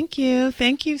okay, damn. thank you.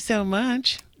 Thank you so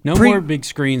much. No more big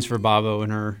screens for Bobo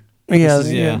and her.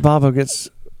 Yeah, Bobo gets...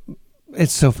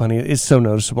 It's so funny. It's so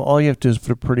noticeable. All you have to do is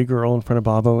put a pretty girl in front of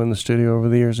Bobo in the studio over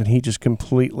the years, and he just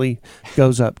completely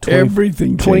goes up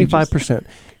 25%.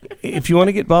 If you want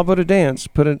to get Bobo to dance,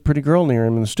 put a pretty girl near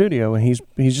him in the studio, and he's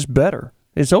just better.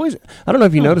 It's always. I don't know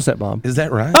if you noticed that, Bob. Is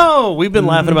that right? Oh, we've been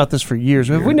laughing about this for years.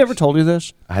 Have we never told you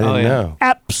this? I didn't know.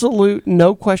 Absolute,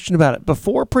 no question about it.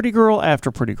 Before pretty girl, after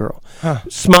pretty girl.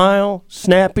 Smile,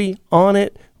 snappy, on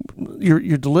it. Your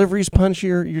delivery's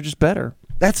punchier. You're just better.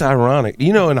 That's ironic.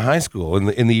 You know, in high school,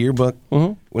 in the yearbook,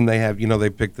 when they have, they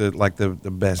pick the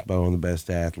best bow and the best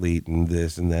athlete and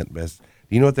this and that best.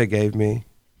 You know what they gave me?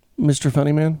 Mr.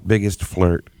 Funny Man? Biggest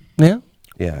flirt. Yeah?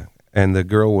 Yeah. And the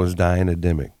girl was Diana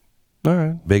Dimmick. All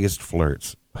right. Biggest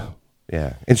flirts.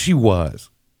 Yeah. And she was.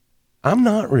 I'm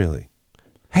not really.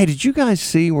 Hey, did you guys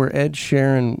see where Ed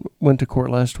Sheeran went to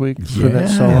court last week for that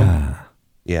song?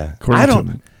 Yeah. I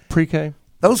don't. PreKay?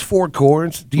 Those 4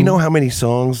 chords, do you know how many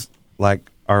songs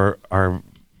are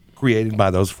created by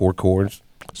those 4 chords?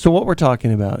 So what we're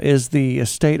talking about is the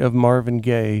estate of Marvin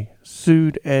Gaye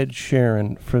sued Ed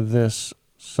Sheeran for this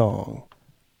song.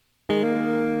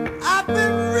 I've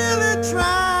been really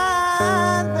trying.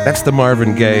 That's the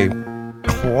Marvin Gaye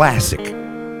classic.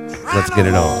 Let's Get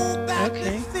It On.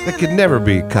 Okay. That could never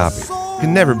be copied. Could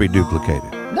never be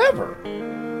duplicated. Never.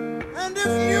 And if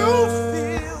you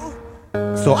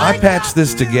feel So I patched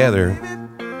this together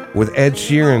with Ed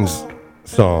Sheeran's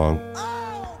song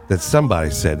that somebody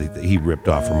said that he ripped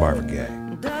off from Marvin Gaye.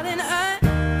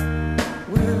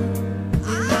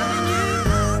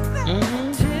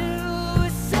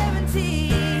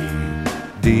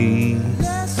 D,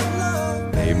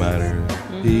 A minor,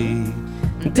 D.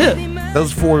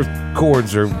 Those 4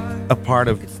 chords are a part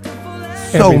of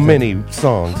so many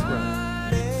songs.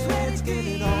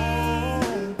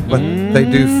 But they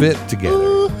do fit together.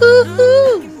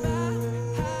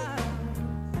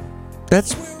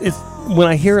 When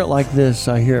I hear it like this,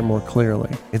 I hear it more clearly.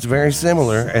 It's very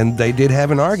similar, and they did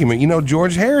have an argument.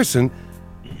 George Harrison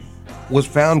was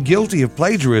found guilty of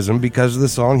plagiarism because of the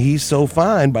song "He's So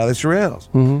Fine" by the Shirelles.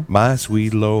 My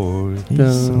sweet Lord,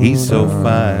 he's so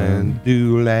fine,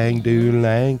 do-lang,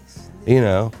 do-lang.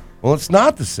 Well, it's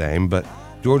not the same, but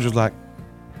George was like,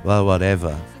 well,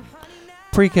 whatever.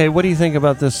 PreKay, what do you think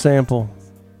about this sample?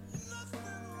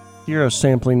 You're a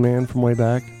sampling man from way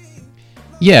back.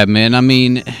 Yeah, man. I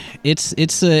mean, it's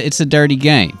a dirty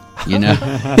game.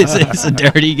 It's a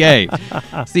dirty game.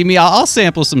 See me, I'll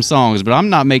sample some songs, but I'm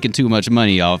not making too much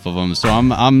money off of them, so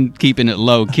I'm keeping it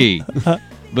low key.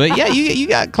 But yeah, you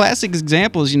got classic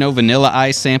examples. Vanilla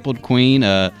Ice sampled Queen.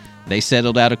 They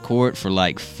settled out of court for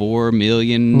like $4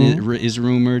 million is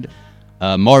rumored.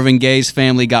 Marvin Gaye's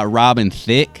family got Robin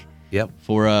Thicke. Yep.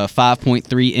 For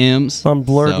 5.3 M's. On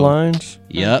Blurred Lines?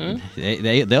 Yep.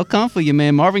 They'll come for you,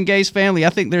 man. Marvin Gaye's family, I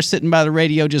think they're sitting by the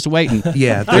radio just waiting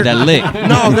yeah, for that lick.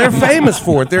 No, they're famous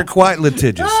for it. They're quite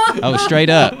litigious. Oh, straight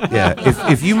up. Yeah.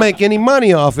 If you make any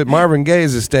money off it, Marvin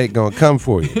Gaye's estate going to come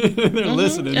for you. They're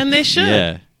listening. And they should.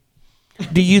 Yeah.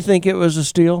 Do you think it was a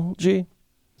steal, G?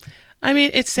 I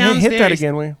mean, it sounds hit that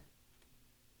again, will you?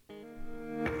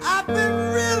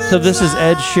 So this is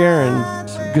Ed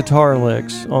Sheeran's guitar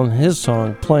licks on his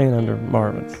song playing under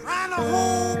Marvin.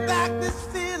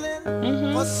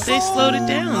 They slowed it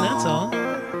down, that's all.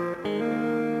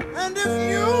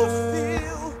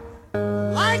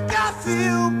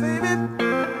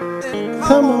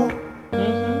 Come on.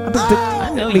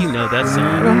 I know you know that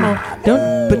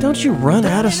song. Don't you run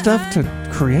out of stuff to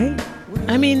create?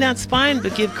 I mean, that's fine,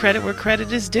 but give credit where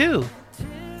credit is due.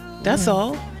 That's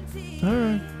all. All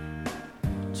right.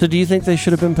 So do you think they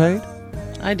should have been paid?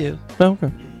 I do. Oh,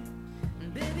 okay.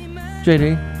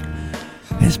 JD?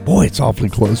 It's awfully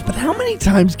close, but how many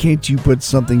times can't you put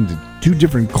two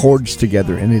different chords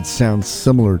together and it sounds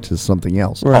similar to something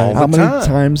else? Right. How many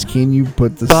times can you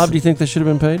put this? Bob, do you think they should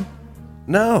have been paid?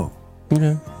 No.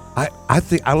 Okay. I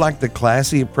think I like the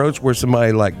classy approach where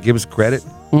somebody like gives credit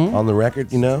on the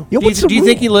record, you know? Do you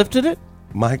think he lifted it?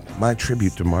 My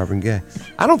tribute to Marvin Gaye.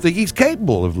 I don't think he's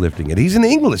capable of lifting it. He's an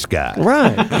English guy.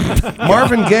 Right.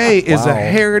 Marvin Gaye is a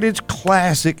heritage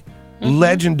classic,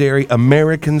 legendary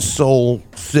American soul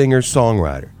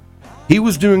singer-songwriter. He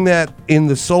was doing that in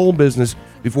the soul business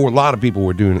before a lot of people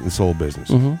were doing it in the soul business.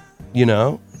 You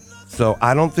know? So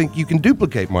I don't think you can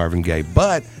duplicate Marvin Gaye,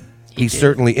 but he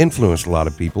certainly influenced a lot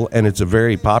of people, and it's a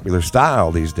very popular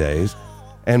style these days.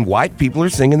 And white people are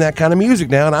singing that kind of music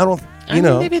now, and I mean,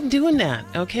 they've been doing that,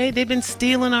 okay? They've been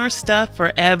stealing our stuff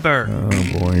forever. Oh,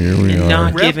 boy, here we and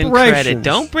are. not giving credit.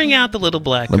 Don't bring out the little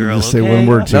black girl, Let me just okay? say one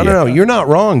word to you. No, you're not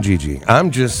wrong, Gigi.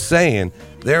 I'm just saying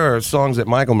there are songs that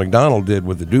Michael McDonald did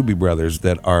with the Doobie Brothers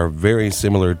that are very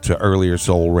similar to earlier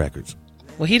soul records.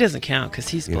 Well, he doesn't count because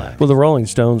he's black. Well, the Rolling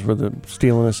Stones were the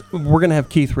stealing us. We're going to have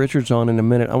Keith Richards on in a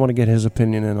minute. I want to get his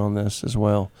opinion in on this as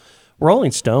well.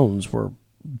 Rolling Stones were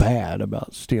bad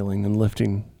about stealing and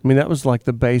lifting. I mean, that was like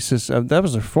the basis of, that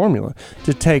was their formula,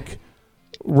 to take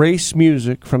race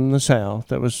music from the South.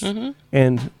 That was,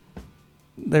 and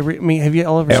have you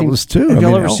all ever Elvis seen, too. Have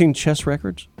y'all ever seen Chess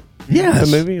Records? Yes.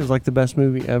 The movie? It was like the best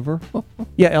movie ever.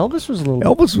 Yeah, Elvis was a little...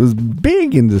 Elvis was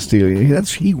big into stealing.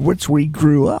 That's where he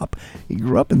grew up. He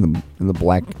grew up in the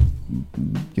black,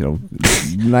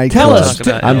 nightclub. Tell us.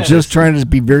 I'm just trying to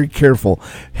be very careful.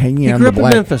 Hanging on the black... He grew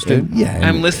up in Memphis, dude. Yeah.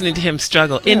 I'm listening to him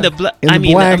struggle. In the black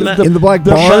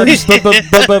bars.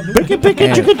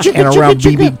 And around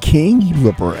B.B. King. He grew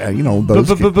up around,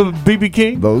 those... B.B.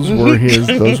 King? Those were his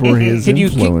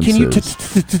influences. Can you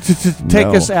take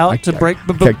us out to break...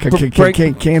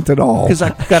 Can't at all. Because I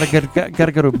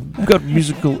gotta go to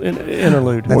musical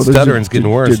interlude. That stuttering's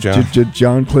getting worse, John.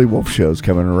 John Clay Wolfe Show's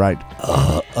coming right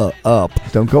up.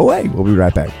 Don't go away. We'll be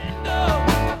right back.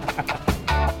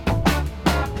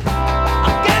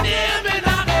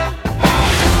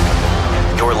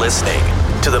 You're listening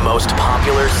to the most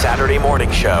popular Saturday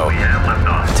morning show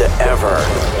to ever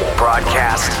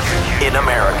broadcast in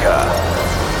America.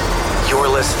 You're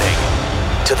listening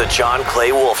to the John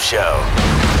Clay Wolfe Show.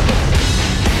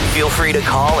 Feel free to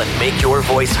call and make your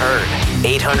voice heard.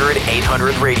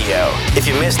 800-800-RADIO. If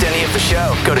you missed any of the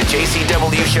show, go to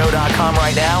jcwshow.com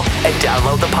right now and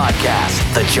download the podcast,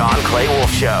 The John Clay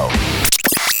Wolfe Show.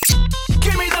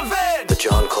 Give me the VIN! The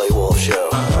John Clay Wolfe Show.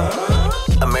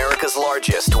 America's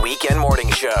largest weekend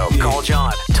morning show. Call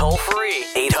John, toll free,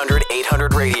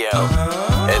 800-800-RADIO.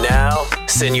 And now,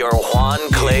 Senor Juan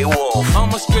Clay Wolfe.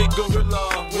 I'm a straight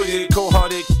gorilla with a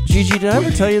cold-hearted. Gigi, did I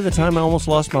ever tell you the time I almost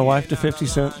lost my wife to 50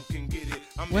 Cent?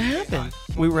 What happened?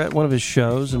 We were at one of his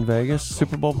shows in Vegas,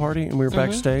 Super Bowl party, and we were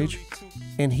backstage,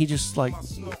 and he just like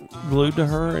glued to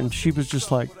her, and she was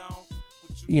just like,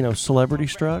 celebrity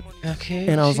struck. Okay.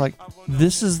 And I was like,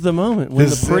 this is the moment when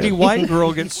the pretty white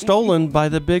girl gets stolen by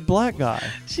the big black guy.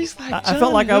 She's like, I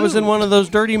felt like I was in one of those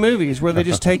dirty movies where they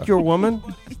just take your woman.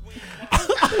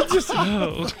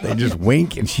 They just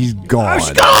wink and she's gone.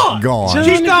 She's gone. Gone.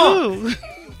 She's gone.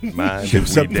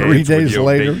 Ships up 3 days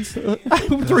later.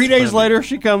 3 days later,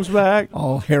 she comes back.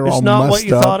 All hair it's all not mussed what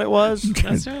you up. thought it was.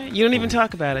 That's right. You don't even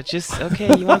talk about it. Just,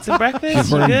 okay, you want some breakfast? She's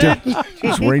You wearing, good?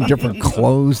 she's wearing different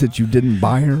clothes that you didn't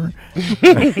buy her.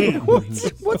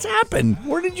 What's happened?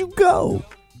 Where did you go?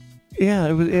 Yeah,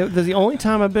 it was the only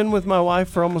time I've been with my wife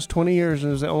for almost 20 years,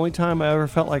 and it was the only time I ever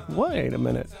felt like, wait a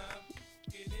minute.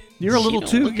 You're a little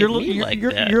too you're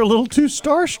a little too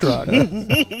starstruck.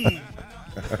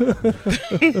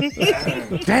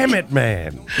 Damn it,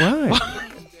 man. Right.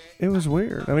 It was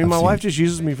weird. I mean, my wife just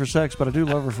uses me for sex, but I do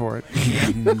love her for it.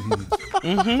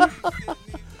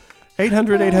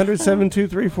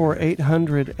 800-800-7234,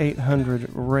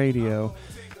 800-800-RADIO.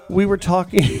 We were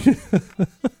talking...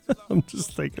 I'm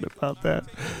just thinking about that.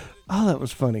 Oh, that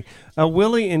was funny.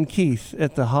 Willie and Keith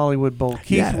at the Hollywood Bowl.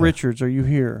 Keith Richards, are you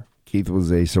here? Keith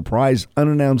was a surprise,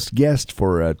 unannounced guest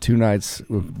for 2 nights.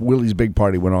 Willie's big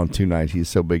party went on 2 nights. He's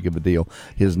so big of a deal.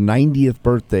 His 90th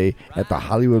birthday at the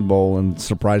Hollywood Bowl, and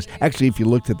surprise. Actually, if you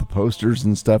looked at the posters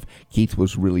and stuff, Keith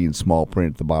was really in small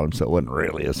print at the bottom, so it wasn't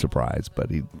really a surprise, but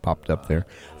he popped up there.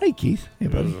 Hey, Keith. Hey,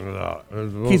 buddy.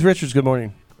 Keith Richards, good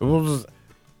morning. was.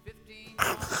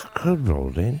 Good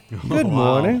morning. Good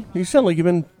morning. You sound like you've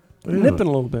been nipping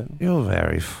a little bit. You're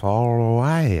very far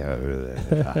away over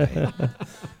there.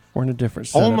 We're in a different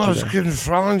setup Almost today. couldn't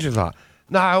find you like.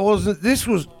 No, I wasn't.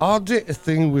 I did a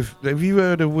thing with. Have you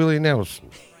heard of Willie Nelson?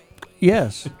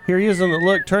 Yes. Here he is on the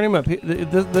look. Turn him up.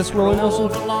 This Willie Nelson?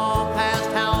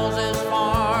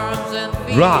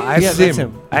 Right, Yeah, that's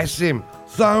him. That's him.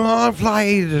 So I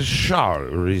played a show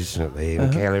recently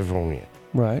in California.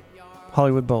 Right.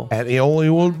 Hollywood Bowl. At the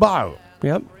Hollywood Bowl.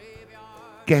 Yep.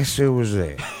 Guess who was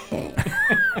there?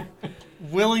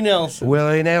 Willie Nelson.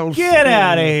 Willie Nelson. Get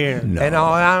outta here. No. And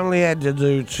I only had to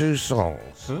do 2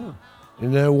 songs. Huh. You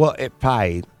know what it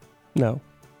paid? No.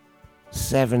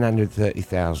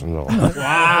 $730,000.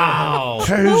 Wow.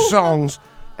 2 songs.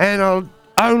 And I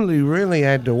only really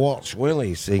had to watch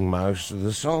Willie sing most of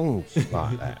the songs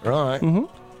like that, right? Mm-hmm.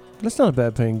 That's not a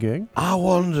bad paying gig. I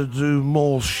wanted to do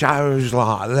more shows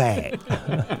like that.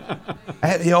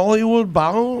 At the Hollywood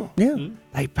Bowl,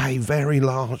 they pay very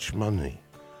large money.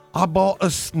 I bought a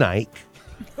snake,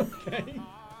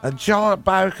 a giant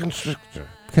boa constrictor.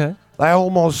 Okay. They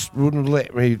almost wouldn't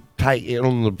let me take it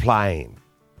on the plane.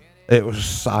 It was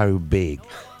so big.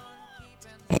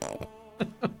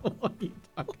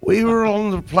 We were on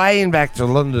the plane back to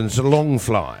London. It's a long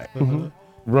flight. Mm-hmm.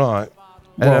 Right.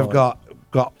 And Wow. I've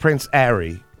got Prince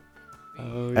Harry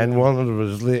and one of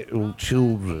his little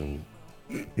children.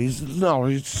 He's small.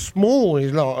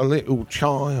 He's like a little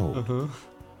child. Uh-huh.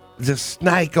 The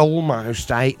snake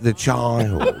almost ate the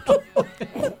child.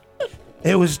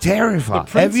 It was terrifying.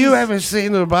 Have you ever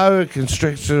seen a boa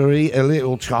constrictor eat a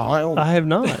little child? I have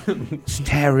not. It's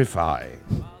terrifying.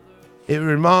 It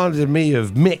reminded me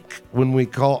of Mick when we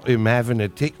caught him having a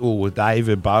tickle with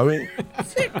David Bowie.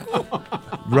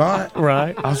 Right?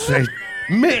 Right. I said,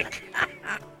 Mick,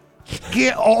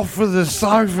 get off of the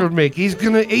sofa, Mick. He's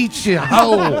going to eat you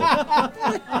whole.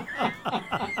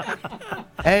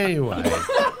 Anyway.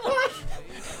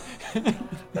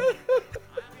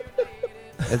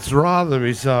 It's rather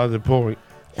beside the point.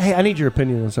 Hey, I need your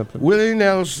opinion on something. Willie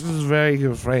Nelson's a very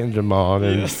good friend of mine,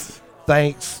 and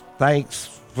thanks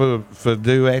for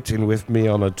duetting with me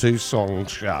on a 2-song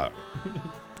show.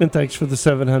 And thanks for the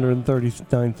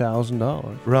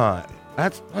 $739,000. Right.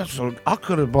 That's I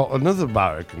could have bought another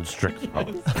boa constrictor.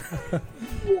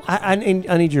 I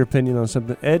need your opinion on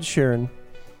something. Ed Sheeran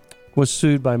was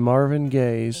sued by Marvin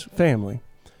Gaye's family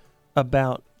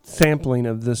about sampling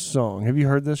of this song. Have you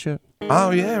heard this yet?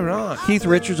 Oh, yeah, right. Keith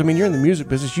Richards, I mean, you're in the music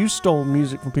business. You stole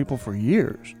music from people for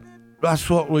years. That's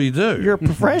what we do. You're a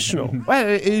professional. Well,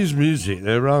 it is music.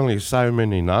 There are only so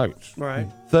many notes. Right.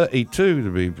 32 to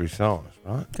be precise,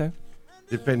 right? Okay.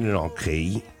 Depending on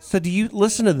key. So do you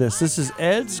listen to this? This is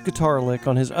Ed's guitar lick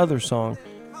on his other song,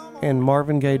 and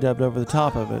Marvin Gaye dubbed over the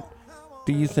top of it.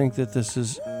 Do you think that this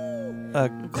is a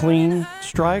clean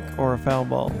strike or a foul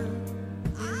ball?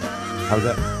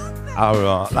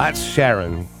 That's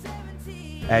Sharon.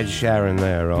 Ed Sheeran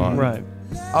there, right? Right.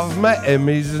 I've met him.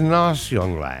 He's a nice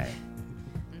young lad.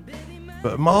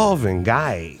 But Marvin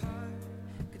Gaye,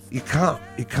 you can't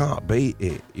beat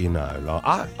it, you know.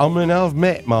 Like I mean, I've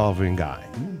met Marvin Gaye.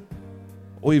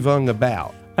 We've hung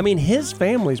about. I mean, his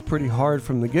family's pretty hard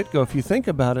from the get-go. If you think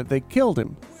about it, they killed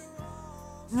him.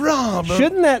 Right.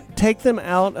 Shouldn't that take them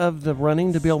out of the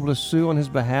running to be able to sue on his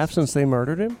behalf since they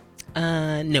murdered him?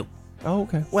 No. Oh,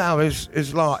 okay. Well,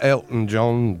 it's like Elton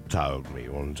John told me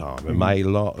one time. It made a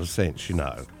lot of sense, you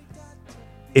know.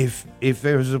 If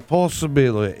there's a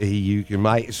possibility you can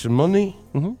make some money,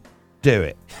 do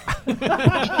it.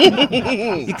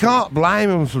 You can't blame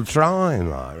them for trying,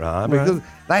 like, right? Because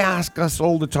they ask us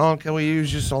all the time, can we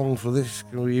use your song for this?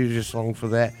 Can we use your song for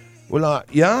that? We're like,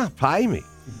 yeah, pay me.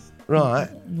 Right.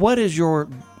 What is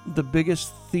the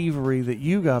biggest thievery that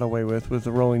you got away with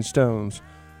the Rolling Stones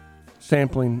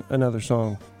sampling another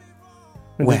song?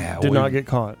 And did not get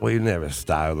caught. We've never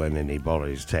stolen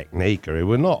anybody's technique, or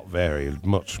we're not very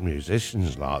much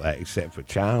musicians like that, except for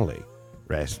Charlie,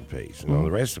 rest in peace. And all the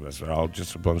rest of us are all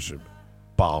just a bunch of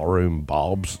barroom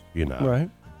bobs, you know. Right.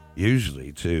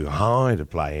 Usually too high to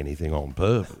play anything on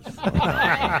purpose.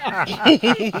 But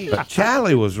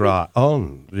Charlie was right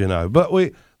on, you know. But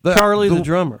Charlie the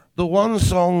drummer. The one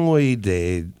song we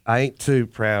did, Ain't Too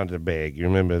Proud to Beg. You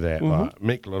remember that? Like,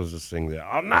 Mick loves to sing that.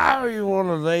 I know you want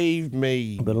to leave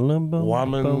me,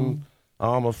 woman.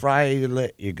 I'm afraid to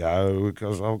let you go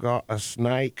because I've got a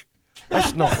snake.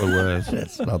 That's not the words.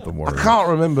 That's not the word. I can't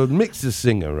remember. Mick's the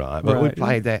singer, right? But we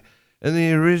played that. And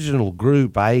the original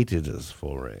group hated us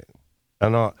for it.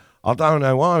 And I don't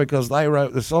know why, because they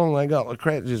wrote the song, they got the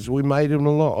credits, we made them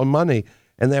a lot of money.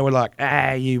 And they were like,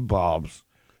 you bobs.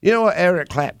 You know what Eric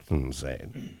Clapton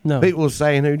said? No. People were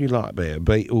saying, who do you like better,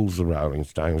 Beatles or Rolling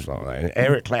Stones, like that? And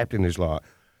Eric Clapton is like,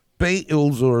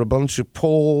 Beatles are a bunch of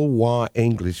poor white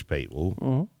English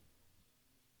people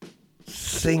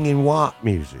singing white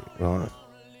music, right?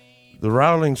 The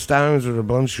Rolling Stones are a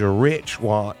bunch of rich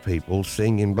white people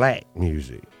singing black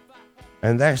music.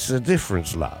 And that's the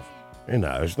difference, love. You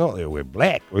know, it's not that we're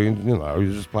black. We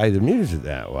just play the music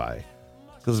that way.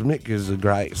 Because Mick is a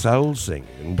great soul singer,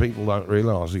 and people don't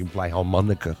realise he can play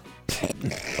harmonica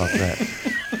like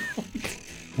that.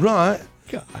 Right.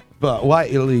 God. But wait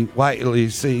till he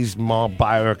sees my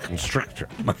boa constrictor.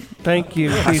 Thank you,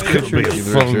 That's Keith going to be a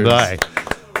Richards. fun day.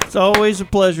 It's always a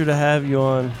pleasure to have you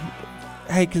on.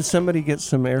 Hey, can somebody get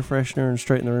some air freshener and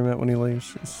straighten the room out when he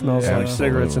leaves? It smells like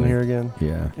cigarettes in here again.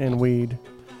 Yeah. And weed.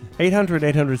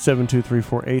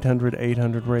 800-800-7234,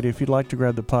 800-800-RADIO. If you'd like to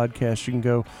grab the podcast, you can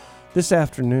go this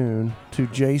afternoon to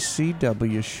jcwshow.com.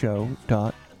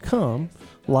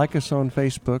 Like us on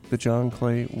Facebook, The John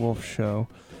Clay Wolfe Show.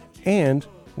 And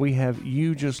we have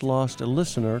You Just Lost a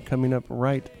Listener coming up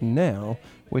right now,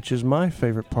 which is my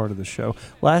favorite part of the show.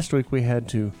 Last week we had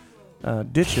to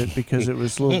ditch it because it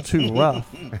was a little too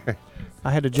rough. I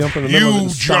had to jump in the middle of it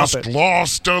and stop it. You just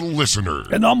lost a listener.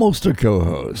 And almost a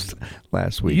co-host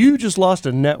last week. You just lost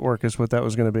a network is what that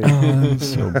was going to be.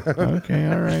 Okay,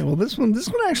 all right. Well, this one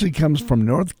actually comes from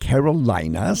North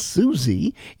Carolina.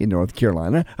 Susie in North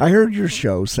Carolina. I heard your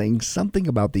show saying something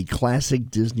about the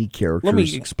classic Disney characters. Let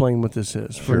me explain what this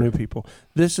is for new people.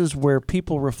 This is where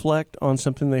people reflect on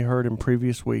something they heard in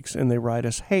previous weeks and they write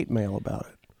us hate mail about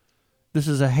it. This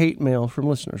is a hate mail from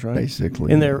listeners, right?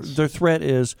 Basically. And their threat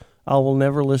is, I will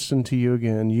never listen to you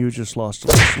again. You just lost a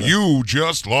listener. You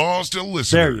just lost a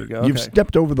listener. There you go. Okay. You've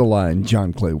stepped over the line,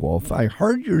 John Clay Wolfe. I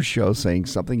heard your show saying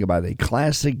something about a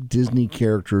classic Disney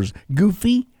characters,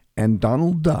 Goofy and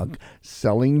Donald Duck,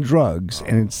 selling drugs,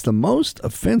 and it's the most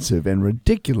offensive and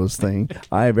ridiculous thing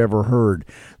I've ever heard.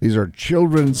 These are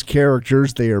children's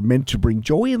characters. They are meant to bring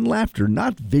joy and laughter,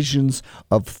 not visions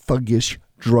of thuggish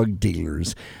drug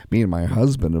dealers. Me and my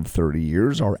husband of 30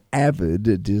 years are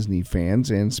avid Disney fans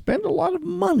and spend a lot of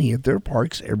money at their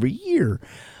parks every year.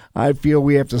 I feel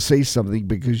we have to say something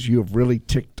because you have really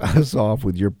ticked us off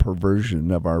with your perversion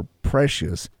of our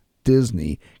precious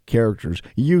Disney characters.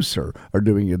 You, sir, are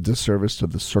doing a disservice to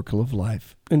the circle of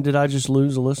life. And did I just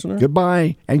lose a listener?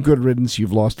 Goodbye and good riddance.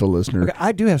 You've lost a listener. Okay,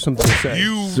 I do have something to say.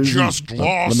 You Susie, just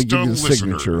lost let me give you the listener.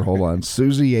 signature. Hold on.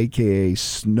 Susie, a.k.a.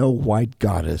 Snow White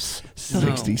Goddess,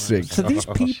 66. So these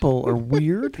people are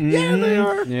weird. Yeah, they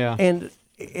are. Yeah. And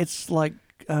it's like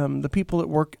the people that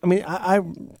work, I mean, I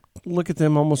look at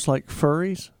them almost like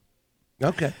furries.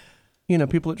 Okay. You know,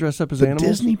 people that dress up as The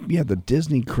animals. the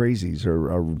Disney crazies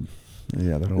are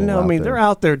yeah, they're all No, I out mean, there. they're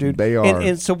out there, dude. They are.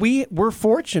 And so we're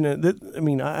fortunate that, I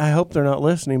mean, I hope they're not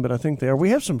listening, but I think they are.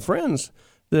 We have some friends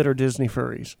that are Disney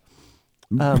furries.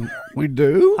 We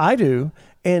do? I do.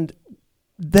 And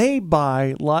they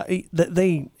buy,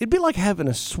 it'd be like having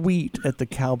a suite at the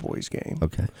Cowboys game.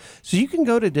 Okay. So you can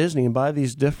go to Disney and buy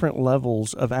these different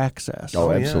levels of access.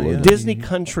 Oh, absolutely. Yeah. Disney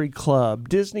Country Club,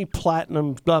 Disney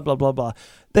Platinum, blah, blah, blah, blah.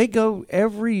 They go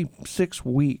every 6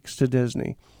 weeks to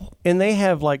Disney, and they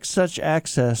have like such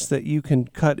access that you can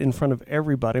cut in front of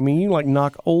everybody. I mean, you like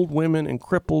knock old women and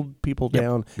crippled people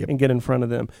down and get in front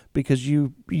of them because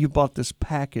you bought this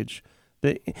package.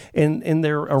 And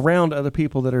they're around other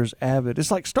people that are as avid.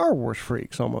 It's like Star Wars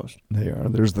freaks almost. They are.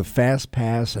 There's the Fast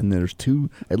Pass, and there's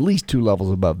at least two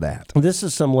levels above that. This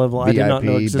is some level I did not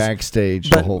know existed. Backstage,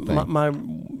 but the whole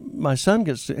thing. My son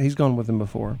he's gone with him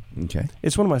before. Okay.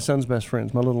 It's one of my son's best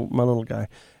friends, my little guy.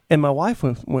 And my wife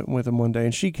went with him one day,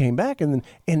 and she came back, and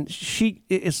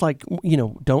it's like, you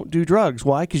know, don't do drugs.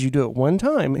 Why? Because you do it one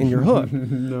time and you're hooked.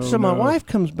 My wife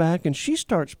comes back, and she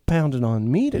starts pounding on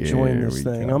me to join this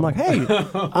thing. I'm like, hey,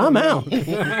 I'm out.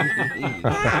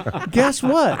 Guess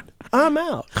what? I'm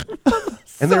out.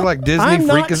 And they're like Disney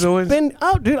freakazoids?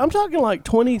 Oh, dude, I'm talking like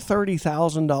 $20,000,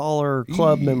 $30,000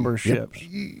 club memberships.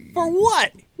 For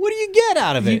what? What do you get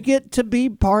out of it? You get to be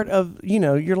part of, you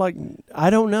know, you're like, I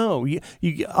don't know. You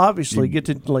obviously get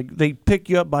to, like, they pick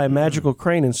you up by a magical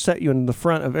crane and set you in the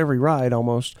front of every ride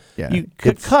almost. Yeah. You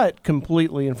cut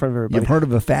completely in front of everybody. You've heard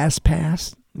of a Fast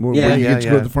Pass? Where you get to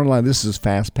go to the front line. This is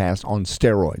Fast Pass on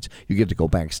steroids. You get to go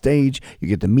backstage. You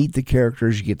get to meet the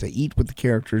characters. You get to eat with the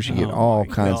characters. You get all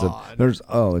kinds of.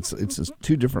 It's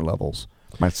 2 different levels.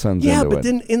 My son's into it. Yeah, but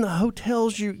then in the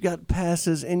hotels you got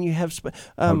passes and you have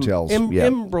hotels.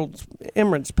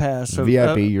 Emirates pass,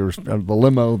 VIP, your the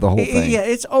limo, the whole thing. Yeah,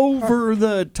 it's over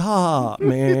the top,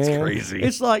 man. It's crazy.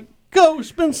 It's like, go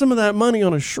spend some of that money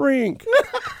on a shrink.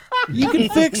 You can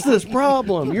fix this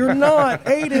problem. You're not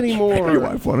 8 anymore. Your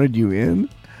wife wanted you in?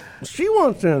 She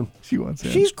wants in. She wants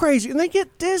in. She's crazy. And they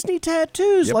get Disney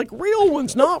tattoos, like real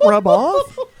ones, not rub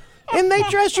off. And they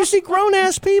dress, you see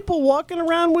grown-ass people walking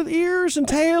around with ears and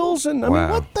tails. And, I mean,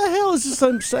 what the hell? Is this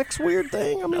some sex weird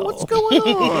thing? I mean, what's going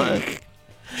on?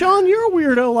 John, you're a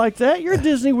weirdo like that. You're a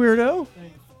Disney weirdo.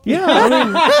 Yeah,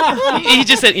 I mean, he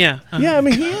just said, yeah. Yeah, I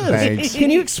mean, he is. Thanks. Can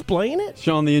you explain it?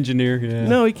 Sean the engineer. Yeah.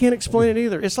 No, he can't explain it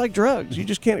either. It's like drugs. You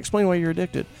just can't explain why you're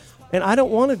addicted. And I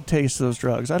don't want to taste those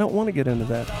drugs. I don't want to get into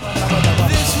that.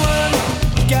 This one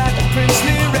got the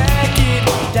princely racket.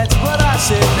 That's what I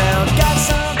said now. Got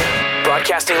some.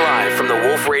 Broadcasting live from the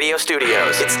Wolf Radio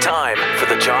Studios, it's time for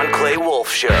the John Clay Wolf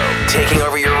Show. Taking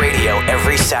over your radio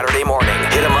every Saturday morning.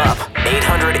 Hit 'em up,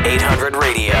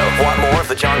 800-800-RADIO. Want more of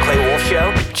the John Clay Wolf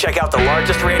Show? Check out the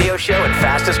largest radio show and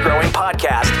fastest growing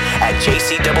podcast at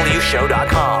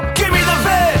jcwshow.com. Give me the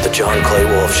vid! The John Clay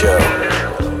Wolf Show.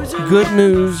 Good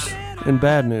news and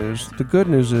bad news. The good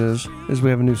news is we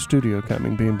have a new studio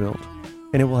coming, being built.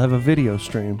 And it will have a video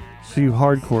stream, so you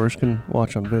hardcores can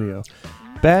watch on video.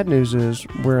 Bad news is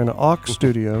we're in an aux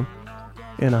studio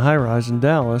in a high-rise in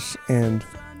Dallas, and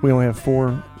we only have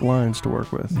 4 lines to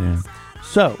work with. Yeah.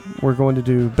 So we're going to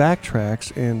do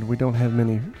backtracks, and we don't have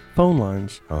many phone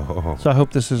lines. Oh. So I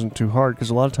hope this isn't too hard,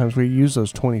 because a lot of times we use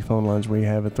those 20 phone lines we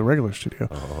have at the regular studio.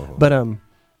 Oh. But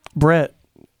Brett,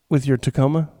 with your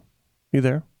Tacoma, you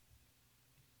there?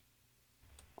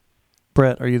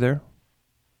 Brett, are you there?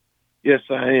 Yes,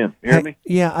 I am. You hear me?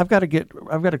 Yeah, I've got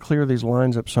to clear these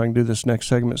lines up so I can do this next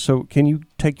segment. So can you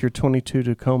take your 22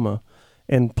 Tacoma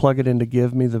and plug it into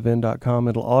givemethevin.com?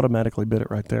 It'll automatically bid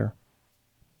it right there.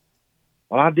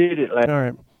 Well, I did it last. All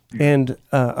right. And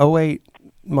 08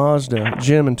 Mazda,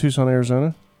 Jim in Tucson,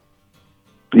 Arizona?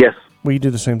 Yes. Will you do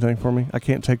the same thing for me? I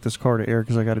can't take this car to air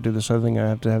because I got to do this other thing. I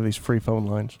have to have these free phone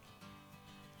lines.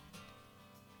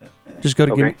 Just go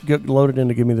to load it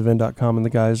into givemethevin.com, and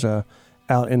the guys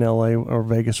out in LA or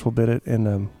Vegas will bid it,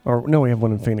 and or no, we have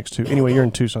one in Phoenix too. Anyway, you're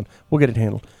in Tucson. We'll get it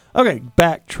handled. Okay,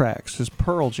 Backtracks is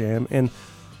Pearl Jam, and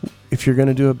if you're going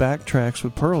to do a Backtracks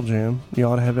with Pearl Jam, you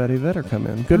ought to have Eddie Vedder come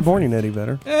in. Good morning, Eddie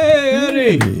Vedder. Hey,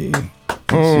 Eddie.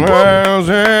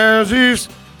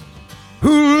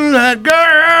 Who's that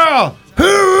girl?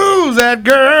 Who's that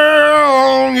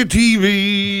girl on your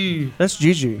TV? That's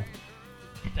Gigi.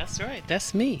 That's right.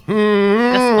 That's me.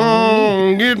 That's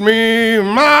all me. Get me,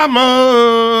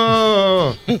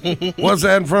 mama. What's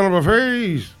that in front of her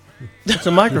face? It's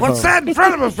a microphone. What's that in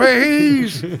front of her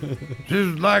face?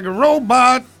 She's like a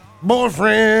robot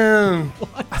boyfriend.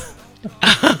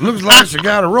 Looks like she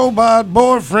got a robot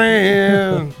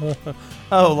boyfriend.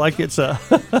 Oh, like it's a...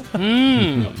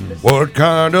 What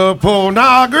kind of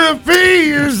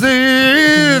pornography is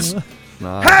this?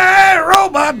 Hey,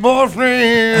 robot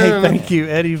boyfriend. Hey, thank you,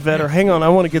 Eddie Vedder. Hang on, I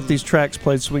want to get these tracks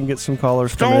played so we can get some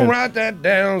callers coming Don't in. write that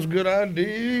down. It's a good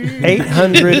idea.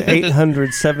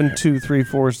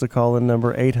 800-800-7234 is the call-in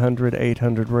number,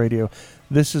 800-800-RADIO.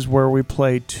 This is where we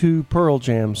play 2 Pearl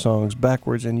Jam songs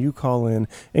backwards, and you call in.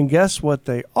 And guess what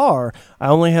they are? I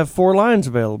only have 4 lines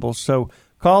available, so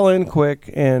call in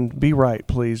quick and be right,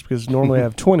 please, because normally I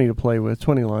have 20 to play with,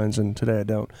 20 lines, and today I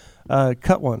don't.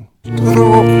 Cut one.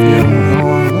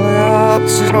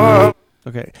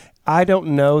 Okay, I don't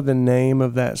know the name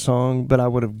of that song, but I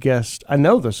would have guessed. I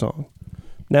know the song.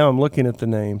 Now I'm looking at the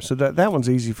name, so that one's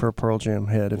easy for a Pearl Jam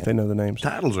head if they know the names.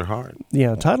 Titles are hard.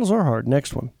 Yeah, titles are hard.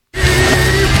 Next one. A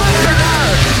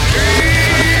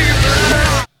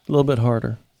little bit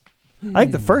harder. I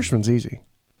think the first one's easy.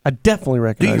 I definitely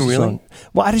recognize the song.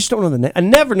 Well, I just don't know the name. I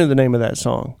never knew the name of that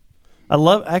song.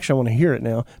 Actually, I want to hear it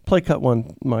now. Play cut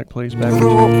one, Mike, please. Backwards.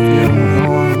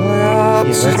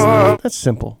 Yeah, that's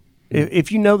simple.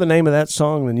 If you know the name of that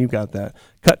song, then you got that.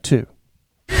 Cut 2.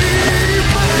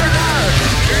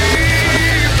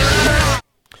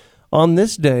 On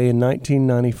this day in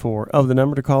 1994, the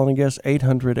number to call and guess,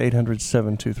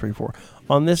 800-800-7234.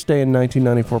 On this day in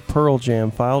 1994, Pearl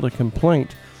Jam filed a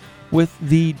complaint with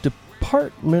the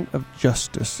Department of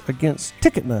Justice against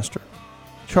Ticketmaster,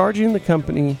 charging the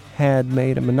company had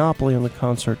made a monopoly on the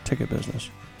concert ticket business.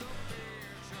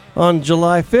 On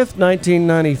July 5th,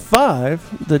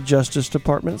 1995, the Justice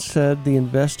Department said the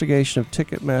investigation of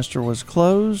Ticketmaster was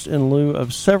closed in lieu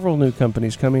of several new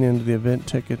companies coming into the event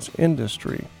tickets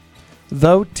industry.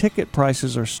 Though ticket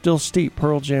prices are still steep,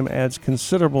 Pearl Jam adds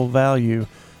considerable value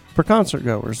for concert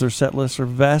goers. Their set lists are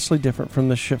vastly different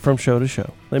from from show to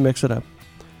show. They mix it up.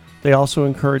 They also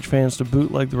encourage fans to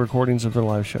bootleg the recordings of their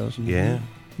live shows. Yeah.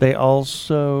 They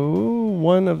also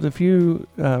one of the few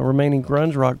remaining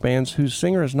grunge rock bands whose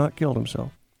singer has not killed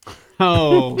himself.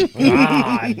 Oh,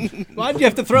 God. Why'd you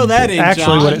have to throw that in, Actually,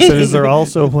 John? what it says is they're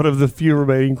also one of the few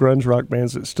remaining grunge rock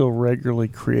bands that's still regularly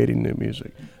creating new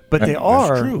music. But they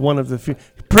are one of the few.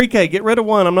 PreKay, get rid of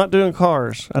one. I'm not doing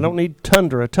Cars. I don't need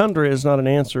Tundra. Tundra is not an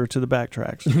answer to the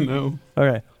backtracks. No.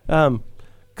 Okay.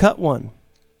 Cut one.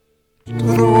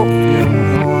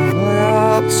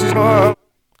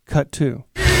 Cut two.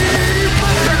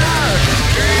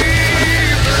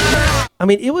 I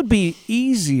mean, it would be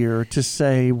easier to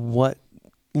say what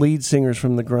lead singers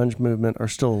from the grunge movement are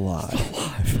still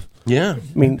alive. Yeah.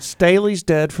 I mean, Staley's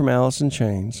dead from Alice in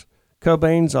Chains.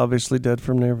 Cobain's obviously dead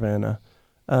from Nirvana.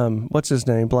 What's his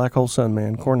name? Black Hole Sun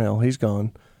Man. Cornell. He's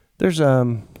gone. There's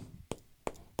another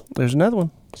one.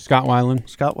 Scott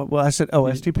Weiland. Well, I said,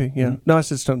 STP. Yeah. No, I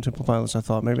said Stone Temple Pilots. I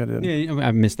thought maybe I didn't. Yeah,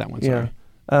 I missed that one. Sorry.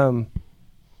 Yeah.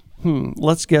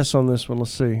 Let's guess on this one.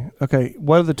 Let's see. Okay,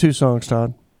 what are the two songs,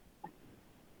 Todd?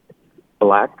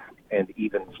 Black and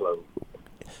Even Flow.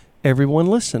 Everyone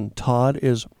listen. Todd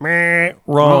is wrong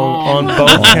on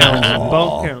both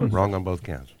counts. Wrong on both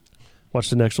counts.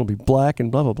 Watch the next one be Black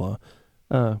and blah, blah, blah.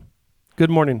 Good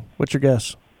morning. What's your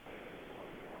guess?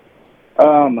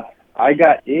 I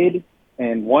got Id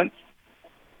and Once.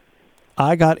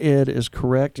 I got Id is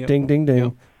correct. Yep. Ding, ding, ding.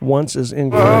 Yep. Once is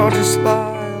incorrect.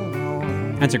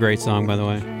 That's a great song, by the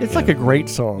way. It's like a great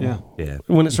song. Yeah. Yeah.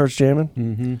 When it starts jamming.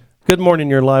 Mm-hmm. Good morning.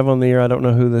 You're live on the air. I don't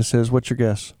know who this is. What's your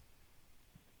guess?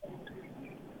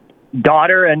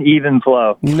 Daughter and Even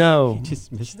Flow. No.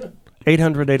 Just missed it.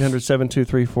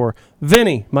 800-800-7234.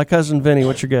 Vinny, my cousin Vinny,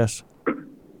 what's your guess?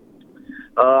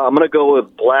 I'm going to go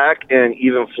with Black and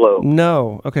Even Flow.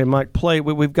 No. Okay, Mike, play.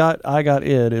 We've got I Got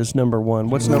Id is number one.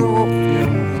 What's number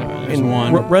There's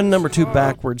one. Run number two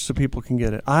backwards so people can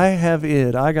get it. I Have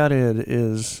Id. I Got Id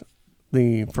is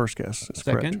the first guess. That's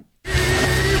Second. correct.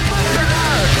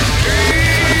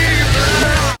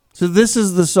 So this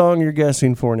is the song you're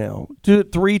guessing for now. Do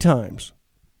it 3 times.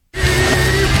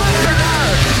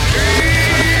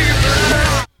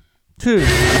 2.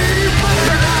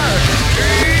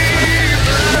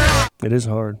 It is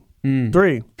hard.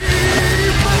 3.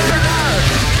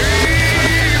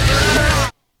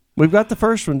 We've got the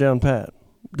first one down pat.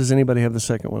 Does anybody have the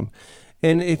second one?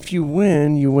 And if you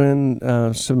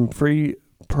win some free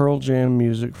Pearl Jam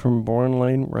music from Born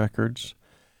Lane Records.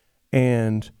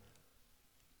 And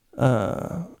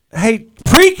hey,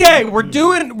 PreKay, we're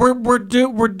doing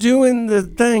the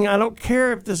thing. I don't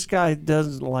care if this guy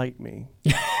doesn't like me.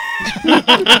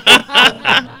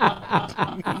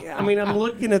 I mean, I'm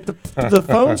looking at the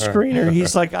phone screener.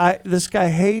 He's like, this guy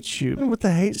hates you. With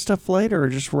the hate stuff later, or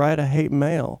just write a hate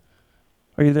mail.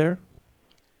 Are you there?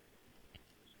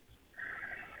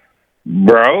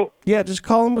 Bro? Yeah, just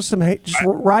call him with some hate. Just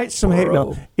write some hate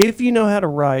mail. If you know how to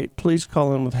write, please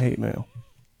call in with hate mail.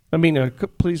 I mean,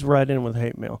 please write in with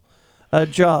hate mail.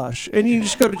 Josh, and you can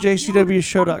just go to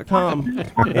jcwshow.com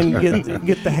and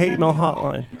get the hate mail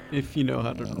hotline. If you know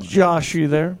how to. Josh, you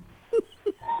there?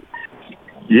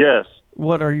 Yes.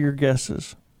 What are your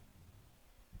guesses?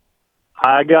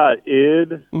 I got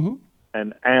Id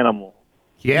and Animal.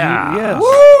 Yeah. Yes.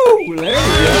 Woo! There we go.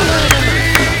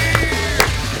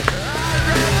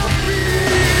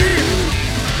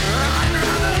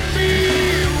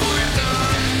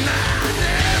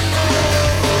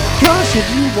 Josh,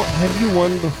 have you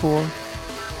won before?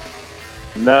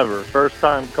 Never. First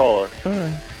time caller. All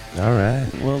right. All right.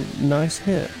 Well, nice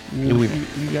hit. You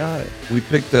got it. We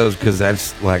picked those because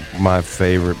that's like my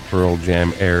favorite Pearl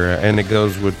Jam era, and it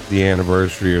goes with the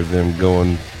anniversary of them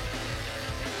going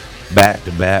back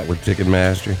to back with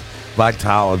Ticketmaster.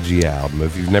 Vitology album.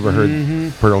 If you've never heard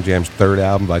Pearl Jam's third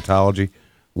album, Vitology,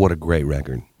 what a great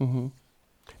record. Mm-hmm.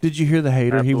 Did you hear the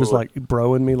hater? Absolutely. He was like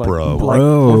broing me, like, Bro.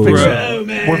 we're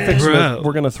fixing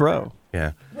we're gonna throw.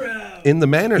 Yeah. In the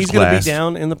manners He's class, gonna be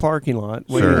down in the parking lot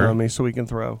waiting on me so we can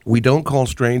throw. We don't call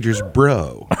strangers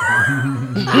bro.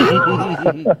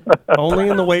 Only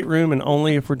in the weight room and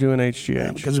only if we're doing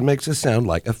HGH. Because it makes us sound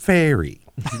like a fairy.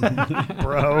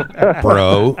 Bro.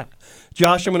 Bro.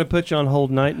 Josh, I'm going to put you on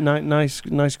hold. Nice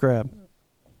grab.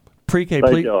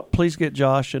 PreKay, please get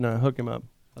Josh and hook him up.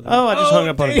 Oh, I just hung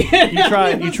up on him. You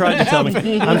tried to tell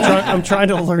me. I'm trying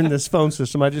to learn this phone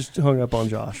system. I just hung up on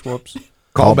Josh. Whoops.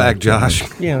 Call back, Josh.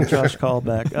 Yeah, Josh called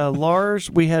back. Lars,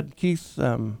 we had Keith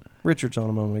Richards on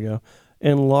a moment ago,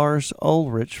 and Lars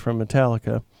Ulrich from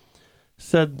Metallica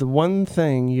said the one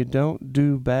thing you don't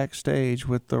do backstage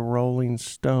with the Rolling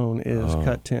Stone is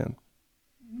cut 10.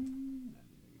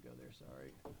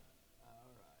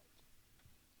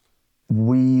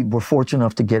 We were fortunate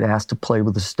enough to get asked to play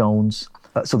with the Stones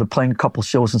So they're playing a couple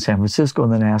shows in San Francisco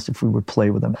and then asked if we would play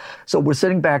with them. So we're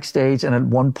sitting backstage, and at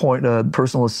one point, a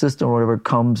personal assistant or whatever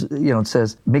comes, and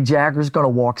says, Mick Jagger's going to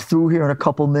walk through here in a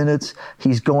couple minutes.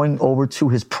 He's going over to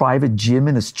his private gym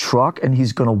in his truck, and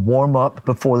he's going to warm up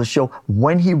before the show.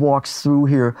 When he walks through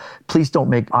here, please don't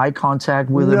make eye contact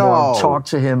with him or talk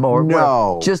to him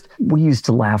or just, we used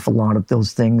to laugh a lot at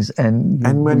those things.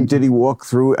 And when did he walk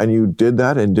through and you did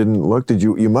that and didn't look?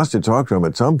 You must have talked to him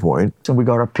at some point. So we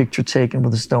got our picture taken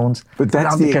with the Stones. But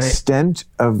that's the extent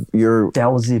of your...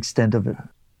 That was the extent of it.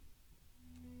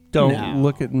 Don't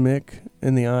look at Mick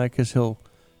in the eye because he'll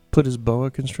put his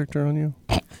boa constrictor on you.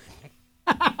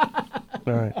 All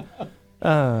right.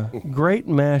 Great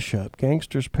mashup.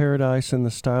 Gangster's Paradise in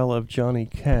the style of Johnny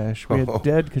Cash. We had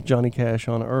dead Johnny Cash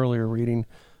on earlier reading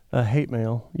hate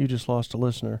mail. You just lost a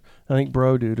listener. I think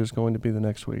Bro Dude is going to be the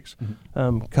next week's.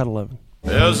 Cut 11.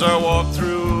 As I walk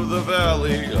through the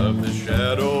valley of the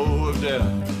shadow of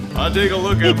death, I take a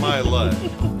look at my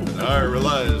life, and I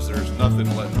realize there's nothing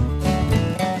left.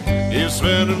 He's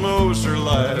spending most her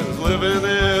lives living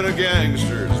in a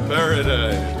gangster's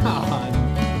paradise.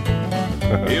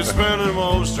 He's spending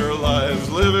most her lives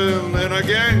living in a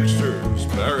gangster's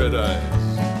paradise.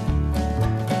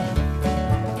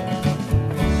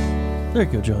 There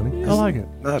you go, Johnny. I like it.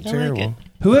 Not terrible. Like it.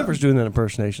 Whoever's doing that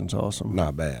impersonation's awesome.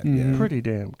 Not bad. Yeah. Pretty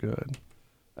damn good.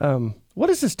 What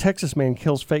is this Texas man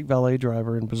kills fake valet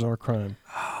driver in bizarre crime?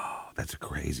 Oh, that's a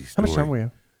crazy story. How much time we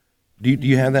have? Do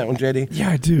you have that one, JD?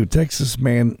 Yeah, I do. Texas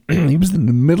man, he was in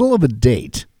the middle of a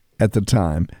date at the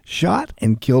time, shot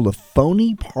and killed a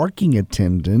phony parking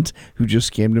attendant who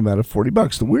just scammed him out of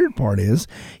 $40. The weird part is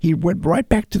he went right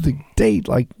back to the date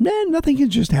like, nothing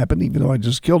had just happened, even though I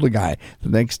just killed a guy. The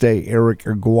next day, Eric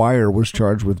Aguirre was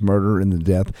charged with murder in the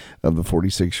death of the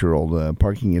 46-year-old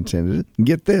parking attendant. And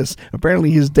get this, apparently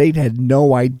his date had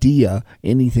no idea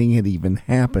anything had even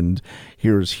happened.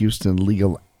 Here's Houston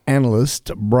legal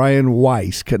analyst Brian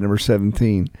Weiss, cut number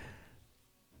 17.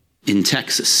 In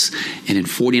Texas and in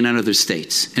 49 other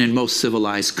states and in most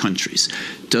civilized countries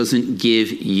doesn't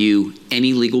give you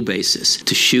any legal basis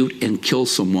to shoot and kill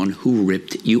someone who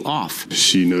ripped you off.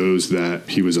 She knows that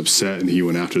he was upset and he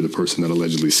went after the person that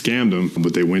allegedly scammed him,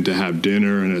 but they went to have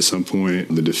dinner, and at some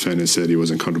point the defendant said he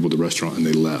wasn't comfortable with the restaurant and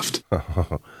they left.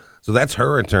 So that's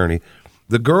her attorney.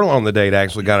 The girl on the date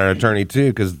actually got an attorney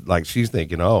too, because she's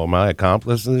thinking, am I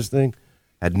accomplice in this thing?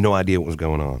 Had no idea what was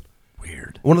going on.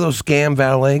 Weird. One of those scam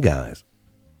valet guys.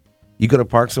 You go to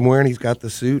park somewhere and he's got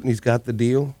the suit and he's got the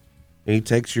deal and he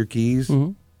takes your keys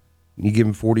and you give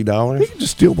him $40. He can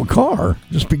just steal the car,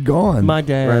 just be gone. My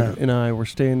dad and I were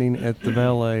standing at the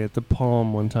valet at the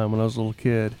Palm one time when I was a little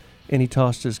kid, and he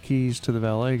tossed his keys to the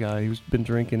valet guy. He's been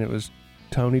drinking. It was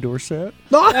Tony Dorsett.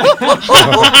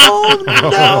 Oh,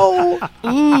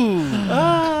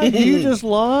 no. You just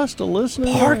lost a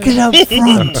listener. Park it up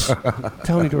front.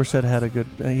 Tony Dorsett had a good,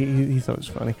 he thought it was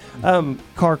funny.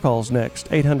 Car calls next,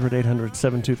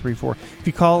 800-800-7234. If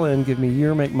you call in, give me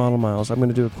year, make, model, miles. I'm going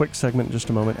to do a quick segment in just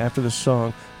a moment after this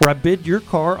song where I bid your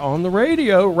car on the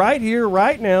radio right here,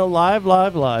 right now, live.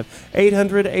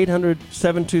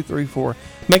 800-800-7234.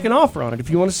 Make an offer on it. If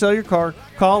you want to sell your car,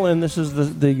 call in. This is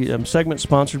the segment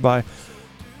sponsored by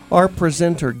our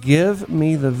presenter,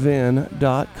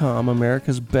 GiveMeTheVin.com,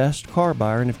 America's best car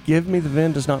buyer. And if Give Me The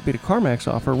VIN does not beat a CarMax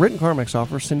offer, a written CarMax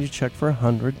offer, send you a check for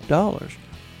 $100.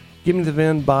 Give Me The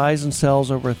VIN buys and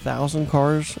sells over 1,000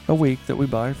 cars a week that we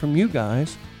buy from you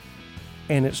guys.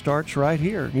 And it starts right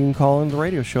here. You can call in the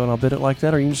radio show and I'll bid it like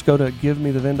that, or you can just go to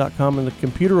GiveMeTheVin.com and the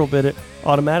computer will bid it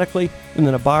automatically, and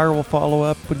then a buyer will follow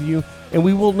up with you, and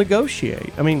we will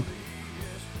negotiate. I mean,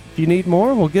 if you need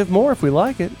more, we'll give more if we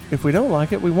like it. If we don't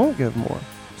like it, we won't give more.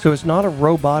 So it's not a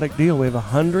robotic deal. We have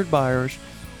 100 buyers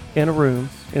in a room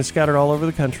and scattered all over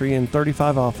the country in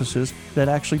 35 offices that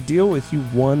actually deal with you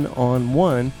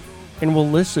one-on-one, and will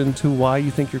listen to why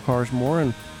you think your car is more,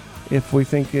 and if we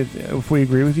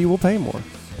agree with you, we'll pay more.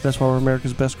 That's why we're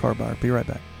America's best car buyer. Be right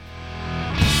back.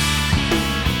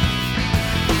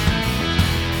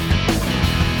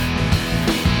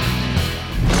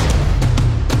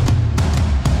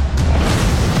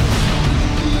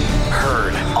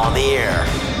 Heard on the air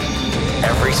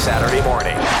every Saturday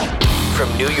morning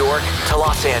from New York to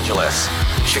Los Angeles,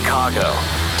 Chicago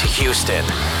to Houston,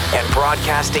 and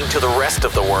broadcasting to the rest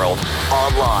of the world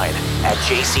online at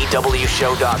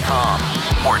jcwshow.com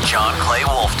or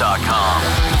johnclaywolf.com.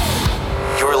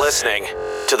 You're listening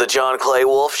to The John Clay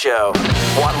Wolfe Show.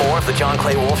 Want more of The John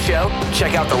Clay Wolfe Show?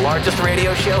 Check out the largest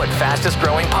radio show and fastest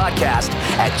growing podcast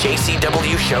at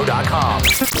jcwshow.com.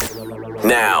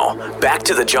 Now, back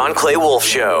to The John Clay Wolfe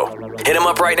Show. Hit him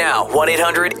up right now,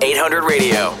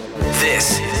 1-800-800-RADIO.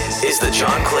 This is the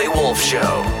John Clay Wolfe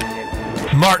Show.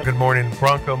 Mark, good morning.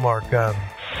 Bronco Mark.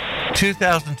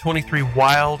 2023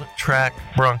 Wild Track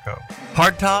Bronco.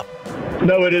 Hard top?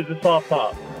 No, it is a soft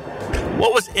top.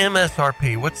 What was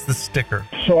MSRP? What's the sticker?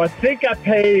 So I think I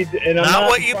paid, and I'm not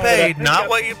what you paid. Not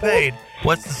what you paid.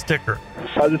 What's the sticker?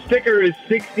 The sticker is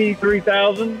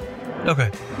 $63,000.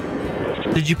 Okay.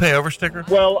 Did you pay over sticker?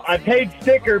 Well, I paid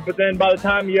sticker, but then by the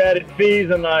time you added fees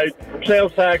and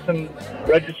sales tax and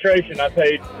registration, I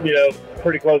paid,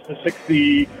 pretty close to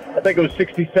 60. I think it was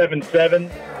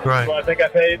 67.7. Right. So I think I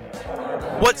paid.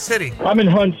 What city? I'm in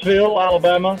Huntsville,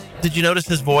 Alabama. Did you notice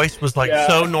his voice was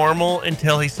so normal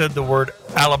until he said the word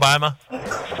Alabama?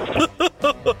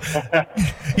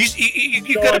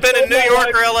 you could have been in New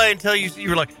York or LA until you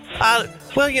were like,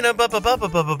 where do you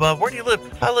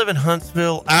live? I live in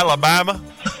Huntsville, Alabama.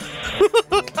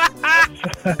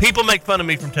 People make fun of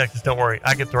me from Texas. Don't worry,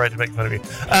 I get the right to make fun of you.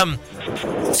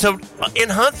 So in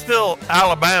Huntsville,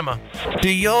 Alabama,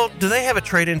 do they have a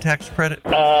trade-in tax credit?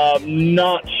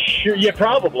 Not sure. Yeah,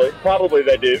 probably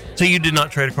they do. So you did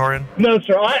not trade a car in? No,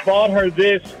 sir. I bought her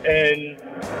this, and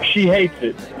she hates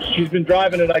it. She's been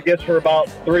driving it, I guess, for about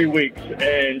 3 weeks,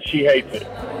 and she hates it.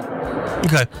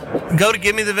 Okay, go to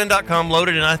givemethevin.com, load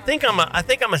it in. I think I'm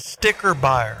a sticker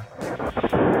buyer.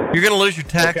 You're going to lose your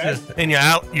taxes and your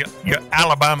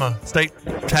Alabama state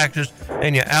taxes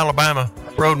and your Alabama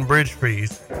road and bridge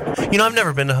fees. I've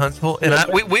never been to Huntsville, and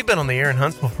we've been on the air in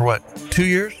Huntsville for 2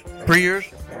 years, 3 years.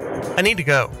 I need to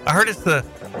go. I heard it's the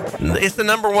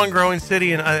number one growing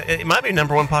city, and it might be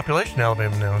number one population in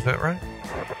Alabama now. Is that right?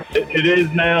 It is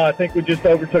now. I think we just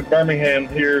overtook Birmingham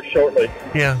here shortly.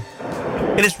 Yeah,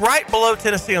 and it's right below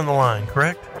Tennessee on the line,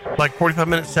 correct? Like 45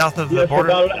 minutes south of the border?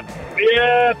 Probably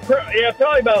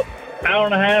about an hour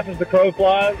and a half as the crow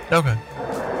flies. Okay.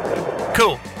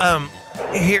 Cool.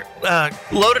 Here,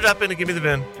 load it up into Give Me the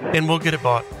VIN, and we'll get it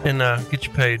bought and get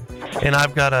you paid. And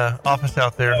I've got an office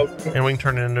out there, and we can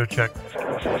turn it into a check.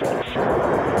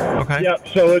 Okay? Yep.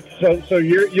 So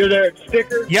you're there at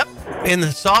sticker? Yep. And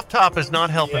the soft top is not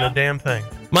helping a damn thing.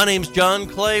 My name's John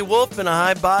Clay Wolfe, and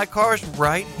I buy cars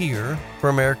right here for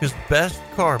America's best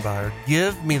car buyer.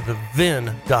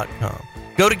 GiveMeTheVin.com.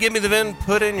 Go to Give Me the VIN,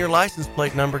 put in your license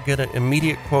plate number, get an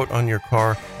immediate quote on your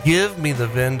car.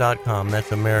 GiveMeTheVin.com.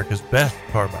 That's America's best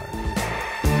car buyer.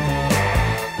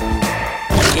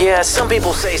 Yeah, some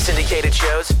people say syndicated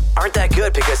shows aren't that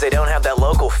good because they don't have that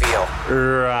local feel.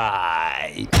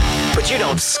 Right. But you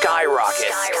don't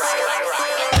skyrocket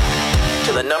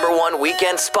to the number one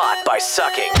weekend spot by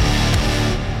sucking.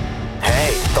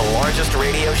 Hey, the largest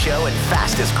radio show and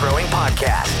fastest growing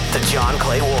podcast, The John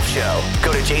Clay Wolfe Show.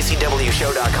 Go to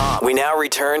jcwshow.com. We now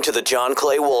return to The John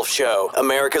Clay Wolfe Show,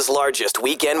 America's largest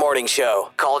weekend morning show.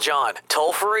 Call John,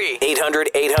 toll free,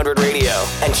 800-800-radio.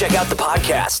 And check out the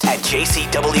podcast at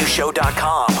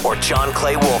jcwshow.com or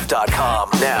johnclaywolfe.com.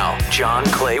 Now, John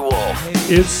Clay Wolfe.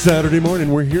 It's Saturday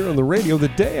morning. We're here on the radio the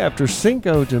day after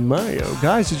Cinco de Mayo.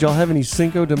 Guys, did y'all have any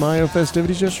Cinco de Mayo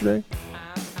festivities yesterday?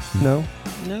 No?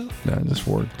 No, it just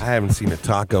worked. I haven't seen a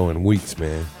taco in weeks,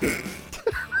 man.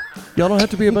 Y'all don't have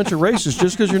to be a bunch of racists.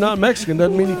 Just because you're not Mexican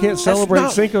doesn't mean you can't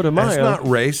celebrate Cinco de Mayo. That's not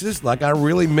racist. Like, I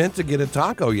really meant to get a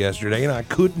taco yesterday, and I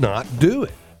could not do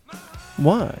it.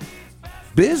 Why?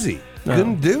 Busy. No.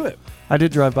 Couldn't do it. I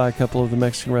did drive by a couple of the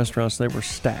Mexican restaurants. They were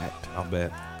stacked. I'll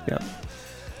bet. Yeah.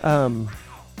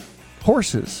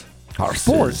 Horses.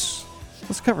 Sports.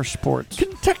 Let's cover sports.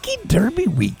 Kentucky Derby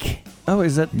week. Oh,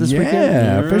 is that this weekend?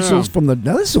 Yeah, officials from now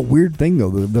this is a weird thing though.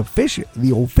 The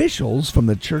officials from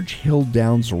the Churchill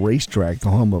Downs racetrack, the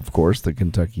home of course the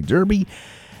Kentucky Derby,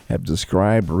 have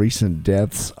described recent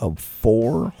deaths of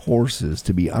 4 horses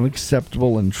to be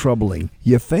unacceptable and troubling.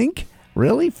 You think?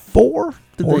 Really? 4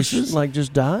 horses? They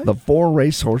just die? The 4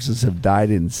 race horses have died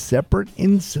in separate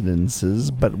incidences,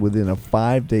 but within a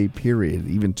 5-day period.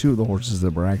 Even 2 of the horses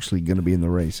that were actually going to be in the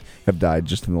race have died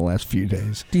just in the last few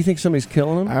days. Do you think somebody's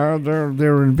killing them?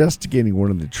 They're investigating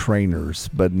one of the trainers,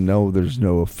 but no, there's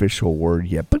no official word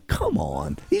yet. But come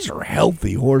on, these are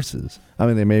healthy horses. I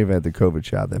mean, they may have had the COVID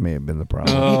shot. That may have been the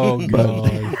problem. Oh,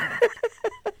 God.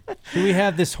 Do we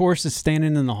have this horse that's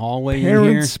standing in the hallway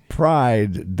Parents' in here?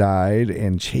 Pride died,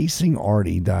 and Chasing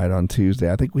Artie died on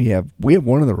Tuesday. I think we have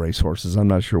one of the race horses. I'm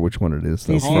not sure which one it is.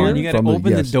 He's here. You got to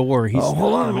open the door.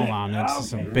 Hold on. That's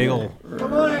some big old.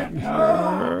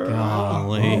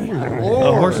 Golly.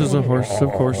 A horse is a horse, of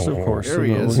course. There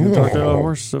he is. We can talk to a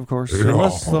horse, of course.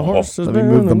 Unless the horse has Let me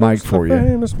move the mic for you.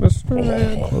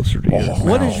 Closer to you.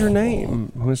 What is your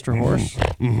name, Mr. Horse?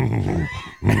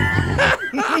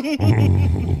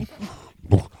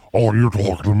 Oh, you're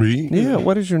talking to me? Yeah,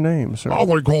 what is your name, sir? Oh,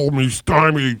 they call me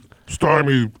Stimey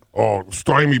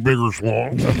Stimey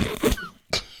Biggerschlong.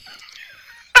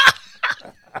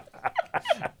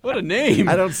 What a name.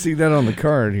 I don't see that on the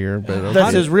card here, but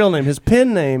That's his real name. His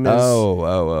pen name is.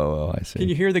 Oh, I see. Can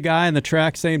you hear the guy in the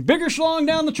track saying, Biggerschlong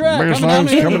down the track,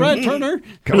 Biggerschlong's coming down the right turner?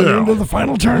 Coming into the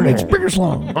final turn. It's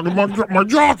Biggerschlong. My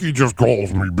jockey just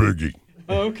calls me Biggie.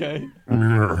 Oh, okay.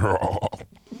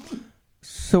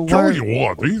 So tell you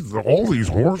what, all these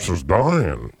horses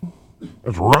dying.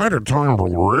 It's right at time for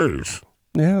the race.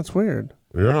 Yeah, it's weird.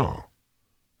 Yeah,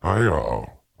 I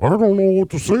don't know what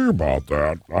to say about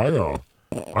that.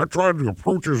 I tried to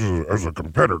approach it as a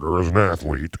competitor, as an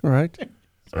athlete. Right.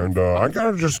 And I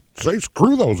gotta just say,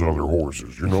 screw those other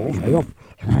horses. You know,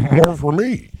 it's more for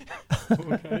me.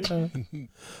 Okay.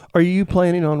 Are you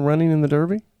planning on running in the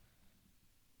Derby?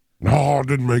 No, I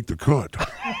didn't make the cut.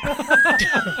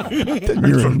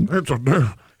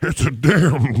 It's a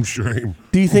damn shame.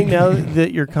 Do you think now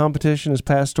that your competition has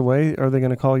passed away, are they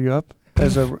going to call you up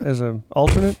as a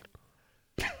alternate?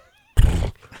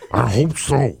 I hope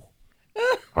so.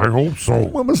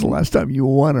 When was the last time you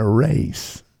won a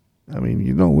race? I mean,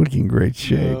 you don't look in great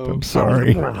shape. I'm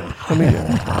sorry.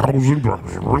 I was in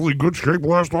really good shape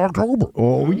last October.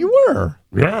 Oh, you were?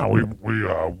 Yeah, we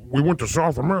went to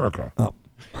South America. Oh.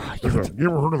 You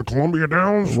ever heard of the Columbia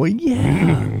Downs? Well,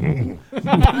 yeah.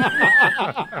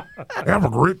 Have a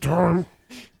great time.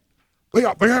 They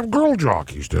have girl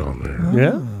jockeys down there.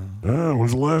 Yeah? When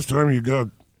was the last time you got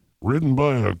ridden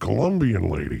by a Colombian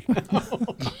lady?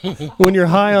 When you're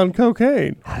high on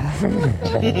cocaine.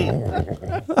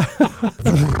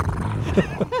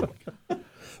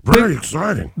 Very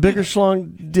exciting.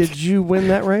 Biggerschlong, did you win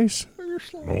that race?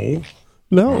 No.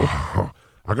 No.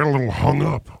 I got a little hung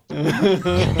up.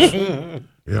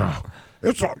 Yeah.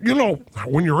 It's,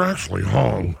 when you're actually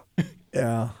hung,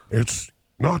 yeah, it's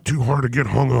not too hard to get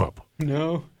hung up.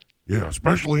 No. Yeah,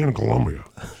 especially in Colombia.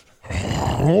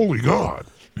 Holy God.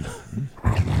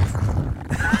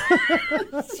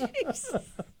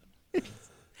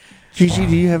 Gigi,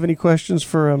 do you have any questions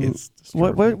for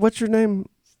what's your name?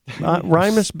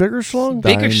 Rymus Biggerschlong?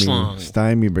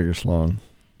 Stimey Biggerschlong.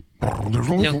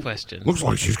 No question. Looks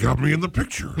like she's got me in the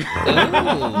picture.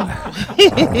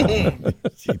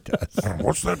 She does.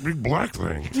 What's that big black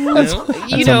thing?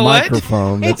 You know what?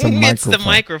 Microphone. That's a microphone. It's the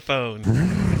microphone.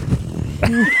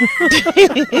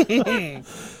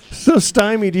 So,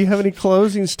 Stimey, do you have any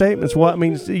closing statements? What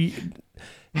means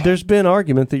there's been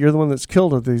argument that you're the one that's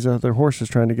killed these other horses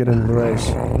trying to get into the race.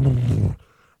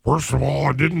 First of all,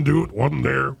 I didn't do it. Wasn't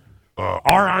there.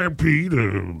 R.I.P.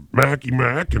 to Mackie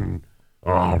Mac and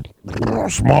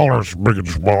smaller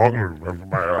Biggerschlong,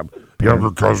 my younger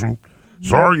cousin.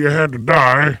 Sorry you had to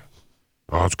die.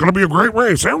 It's going to be a great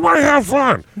race. Everybody have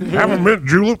fun. Have a mint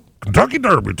julep. Kentucky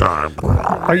Derby time.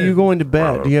 Are you going to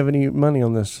bet? Do you have any money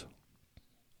on this?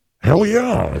 Hell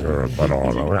yeah. But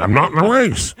I'm not in the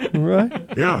race. Right?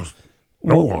 Yes.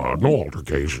 No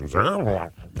altercations.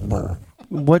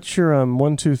 What's your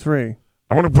 1, 2, 3?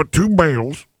 I'm going to put 2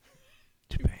 bales.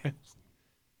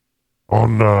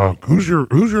 On who's your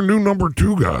new number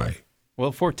 2 guy?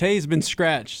 Well, Forte's been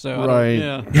scratched, so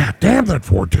right. Yeah, damn that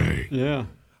Forte. Yeah.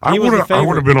 I would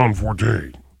have been on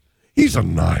Forte. He's a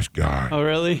nice guy. Oh,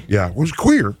 really? Yeah, well, he's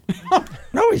queer.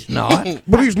 No, he's not.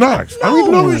 But he's nice.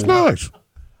 No, he's nice.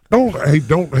 Don't hate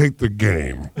the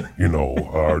game.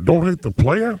 Don't hate the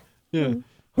player. Yeah.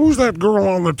 Who's that girl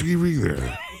on the TV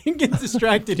there? You get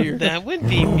distracted here. That would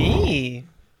be me.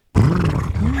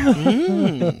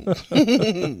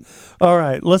 All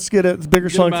right, let's get it.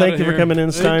 Biggerschlong, thank you for coming in,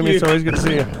 Stimey. It's always good to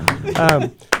see you.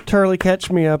 Turley, catch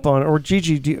me up on, or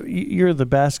Gigi, you're the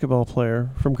basketball player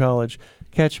from college.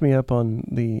 Catch me up on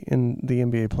the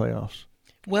NBA playoffs.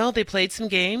 Well, they played some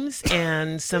games,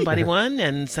 and somebody won,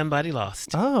 and somebody lost.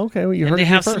 Oh, okay. Well, you heard and they it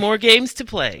have first. some more games to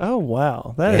play. Oh,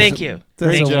 wow. Thank you.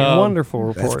 That's a wonderful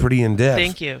report. That's pretty in-depth.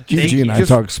 Thank you. Gigi and I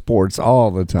talk sports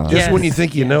all the time. Just when you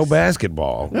think you know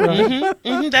basketball.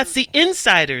 That's the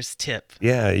insider's tip.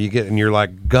 Yeah, and you're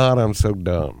like, God, I'm so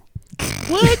dumb.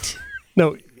 What?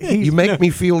 No, you make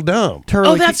me feel dumb.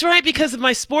 Oh, that's right, because of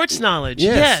my sports knowledge.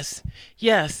 Yes.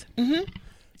 Mm-hmm.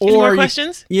 Any more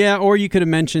questions? Or you could have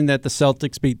mentioned that the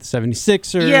Celtics beat the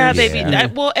 76ers. Yeah, they beat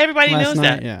that. Well, everybody knows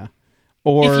that. Yeah.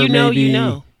 Or if you know, maybe you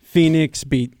know. Phoenix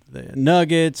beat the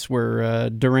Nuggets,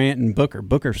 where Durant and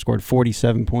Booker scored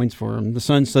 47 points for them. The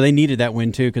Suns, so they needed that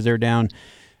win, too, because they're down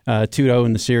 2-0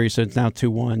 in the series, so it's now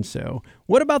 2-1. So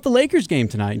what about the Lakers game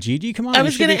tonight, Gigi? Come on. I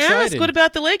was going to ask, what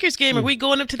about the Lakers game? Are we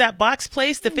going up to that box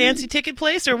place, the fancy ticket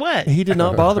place, or what? He did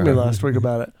not bother me last week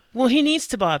about it. Well, he needs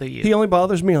to bother you. He only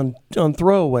bothers me on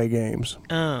throwaway games.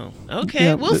 Oh, okay.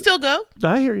 Yeah, we'll still go.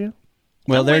 I hear you.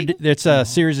 Well,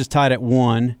 series is tied at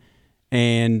 1,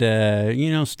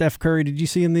 And, Steph Curry, did you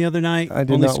see him the other night? I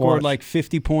did Only not scored watch. like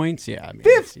 50 points. Yeah. I mean,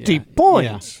 50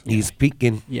 points? Yeah. He's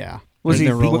peaking. Yeah. Was he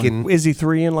rolling. Is he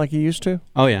 3-in like he used to?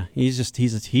 Oh, yeah. He's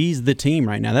the team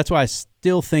right now. That's why I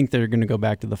still think they're going to go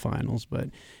back to the finals. But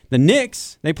the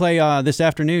Knicks, they play this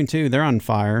afternoon, too. They're on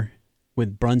fire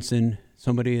with Brunson.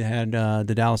 Somebody had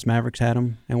the Dallas Mavericks had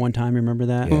him at one time. Remember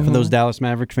that? Yeah. For those Dallas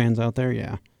Mavericks fans out there,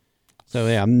 yeah. So,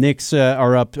 yeah, Knicks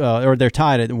are up, or they're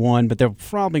tied at 1, but they're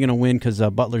probably going to win because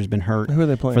Butler's been hurt. Who are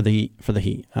they playing? For the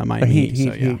Heat. Miami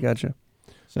Heat. Heat, gotcha.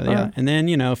 So, All yeah. right. And then,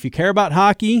 if you care about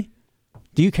hockey,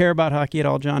 do you care about hockey at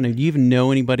all, John? Do you even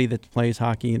know anybody that plays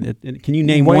hockey? Can you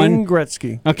name Wayne one?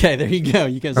 Gretzky. Okay, there you go.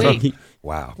 You guys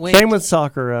Wow. Wait. Same with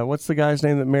soccer. What's the guy's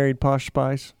name that married Posh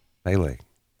Spice? Pele.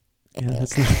 Yeah,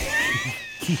 that's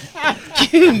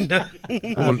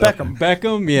Beckham.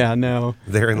 Beckham? Yeah, no.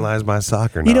 Therein lies my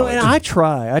soccer knowledge. And I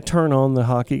try. I turn on the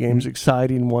hockey games,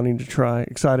 exciting, wanting to try,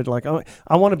 excited, like,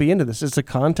 I want to be into this. It's a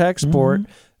contact sport.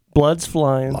 Blood's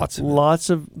flying. Lots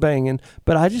of banging.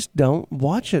 But I just don't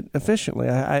watch it efficiently.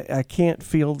 I can't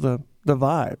feel the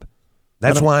vibe.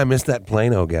 That's why I miss that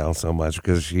Plano gal so much,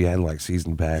 because she had like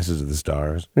season passes to the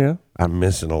Stars. Yeah. I'm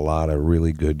missing a lot of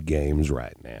really good games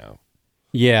right now.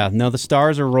 Yeah, no, the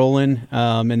Stars are rolling.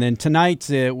 And then tonight,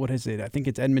 what is it? I think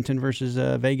it's Edmonton versus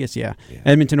Vegas. Yeah.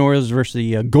 Edmonton Orioles versus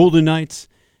the Golden Knights.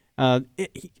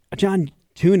 John,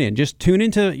 tune in. Just tune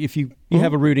into, if you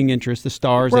have a rooting interest, the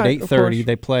Stars at 8:30.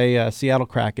 They play Seattle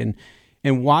Kraken.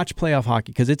 And watch playoff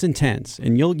hockey because it's intense,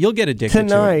 and you'll get addicted to it.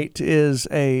 Tonight is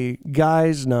a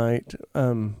guys' night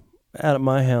out at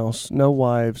my house. No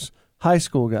wives, high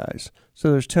school guys.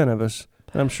 So there's 10 of us.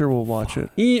 I'm sure we'll watch it.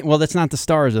 Well, that's not the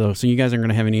Stars, though, so you guys aren't going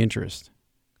to have any interest.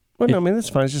 Well, no, I mean, that's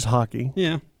fine. It's just hockey.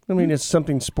 Yeah. I mean, it's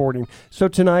something sporting. So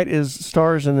tonight is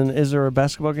Stars, and then is there a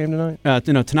basketball game tonight?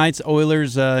 Tonight's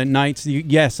Oilers Knights.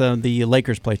 Yes, the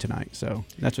Lakers play tonight, so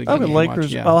that's what you can Lakers.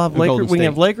 watch. Yeah. I'll have Lakers. We State.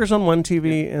 have Lakers on one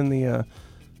TV and the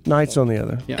Knights on the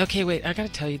other. Yeah. Okay, wait. I got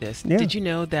to tell you this. Yeah. Did you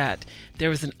know that there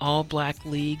was an all-black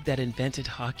league that invented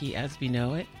hockey as we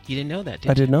know it? You didn't know that, did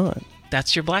you? I did not.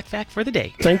 That's your black fact for the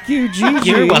day. Thank you, Gigi.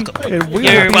 You're welcome. And we'll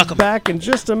You're be welcome. back in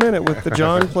just a minute with the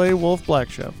John Clay Wolfe Black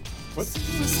Show.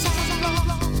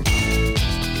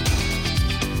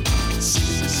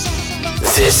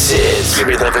 This is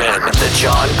the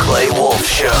John Clay Wolfe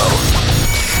Show.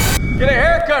 Get a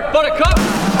haircut, buttercup!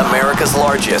 America's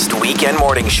largest weekend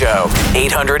morning show,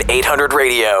 800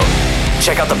 Radio.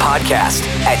 Check out the podcast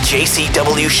at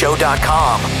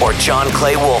jcwshow.com or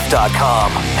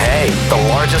johnclaywolf.com. Hey, the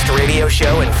largest radio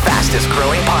show and fastest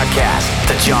growing podcast,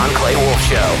 the John Clay Wolfe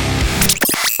Show.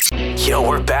 Yo,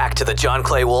 we're back to the John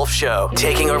Clay Wolfe Show,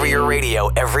 taking over your radio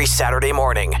every Saturday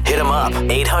morning. Hit 'em up,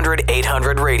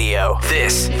 800 Radio.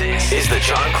 This is the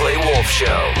John Clay Wolfe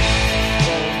Show.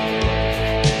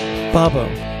 Bobo.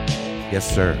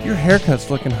 Yes, sir. Your haircut's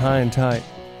looking high and tight.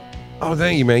 Oh,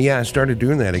 thank you, man. Yeah, I started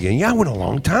doing that again. Yeah, I went a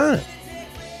long time.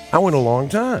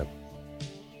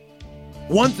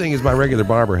 One thing is my regular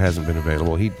barber hasn't been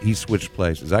available. He switched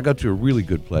places. I go to a really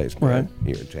good place, man,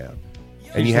 here in town.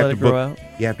 And you have to book. Out?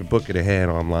 You have to book it ahead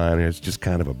online, and it's just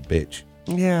kind of a bitch.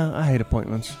 Yeah, I hate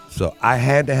appointments. So I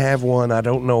had to have one. I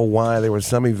don't know why. There was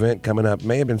some event coming up.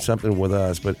 May have been something with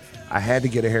us, but I had to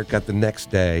get a haircut the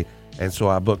next day, and so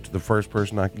I booked the first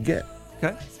person I could get.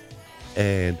 Okay.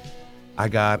 And I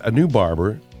got a new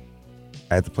barber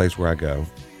at the place where I go,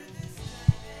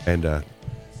 and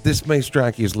this may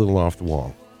strike you as a little off the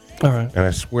wall. All right. And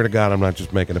I swear to God, I'm not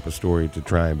just making up a story to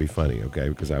try and be funny, okay?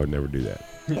 Because I would never do that.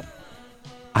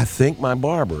 I think my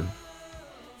barber,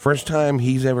 first time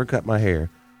he's ever cut my hair,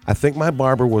 I think my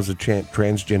barber was a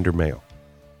transgender male.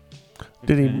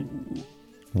 Did he?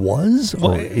 Was?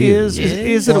 Well, is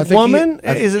it a woman?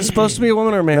 Is it supposed to be a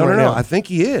woman or a man? No, right no. now? I think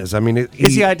he is. I mean,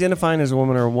 is he identifying as a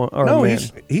woman or no, a man?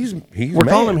 He's We're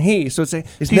calling him he. So it's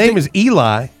his name is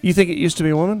Eli. You think it used to be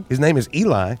a woman? His name is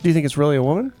Eli. Do you think it's really a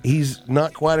woman? He's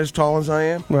not quite as tall as I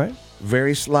am. Right.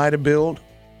 Very slight of build.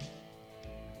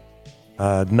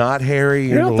 Not hairy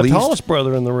You're in not the least. tallest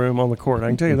brother in the room on the court. I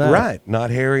can tell you that. Right. Not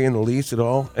hairy in the least at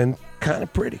all, and kind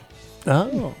of pretty.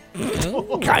 Oh.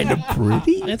 Kind of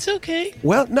pretty? It's okay.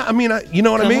 Well, no, I mean, you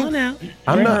know what I mean? Come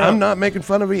on now. I'm not making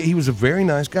fun of him. He was a very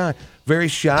nice guy. Very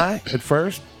shy at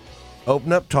first.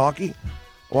 Opened up, talky.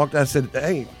 Walked out, I said,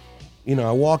 hey,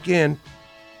 I walk in.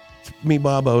 It's me,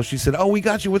 Bobo. She said, oh, we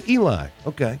got you with Eli.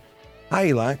 Okay. Hi,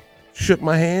 Eli. Shook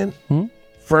my hand.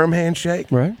 Firm handshake.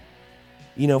 Right.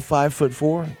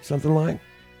 5'4", something like.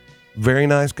 Very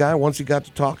nice guy. Once he got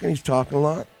to talking, he's talking a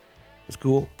lot. It's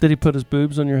cool. Did he put his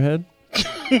boobs on your head?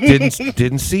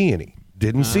 Didn't see any.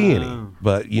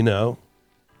 But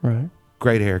Right.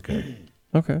 great haircut.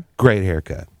 Okay. Great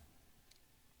haircut.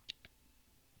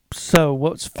 So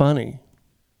what's funny?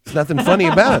 There's nothing funny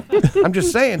about it. I'm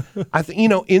just saying. I think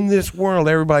in this world,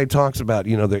 everybody talks about.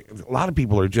 A lot of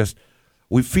people are just.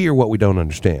 We fear what we don't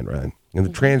understand, right? And the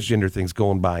transgender thing's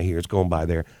going by here. It's going by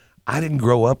there. I didn't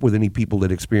grow up with any people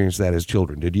that experienced that as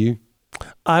children. Did you?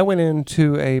 I went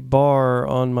into a bar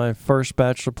on my first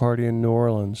bachelor party in New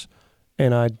Orleans,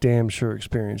 and I damn sure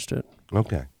experienced it.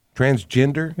 Okay.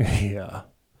 Transgender? Yeah.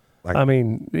 Like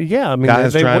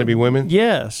guys trying to be women?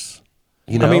 Yes.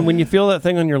 When you feel that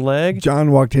thing on your leg.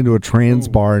 John walked into a trans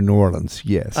bar in New Orleans.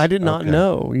 Yes. I did not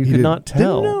know. You could not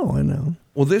tell. Didn't know. I know.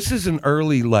 Well, this is an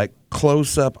early,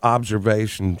 close-up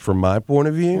observation from my point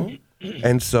of view.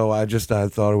 And so I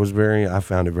thought I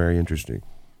found it very interesting.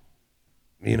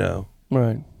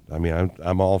 Right. I mean,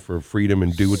 I'm all for freedom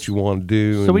and do what you want to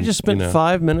do. So we just spent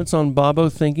 5 minutes on Bobo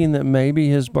thinking that maybe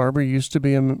his barber used to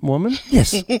be a woman?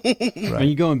 Yes. Right. Are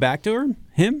you going back to her?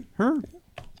 Him? Her?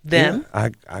 Them? Yeah,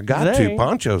 I got to.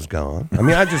 Poncho's gone. I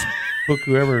mean, I just book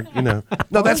whoever, No,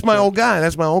 that's my old guy.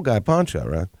 That's my old guy, Poncho,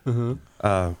 right?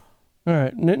 Uh-huh. All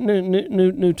right,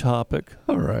 new topic.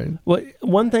 All right. Well,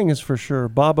 one thing is for sure,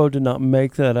 Bobo did not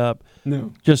make that up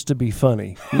just to be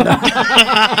funny. No,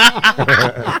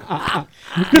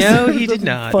 he did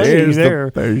not. There's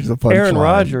there. There's the Aaron punchline.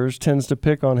 Rodgers tends to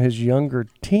pick on his younger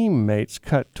teammates,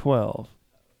 cut 12.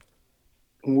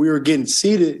 When we were getting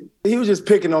seated, he was just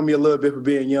picking on me a little bit for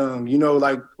being young. We're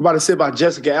about to sit by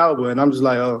Jessica Alba, and I'm just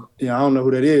like, oh, yeah, I don't know who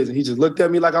that is. And he just looked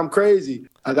at me like I'm crazy.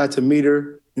 I got to meet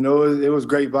her. It was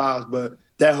great vibes, but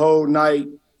that whole night,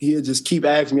 he'd just keep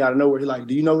asking me out of nowhere. He's like,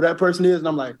 do you know who that person is? And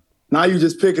I'm like, now you're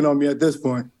just picking on me at this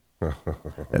point.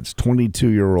 That's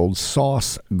 22-year-old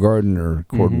Sauce Gardner,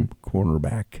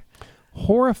 cornerback.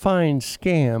 Horrifying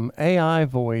scam, AI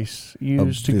voice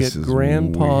used to get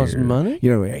grandpa's money?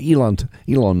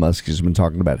 Elon Musk has been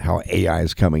talking about how AI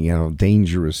is coming out, how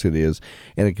dangerous it is,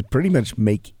 and it could pretty much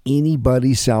make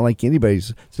anybody sound like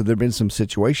anybody's. So there have been some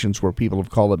situations where people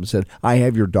have called up and said, I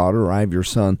have your daughter or I have your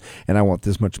son, and I want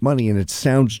this much money, and it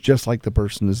sounds just like the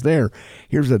person is there.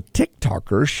 Here's a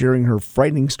TikToker sharing her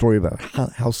frightening story about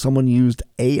how someone used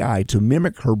AI to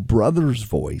mimic her brother's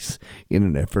voice in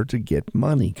an effort to get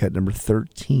money. Cut number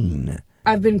 13.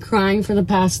 I've been crying for the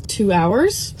past 2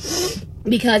 hours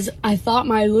because I thought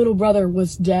my little brother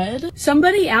was dead.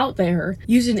 Somebody out there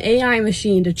used an AI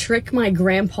machine to trick my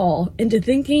grandpa into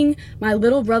thinking my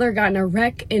little brother got in a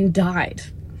wreck and died.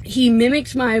 He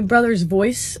mimicked my brother's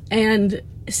voice and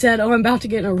said, oh, I'm about to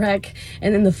get in a wreck,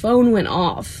 and then the phone went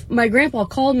off. My grandpa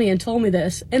called me and told me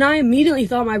this, and I immediately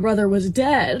thought my brother was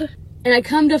dead. And I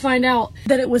come to find out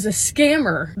that it was a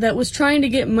scammer that was trying to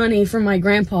get money from my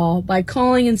grandpa by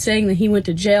calling and saying that he went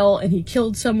to jail and he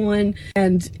killed someone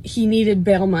and he needed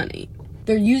bail money.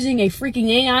 They're using a freaking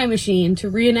AI machine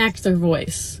to reenact their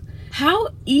voice. How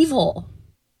evil.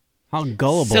 How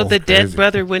gullible. So the dead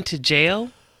brother went to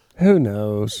jail? Who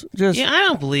knows? I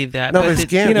don't believe that. No, but it's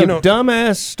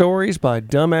dumbass stories by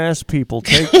dumbass people.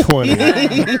 Take 20.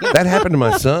 That happened to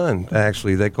my son.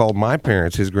 Actually, they called my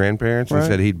parents, his grandparents, and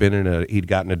said he'd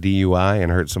gotten a DUI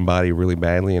and hurt somebody really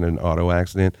badly in an auto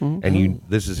accident. Mm-hmm. And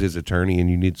this is his attorney, and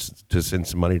you need to send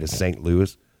some money to St.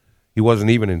 Louis. He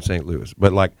wasn't even in St. Louis,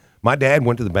 but my dad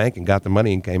went to the bank and got the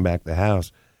money and came back to the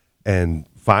house. And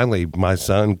finally, my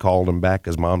son called him back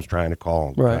because mom's trying to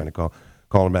call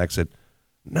him back. Said,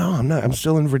 no, I'm not. I'm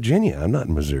still in Virginia. I'm not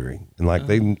in Missouri.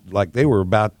 And they were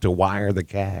about to wire the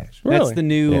cash. Really? That's the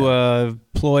new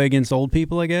ploy against old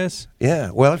people, I guess. Yeah.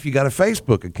 Well, if you got a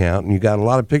Facebook account and you got a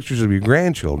lot of pictures of your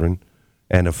grandchildren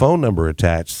and a phone number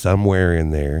attached somewhere in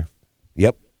there,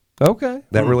 yep. Okay.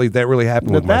 That really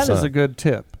happened with my son. That is a good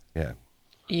tip. Yeah.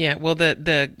 Yeah. Well,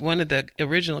 the one of the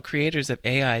original creators of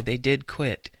AI, they did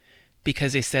quit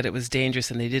because they said it was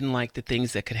dangerous and they didn't like the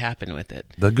things that could happen with it.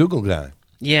 The Google guy.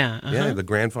 Yeah. Yeah, the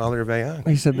grandfather of AI.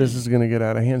 He said this is going to get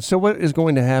out of hand. So what is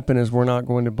going to happen is we're not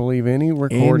going to believe any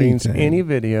recordings, any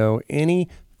video, any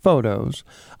photos.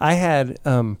 I had,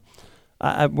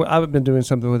 I've been doing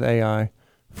something with AI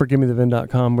for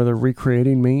GiveMeTheVin.com where they're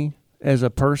recreating me as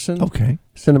a person. Okay.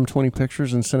 Send them 20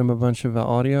 pictures and send them a bunch of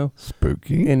audio.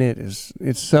 Spooky. And it's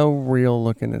so real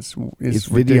looking. It's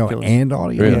video ridiculous. and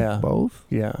audio? Really? Yeah. Both?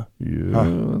 Yeah. Yeah,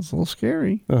 that's a little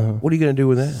scary. Uh-huh. What are you going to do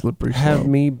with that? Slippery Have slope.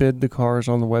 me bid the cars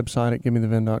on the website at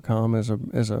GiveMeTheVin.com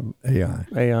as a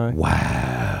AI.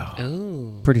 Wow.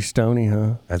 Ooh. Pretty stony,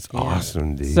 huh? That's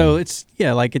awesome, dude. So it's,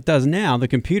 like it does now. The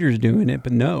computer's doing it,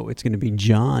 but no, it's going to be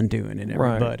John doing it,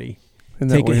 everybody. Right.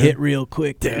 Take a hit real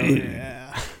quick.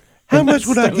 Yeah. How much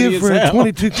would I give for a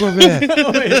 22 Corvette?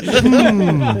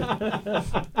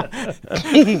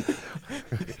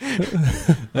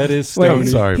 That is stony.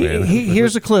 Sorry, man.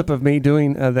 Here's a clip of me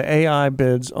doing the AI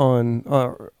bids on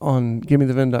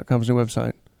GimmeTheVin.com's new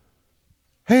website.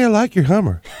 Hey, I like your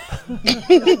Hummer.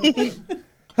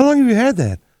 How long have you had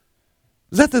that?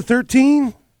 Is that the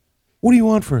 13? What do you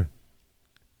want for it?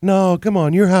 No, come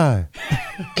on, you're high.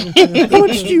 How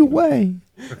much do you weigh?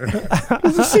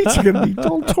 Because the seats are going to be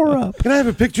all tore up. Can I have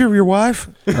a picture of your wife?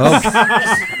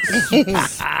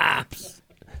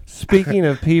 Speaking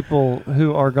of people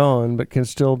who are gone but can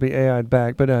still be AI'd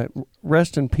back, but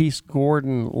rest in peace,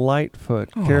 Gordon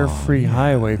Lightfoot, Carefree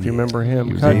Highway, if you remember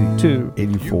him. Cut to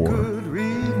 84.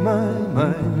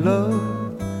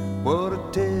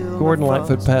 Gordon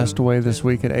Lightfoot passed away this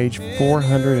week at age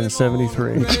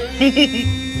 473.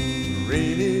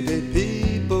 Rainy day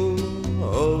people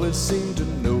always seem to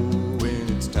know when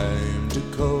it's time to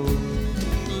call.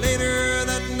 Later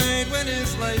that night when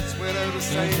his lights went out of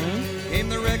sight, came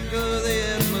the wreck of the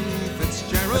Edmund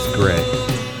Fitzgerald. That's great.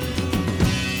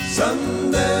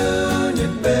 Sundown, you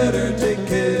better take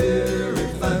care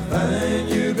if I find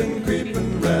you've been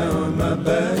creeping round my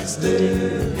back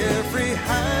stair. Carefree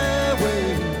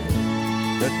highway,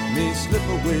 let me slip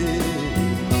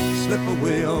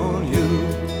away on you.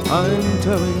 I'm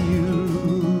telling you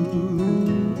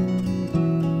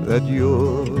that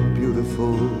you're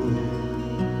beautiful.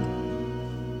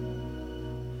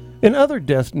 In other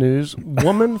death news,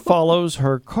 woman follows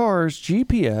her car's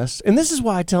GPS, and this is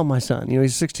why I tell my son,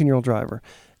 he's a 16-year-old driver,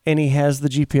 and he has the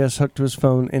GPS hooked to his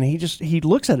phone, and he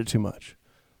looks at it too much.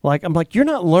 I'm like, you're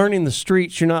not learning the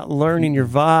streets, you're not learning your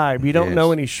vibe, you don't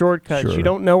know any shortcuts, you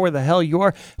don't know where the hell you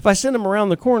are. If I send him around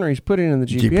the corner, he's putting it in the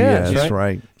GPS,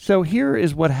 right? So here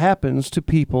is what happens to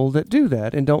people that do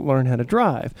that and don't learn how to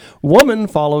drive. Woman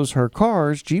follows her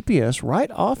car's GPS right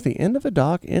off the end of a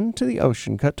dock into the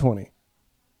ocean. Cut 20.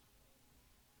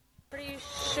 Pretty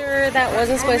sure that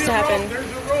wasn't supposed to happen.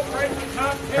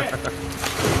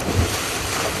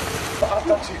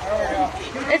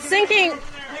 It's sinking.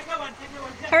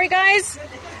 Hurry, guys.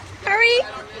 Hurry.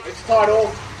 It's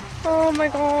tidal. Oh, my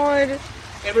God.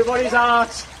 Everybody's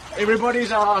out.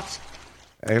 Everybody's out.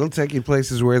 It'll take you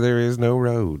places where there is no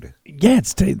road. Yeah,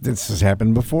 this has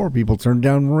happened before. People turned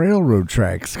down railroad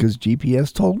tracks because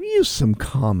GPS told them, use some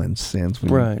common sense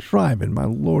when you're driving. My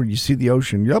Lord, you see the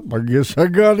ocean. Yep, I guess I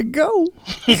got to go.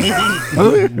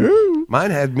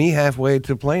 Mine had me halfway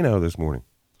to Plano this morning.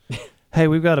 Hey,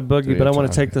 we've got a boogie, but I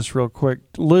want to take this real quick.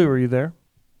 Lou, are you there?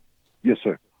 Yes,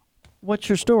 sir. What's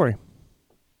your story?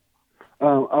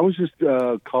 I was just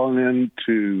calling in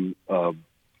to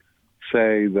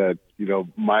say that,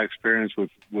 my experience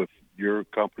with your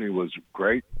company was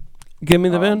great. Give me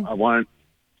the VIN.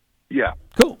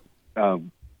 Cool. I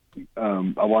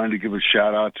wanted to give a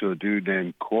shout out to a dude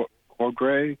named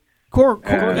Corgray.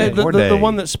 The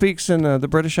one that speaks in the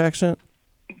British accent?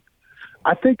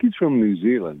 I think he's from New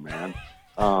Zealand, man.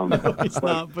 No, he's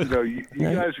not. But you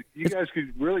guys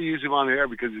could really use him on the air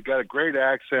because he's got a great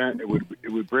accent. It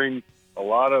would bring a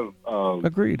lot of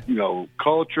agreed.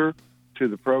 Culture to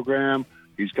the program.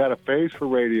 He's got a face for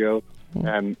radio,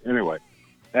 and anyway,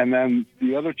 and then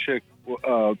the other chick,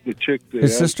 the chick that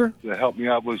his sister that helped me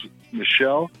out was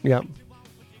Michelle. Yeah,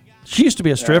 she used to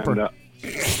be a stripper. And,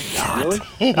 really?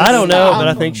 I don't know, but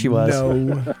I think she was.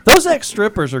 No. Those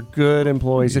ex-strippers are good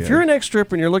employees. If you're an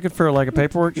ex-stripper and you're looking for a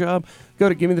paperwork job, go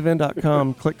to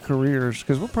GimmeTheVin.com, click careers,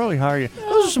 because we'll probably hire you.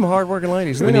 Those are some hard-working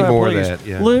ladies. We need more of that,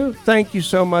 yeah. Lou, thank you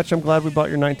so much. I'm glad we bought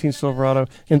your 19 Silverado,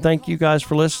 and thank you guys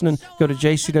for listening. Go to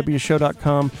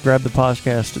jcwshow.com, grab the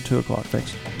podcast at 2 o'clock.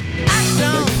 Thanks.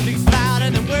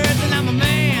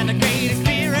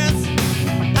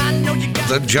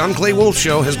 The John Clay Wolfe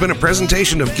Show has been a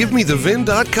presentation of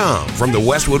GiveMeTheVin.com from the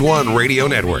Westwood One Radio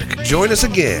Network. Join us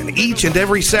again each and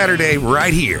every Saturday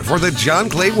right here for the John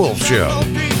Clay Wolfe Show.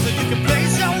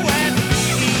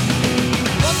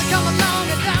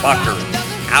 Fucker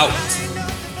out.